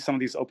go. Maybe some of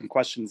these open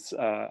questions.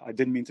 I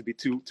didn't mean to be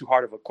too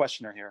hard of a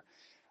questioner here,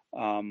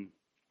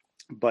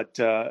 but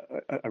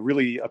I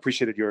really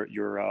appreciated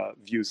your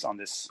views on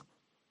this.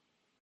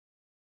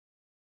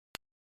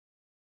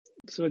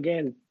 So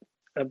again,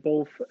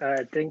 both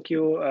thank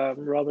you,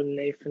 Robin and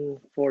Nathan,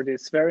 for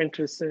this very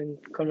interesting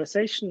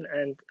conversation,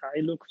 and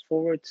I look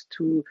forward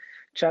to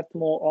chat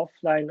more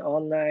offline,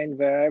 online,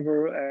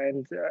 wherever,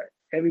 and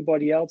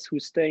everybody else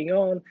who's staying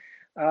on.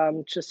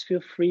 Just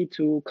feel free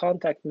to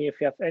contact me if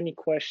you have any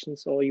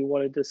questions or you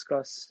want to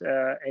discuss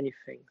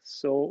anything.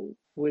 So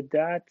with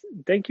that,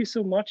 thank you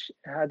so much.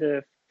 Had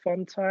a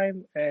fun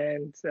time,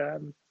 and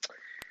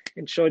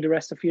enjoy the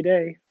rest of your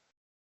day.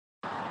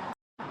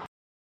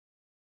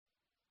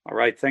 All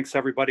right, thanks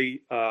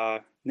everybody.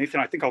 Nathan,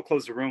 I think I'll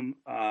close the room.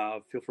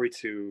 Feel free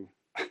to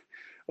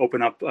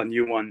open up a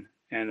new one,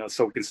 and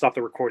so we can stop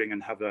the recording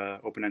and have the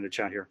open-ended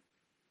chat here.